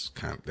that's just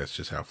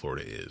how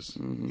Florida is,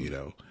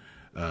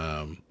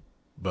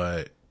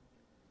 but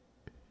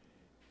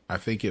I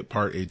think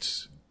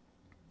it's,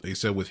 they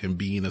said with him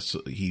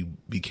he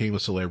became a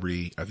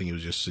celebrity. I think he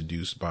was just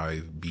seduced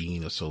by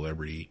being a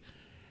celebrity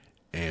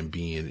and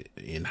being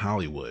in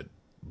Hollywood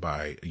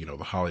by,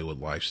 the Hollywood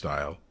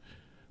lifestyle,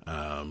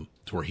 to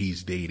where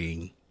he's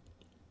dating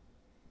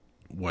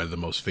one of the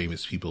most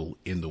famous people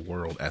in the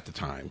world at the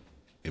time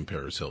in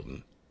Paris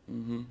Hilton.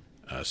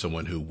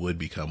 Someone who would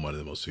become one of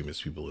the most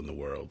famous people in the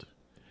world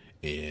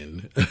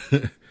in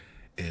Kim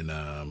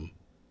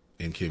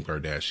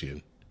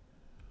Kardashian,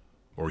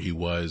 or he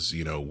was,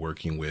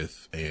 working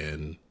with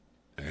and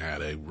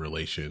had a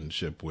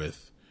relationship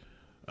with,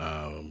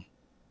 but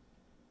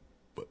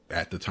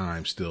at the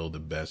time, still the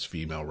best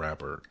female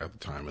rapper at the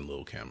time in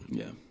Lil' Kim.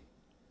 Yeah.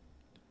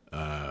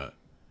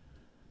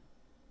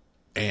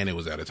 And it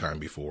was at a time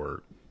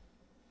before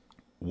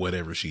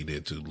whatever she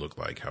did to look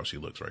like how she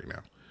looks right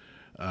now.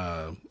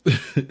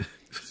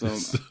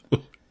 Let's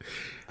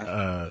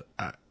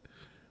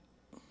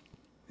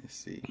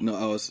see.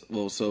 No,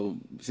 so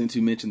since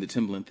you mentioned the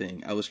Timbaland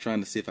thing, I was trying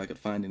to see if I could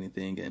find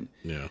anything, and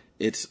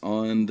it's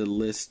on the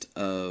list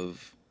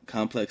of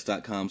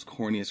Complex.com's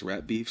corniest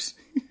rap beefs.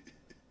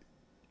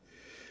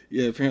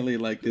 Yeah, apparently,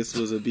 like, this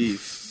was a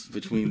beef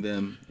between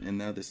them, and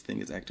now this thing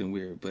is acting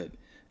weird, but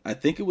I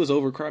think it was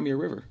over Cry Me a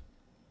River.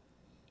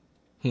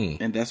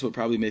 And that's what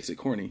probably makes it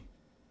corny.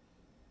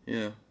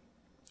 Yeah.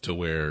 To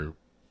where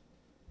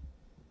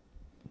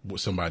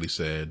somebody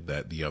said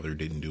that the other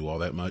didn't do all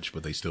that much,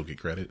 but they still get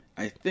credit?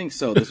 I think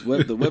so. The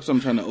website I'm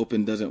trying to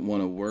open doesn't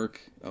want to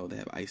work. Oh, they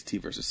have Ice-T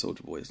versus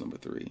Soulja Boy as number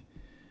 3.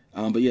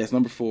 But yes,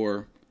 number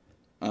 4.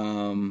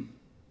 What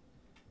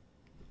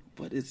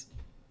is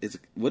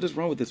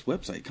wrong with this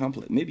website?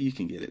 Complex. Maybe you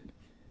can get it.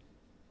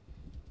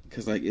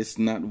 Because, like, it's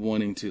not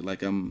wanting to,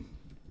 like,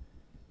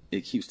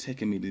 it keeps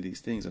taking me to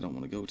these things I don't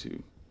want to go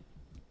to.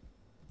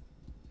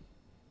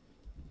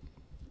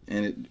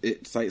 And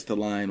it cites the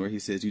line where he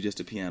says, "You just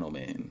a piano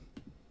man."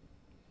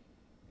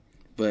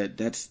 But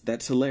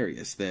that's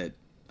hilarious that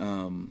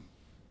that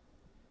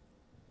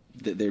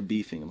they're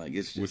beefing. Like,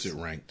 it's just, what's it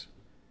ranked?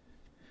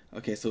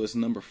 Okay, so it's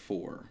number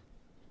 4.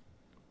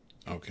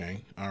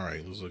 Okay, all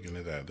right. Let's look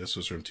into that. This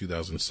was from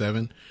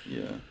 2007.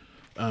 Yeah.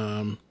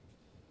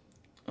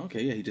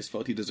 Okay, yeah. He just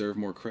felt he deserved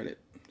more credit,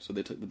 so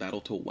they took the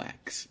battle to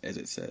wax, as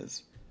it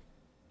says.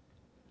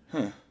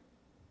 Huh.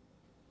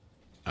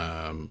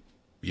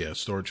 Yeah,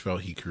 Storage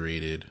felt he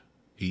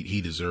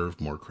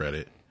deserved more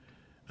credit.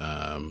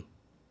 Oh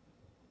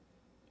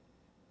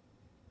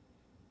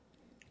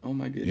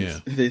my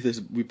goodness! Yeah.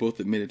 We both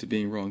admitted to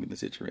being wrong in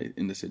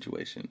the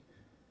situation.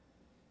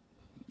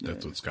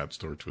 That's what Scott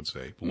Storch would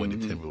say. But what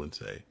did Timbaland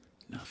say?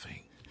 Nothing.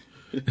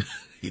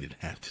 He didn't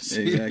have to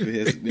say Exactly.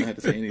 He didn't have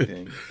to say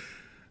anything.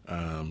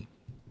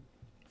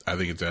 I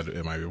think it's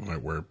it might be a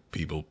point where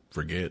people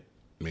forget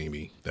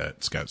maybe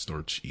that Scott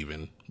Storch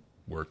even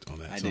worked on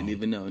that song. I didn't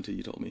even know until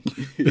you told me.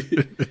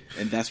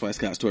 And that's why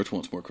Scott Storch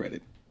wants more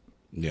credit.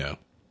 Yeah.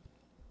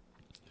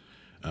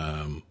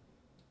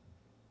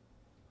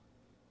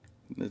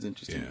 That's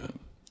interesting. Yeah.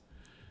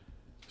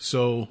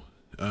 So,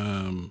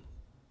 I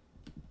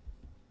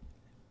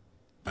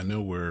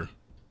know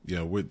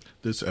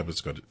this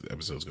episode's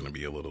going to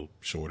be a little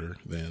shorter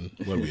than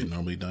what we had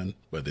normally done,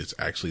 but it's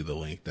actually the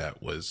length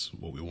that was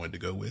what we wanted to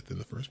go with in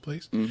the first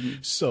place.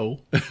 Mm-hmm. So,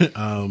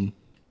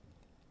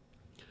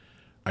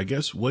 I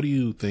guess, what do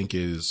you think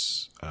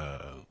is,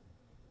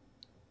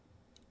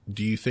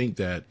 do you think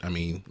that, I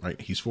mean, right,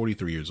 he's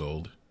 43 years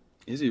old.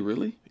 Is he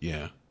really?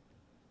 Yeah.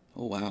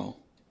 Oh, wow.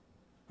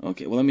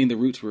 Okay. Well, I mean, the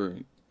roots were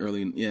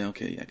early. Yeah.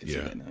 Okay. I can see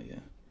that now. Yeah.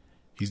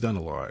 He's done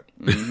a lot.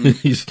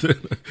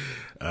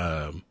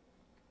 Mm-hmm.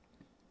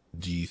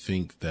 Do you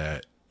think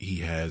that he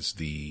has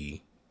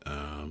the,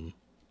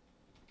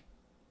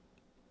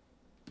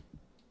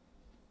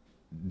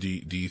 do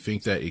you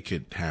think that it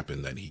could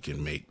happen that he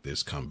can make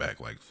this comeback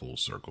like full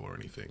circle or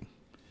anything?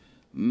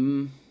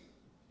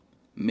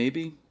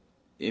 Maybe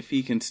if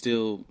he can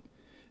still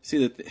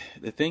see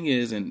the thing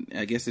is, and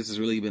I guess this has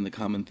really been the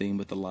common theme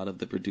with a lot of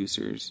the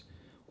producers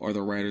or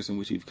the writers in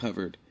which we've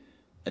covered,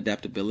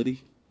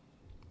 adaptability.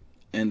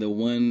 And the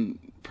one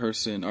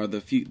person or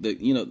the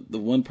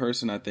one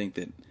person I think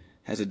that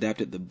has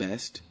adapted the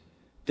best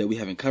that we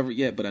haven't covered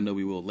yet, but I know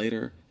we will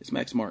later, is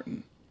Max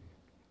Martin.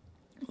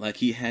 Like,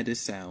 he had his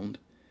sound,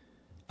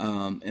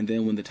 and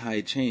then when the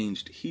tide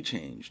changed, he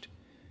changed.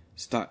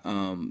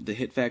 The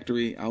Hit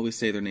Factory, I always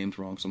say their names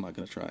wrong, so I'm not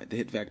going to try. The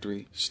Hit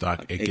Factory.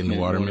 Stock, Aitken,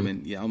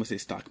 Waterman. Yeah, I'm going to say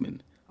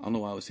Stockman. I don't know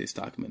why I would say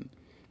Stockman.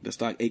 The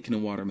Stock, Aitken,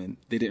 and Waterman,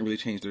 they didn't really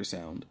change their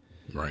sound.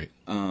 Right.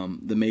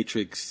 The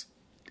Matrix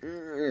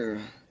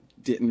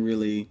didn't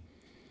really.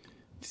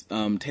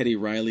 Teddy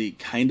Riley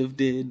kind of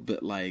did,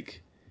 but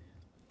like,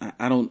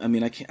 I don't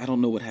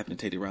know what happened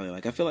to Teddy Riley.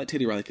 Like, I feel like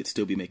Teddy Riley could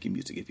still be making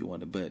music if he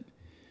wanted,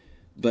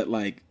 but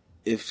like,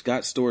 if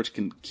Scott Storch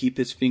can keep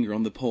his finger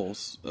on the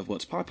pulse of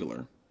what's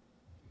popular,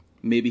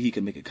 maybe he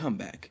can make a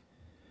comeback.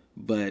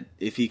 But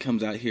if he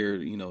comes out here,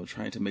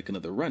 trying to make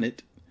another run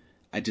it,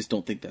 I just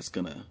don't think that's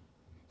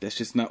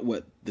just not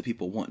what the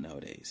people want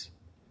nowadays.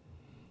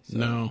 So.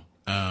 No.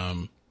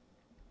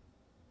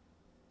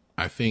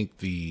 I think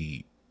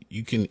he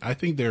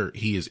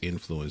has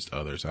influenced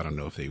others. I don't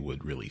know if they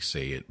would really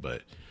say it,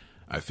 but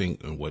I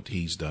think in what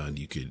he's done,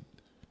 you could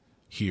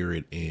hear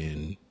it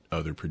in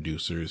other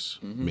producers,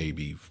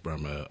 maybe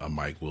from a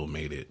Mike Will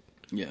Made It,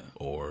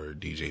 or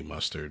DJ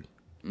Mustard,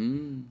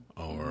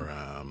 or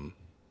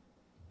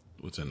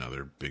what's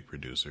another big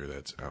producer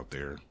that's out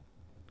there?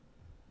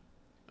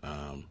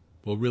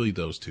 Well, really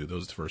those two.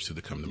 Those are the first two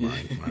that come to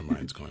mind. My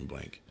mind's going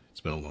blank.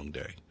 It's been a long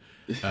day.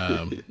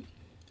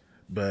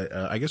 But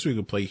I guess we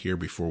could play here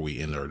before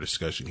we end our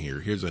discussion here.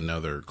 Here's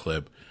another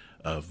clip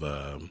of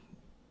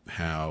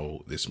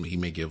how he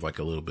may give like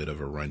a little bit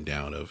of a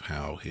rundown of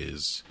how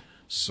his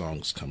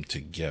songs come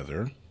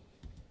together.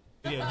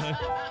 Yeah.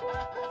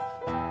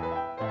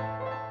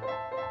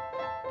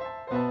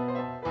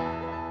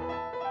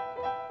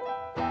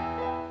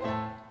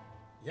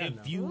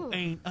 If you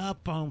ain't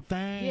up on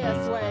things.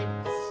 Yeah, Sway.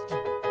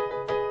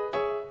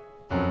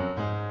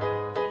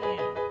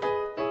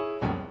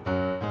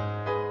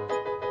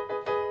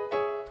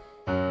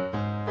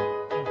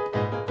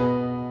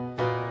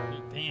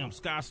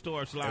 Scott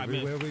Storch live.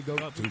 Everywhere we go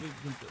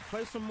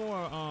Play some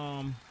more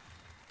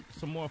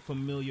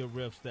familiar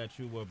riffs that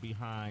you were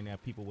behind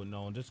that people would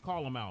know, and just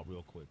call them out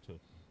real quick too.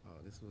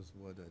 This was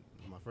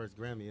my first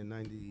Grammy in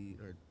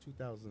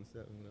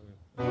 2007,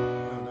 whatever.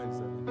 No,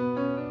 97.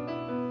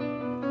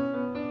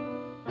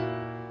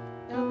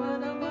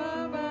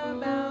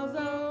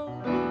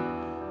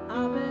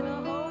 I'm in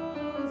a whole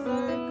new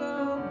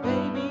circle,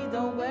 baby.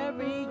 Don't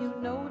worry, you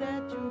know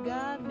that you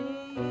got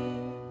me.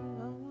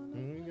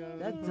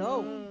 That's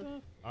dope.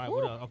 All right,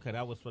 what else? Okay,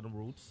 that was for the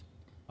Roots.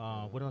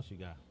 What else you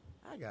got?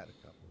 I got a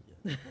couple,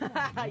 yeah.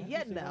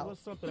 Yeah, now.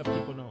 What's something that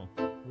people know?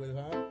 With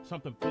her?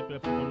 Something that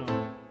people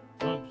know.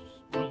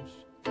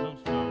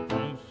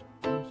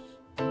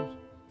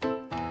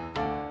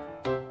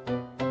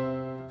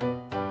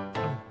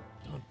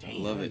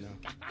 Love it.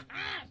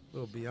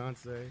 Little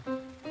Beyonce.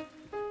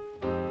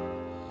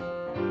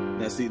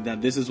 Now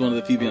this is one of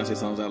the few Beyonce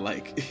songs I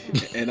like,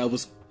 and I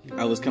was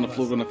kind of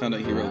floored when I found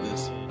out he wrote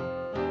this.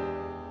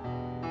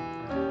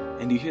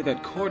 And you hear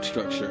that chord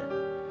structure,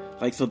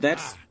 like, so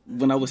that's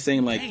when I was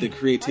saying like the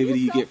creativity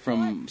you get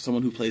from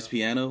someone who plays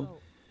piano.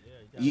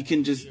 You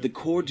can just, the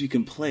chords you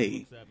can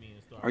play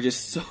are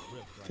just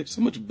they're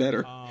so much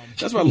better.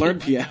 That's why I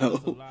learned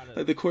piano.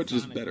 Like, the chords are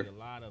just better. A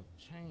lot of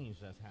change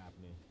that's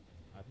happening.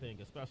 I think,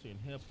 especially in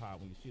hip hop,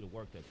 when you see the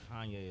work that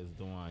Kanye is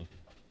doing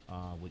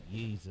with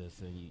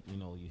Yeezus, and you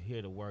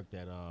hear the work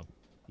that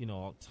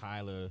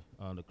Tyler,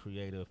 the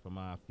creator from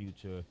Our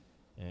Future,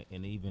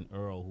 and even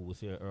Earl, who was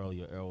here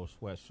earlier, Earl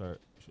Sweatshirt,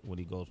 when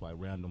he goes by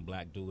Random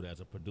Black Dude as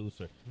a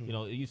producer. You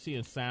know, you see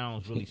in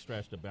sounds really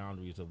stretch the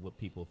boundaries of what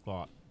people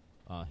thought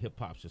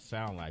hip-hop should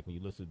sound like. When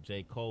you listen to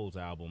J. Cole's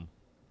album,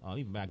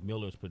 even Mac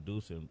Miller's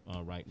producing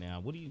right now.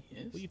 What do you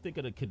think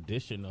of the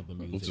condition of the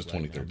music? This is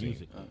right now? 2013.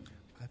 Music.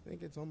 I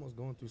think it's almost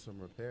going through some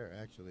repair,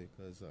 actually,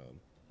 because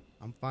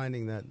I'm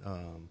finding that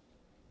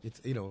it's,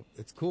 you know,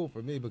 it's cool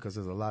for me because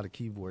there's a lot of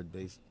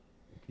keyboard-based,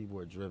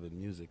 keyboard-driven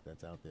music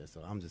that's out there.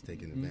 So I'm just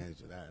taking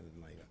advantage of that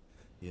and, like,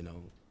 you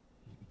know,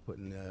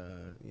 putting,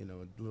 you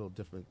know, a little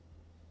different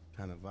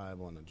kind of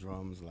vibe on the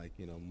drums, like,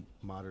 you know,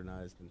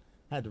 modernized. And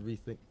I had to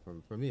rethink,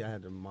 for me, I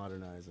had to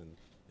modernize and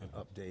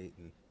update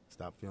and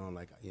stop feeling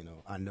like, you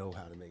know, I know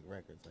how to make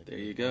records. Like, there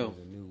you go.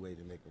 There's a new way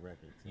to make a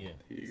record. So Yeah.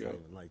 There you it's go. not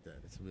even like that.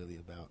 It's really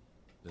about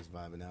just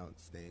vibing out,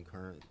 staying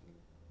current, and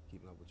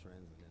keeping up with trends,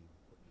 and then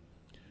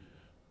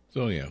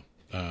So yeah,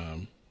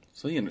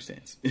 So he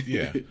understands.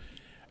 yeah.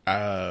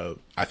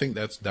 I think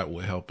that will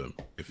help him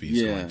if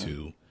he's Yeah. going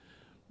to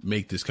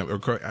make this come.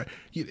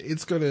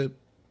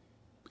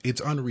 It's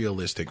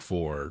unrealistic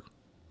for,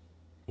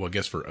 well, I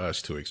guess for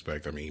us to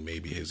expect. I mean,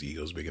 maybe his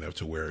ego's big enough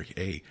to where,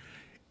 hey,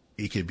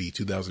 it could be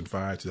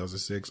 2005,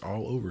 2006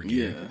 all over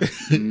again. Yeah.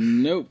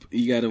 Nope.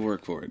 You got to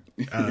work for it.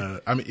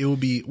 I mean, it would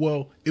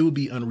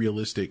be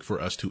unrealistic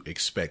for us to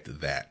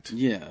expect that.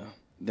 Yeah.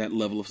 That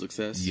level of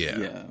success.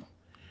 Yeah.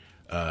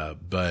 Yeah.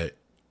 But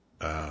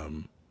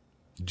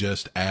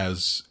just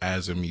as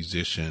a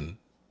musician,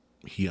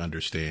 he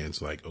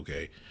understands, like,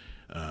 okay,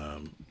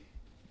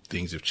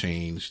 things have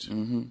changed.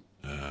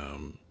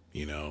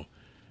 You know,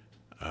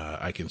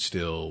 I can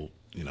still,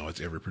 you know,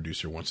 as every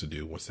producer wants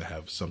to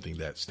have something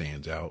that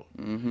stands out,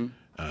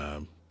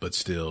 but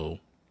still,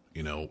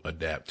 you know,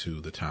 adapt to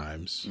the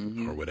times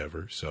or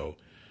whatever. So,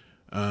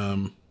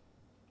 I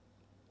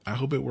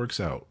hope it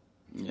works out.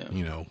 Yeah.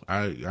 You know,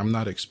 I'm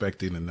not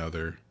expecting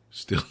another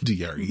Still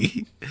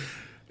DRE.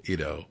 You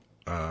know,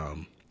 I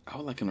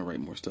would like him to write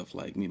more stuff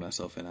like Me,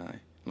 Myself, and I.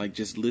 Like,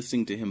 just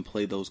listening to him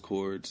play those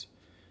chords.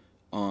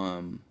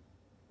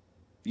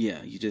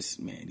 Yeah, you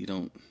just, man, you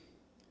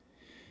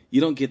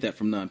don't get that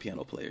from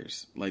non-piano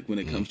players. Like, when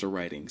it comes to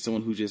writing,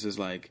 someone who just is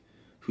like,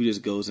 who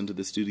just goes into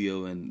the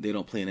studio and they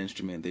don't play an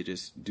instrument, they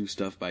just do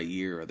stuff by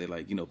ear, or they,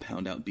 like, you know,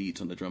 pound out beats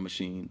on the drum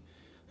machine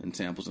and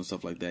samples and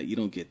stuff like that. You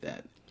don't get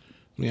that.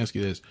 Let me ask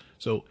you this.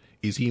 So,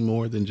 is he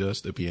more than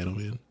just a piano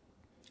man?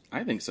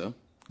 I think so.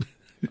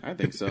 I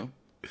think so.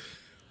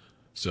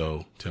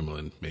 So,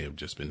 Timbaland may have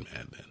just been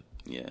mad then.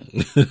 Yeah.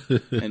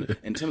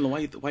 And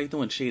Timbaland, why you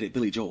throwing shade at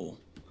Billy Joel?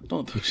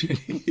 Don't throw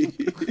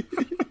shade.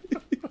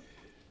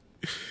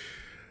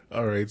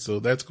 All right, so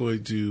that's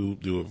going to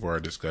do it for our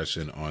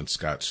discussion on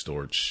Scott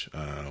Storch.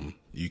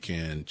 You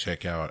can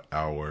check out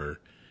our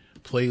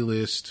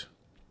playlist,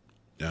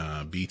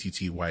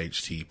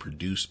 BTTYHT,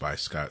 produced by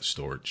Scott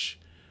Storch.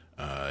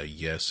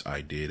 Yes,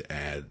 I did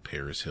add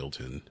Paris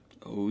Hilton.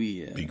 Oh,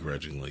 yeah.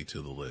 Begrudgingly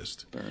to the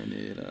list. Burn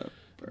it up.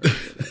 Burn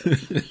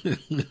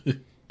it up.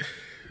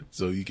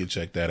 So you can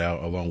check that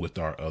out along with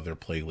our other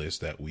playlists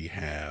that we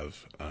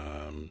have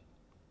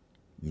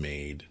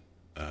made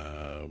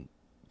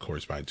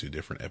corresponding to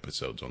different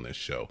episodes on this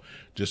show.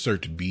 Just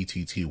search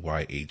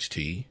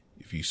BTTYHT.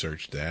 If you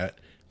search that,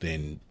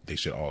 then they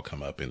should all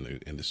come up in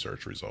the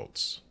search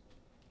results.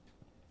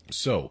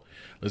 So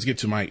let's get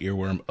to my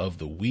earworm of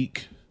the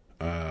week.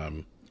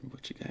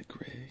 What you got,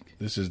 Greg?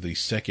 This is the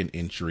second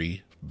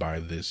entry by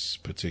this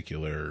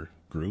particular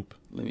group.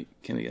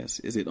 Can I guess?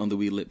 Is it on the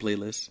We Lit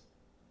playlist?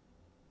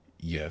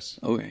 Yes.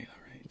 Okay, all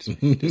right.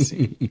 Just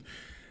seeing.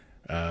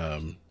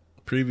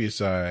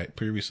 Previously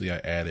I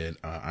added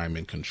I'm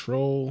in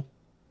Control.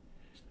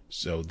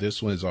 So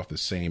this one is off the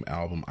same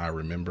album I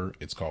Remember.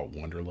 It's called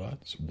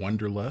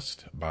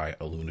Wonderlust by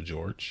Aluna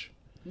George.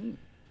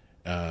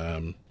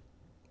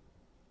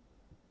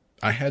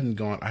 I hadn't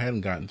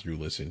gotten through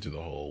listening to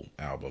the whole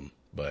album,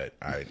 but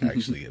I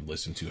actually had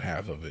listened to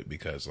half of it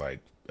because, like,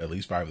 at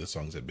least 5 of the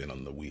songs had been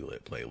on the We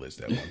Lit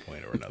playlist at one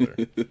point or another.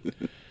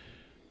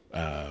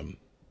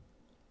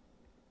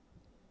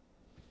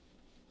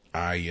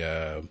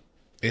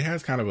 It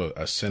has kind of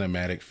a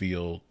cinematic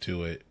feel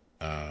to it.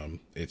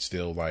 It's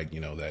still like, you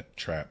know, that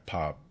trap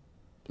pop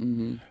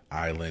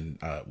island,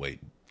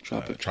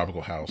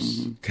 tropical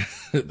house,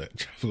 that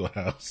tropical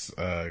house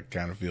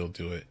kind of feel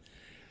to it.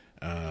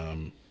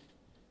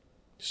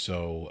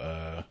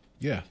 So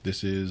yeah,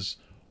 this is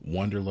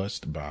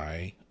Wonderlust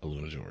by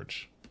Aluna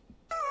George.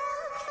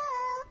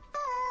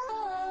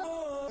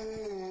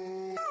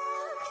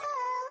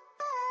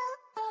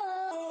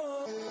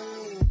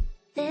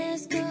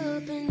 There's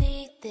gold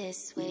beneath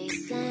this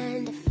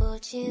wasteland, a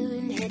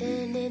fortune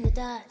hidden in the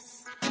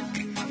dust.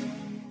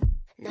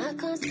 Not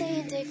gonna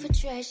stay and dig for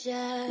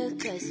treasure,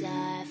 'cause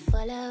I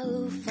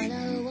follow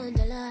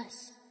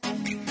Wanderlust.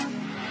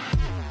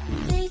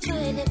 They try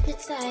and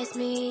hypnotize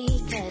me,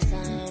 'cause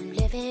I'm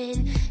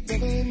living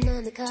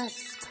on the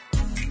cusp.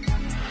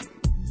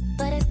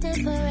 But it's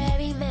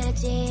temporary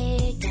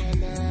magic,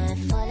 and I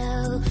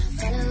followed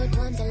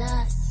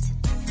Wanderlust.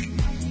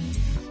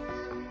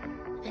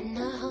 And I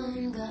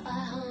hunger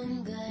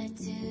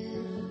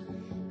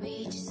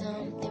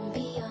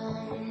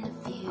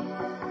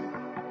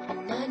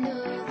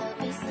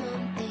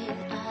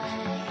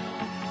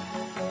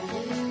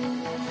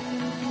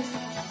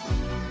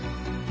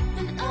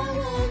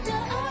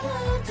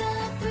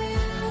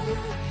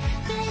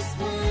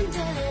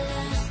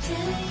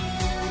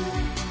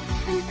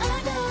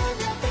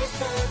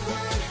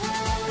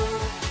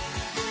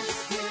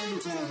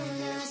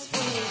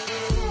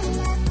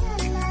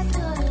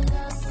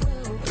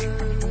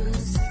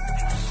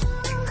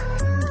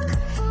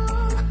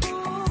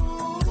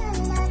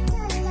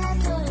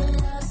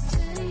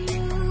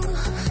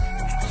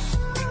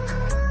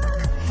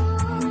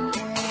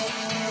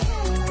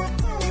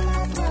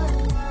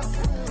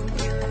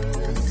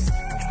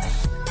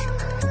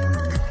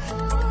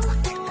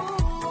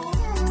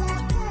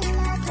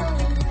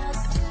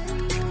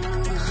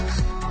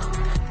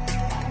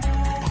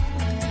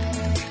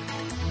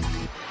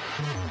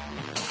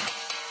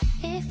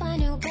If I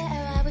knew better,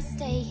 I would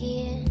stay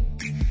here,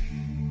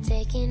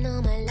 taking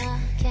all my luck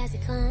as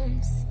it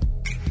comes.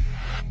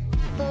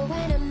 But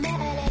when I met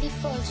a lady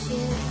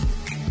fortune,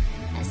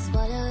 I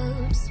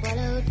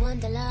swallowed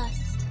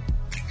wanderlust.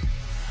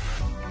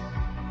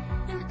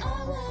 And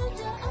I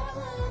wonder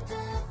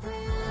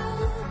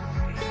through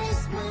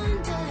this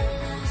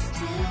wanderlust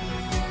to you.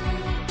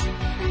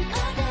 And I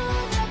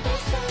know that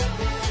there's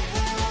something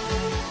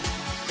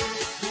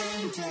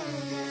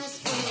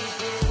this wanderlust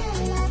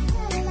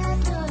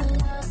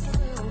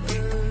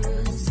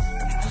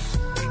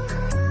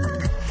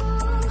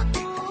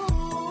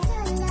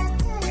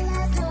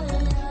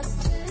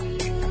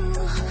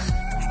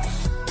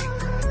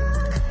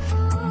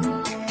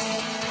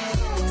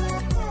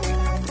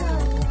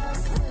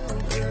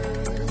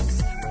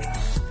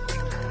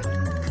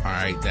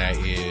That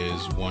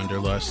is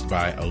Wanderlust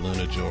by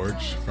Aluna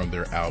George from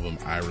their album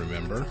I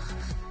Remember.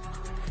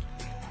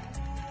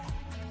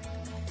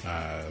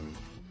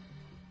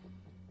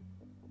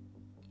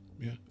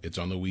 Yeah, it's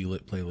on the We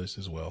Lit playlist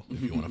as well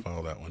if you want to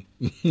follow that one.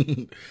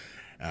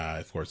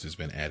 Of course, it's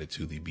been added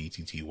to the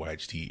BTT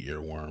YHT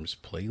Earworms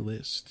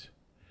playlist.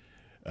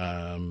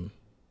 Do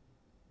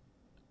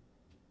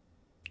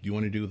you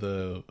want to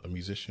do a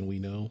musician we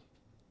know?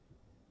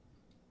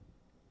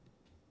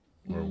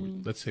 Or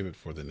let's save it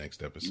for the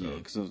next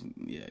episode.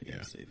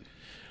 Yeah, save it.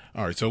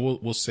 All right, so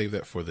we'll save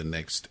that for the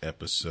next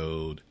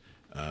episode.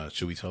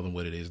 Should we tell them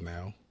what it is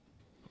now?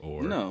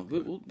 Or no,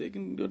 they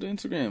can go to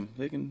Instagram.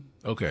 They can.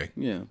 Okay.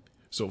 Yeah.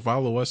 So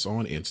follow us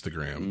on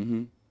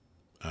Instagram.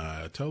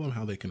 Tell them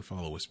how they can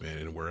follow us, man,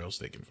 and where else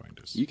they can find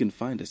us. You can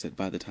find us at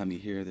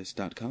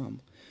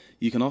bythetimeyouhearthis.com.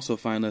 You can also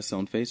find us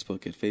on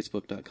Facebook at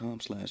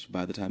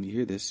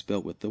facebook.com/bythetimeyouhearthis,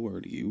 spelled with the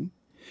word you.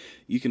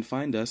 You can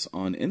find us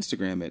on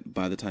Instagram at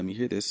By the Time You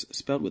Hear This,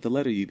 spelled with the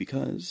letter U,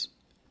 because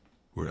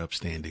we're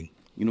upstanding.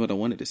 You know what I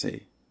wanted to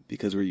say?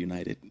 Because we're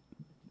united.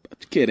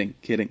 Kidding.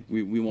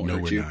 We won't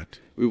hurt you. Not.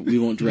 We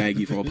won't drag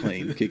you from a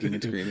plane, kicking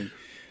and screaming.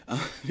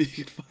 You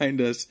can find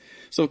us.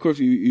 So, of course,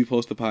 you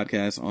post the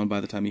podcast on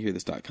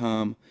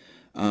bythetimeyouhearthis.com.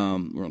 We're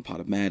on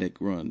Podomatic.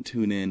 We're on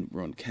TuneIn.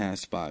 We're on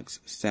CastBox,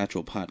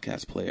 Satchel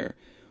Podcast Player.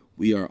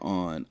 We are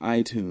on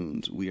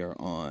iTunes. We are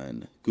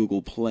on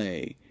Google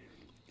Play.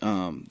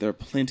 There are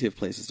plenty of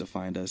places to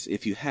find us.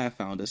 If you have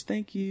found us,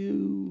 thank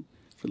you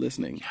for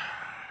listening.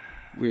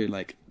 We're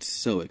like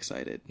so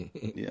excited.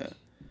 Yeah.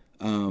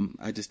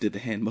 I just did the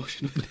hand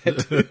motion with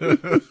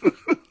that.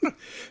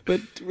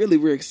 But really,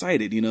 we're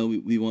excited. You know,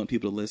 we want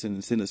people to listen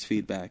and send us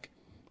feedback.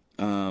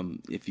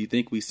 If you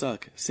think we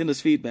suck, send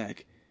us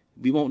feedback.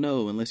 We won't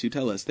know unless you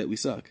tell us that we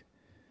suck.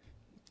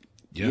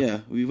 Yeah,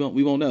 we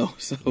won't know.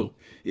 So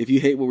if you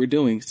hate what we're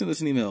doing, send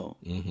us an email.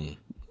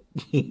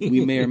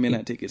 We may or may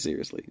not take it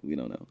seriously. We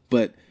don't know.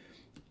 But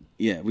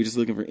yeah, we're just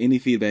looking for any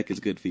feedback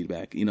is good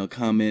feedback. You know,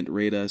 comment,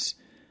 rate us.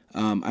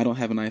 I don't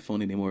have an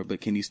iPhone anymore,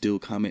 but can you still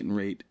comment and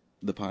rate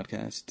the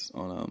podcasts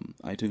on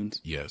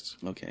iTunes? Yes.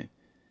 Okay.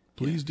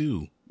 Please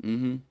do.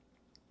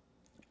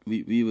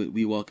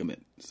 We welcome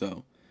it.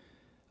 So,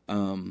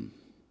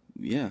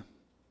 yeah.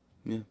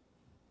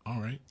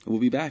 All right. We'll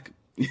be back.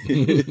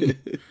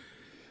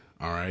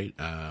 All right.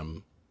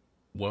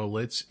 Well,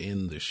 let's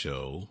end the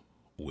show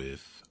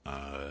with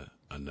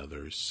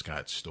another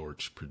Scott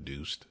Storch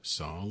produced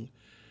song.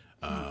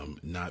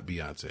 Not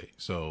Beyonce.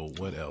 So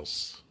what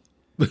else?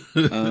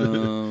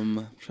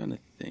 I'm trying to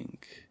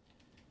think.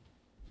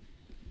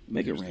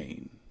 Make It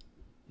Rain.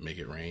 Make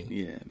It Rain?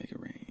 Yeah, Make It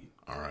Rain.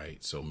 All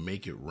right. So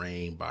Make It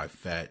Rain by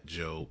Fat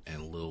Joe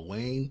and Lil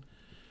Wayne.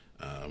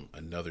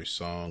 Another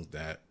song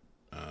that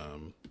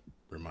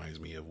reminds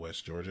me of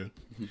West Georgia.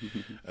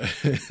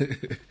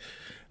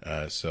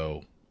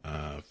 So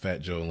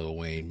Fat Joe and Lil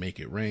Wayne, Make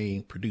It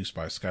Rain, produced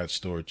by Scott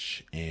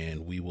Storch,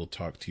 and we will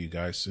talk to you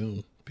guys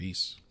soon.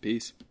 Peace.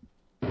 Peace.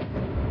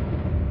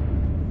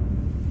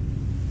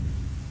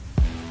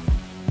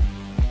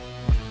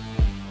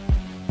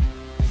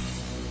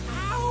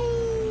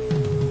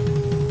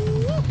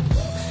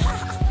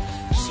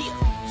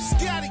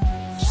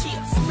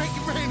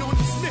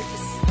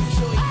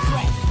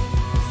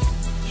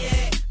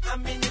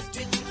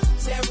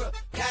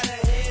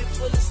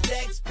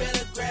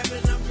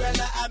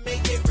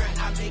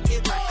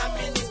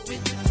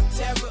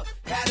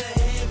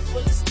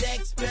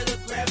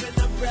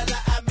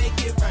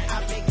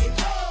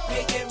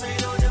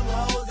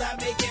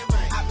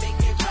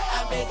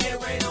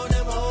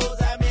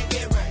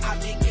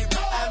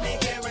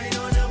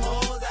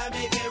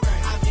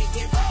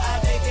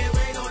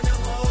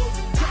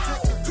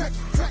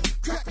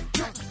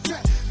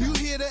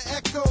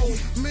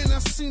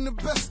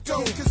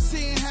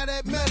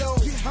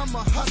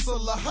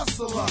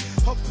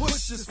 A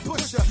pusher's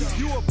pusher,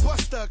 you a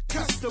buster,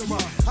 customer.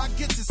 I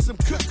get to some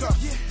cooker,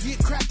 yeah,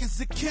 crack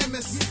is a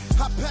chemist.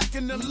 I pack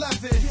an 11,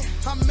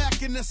 I'm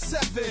macking a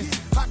 7.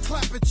 I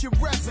clap at your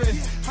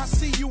revvin'. I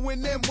see you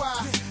in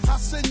NY, I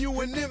send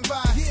you an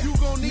invite. You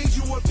gon' need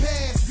you a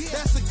pass,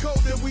 that's the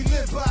code that we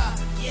live by.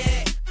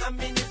 Yeah, I'm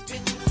in this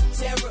bitch with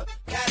terror.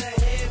 Got a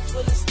head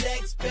full of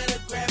stacks, better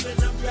grab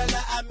an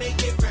umbrella. I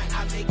make it right,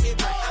 I make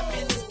it right.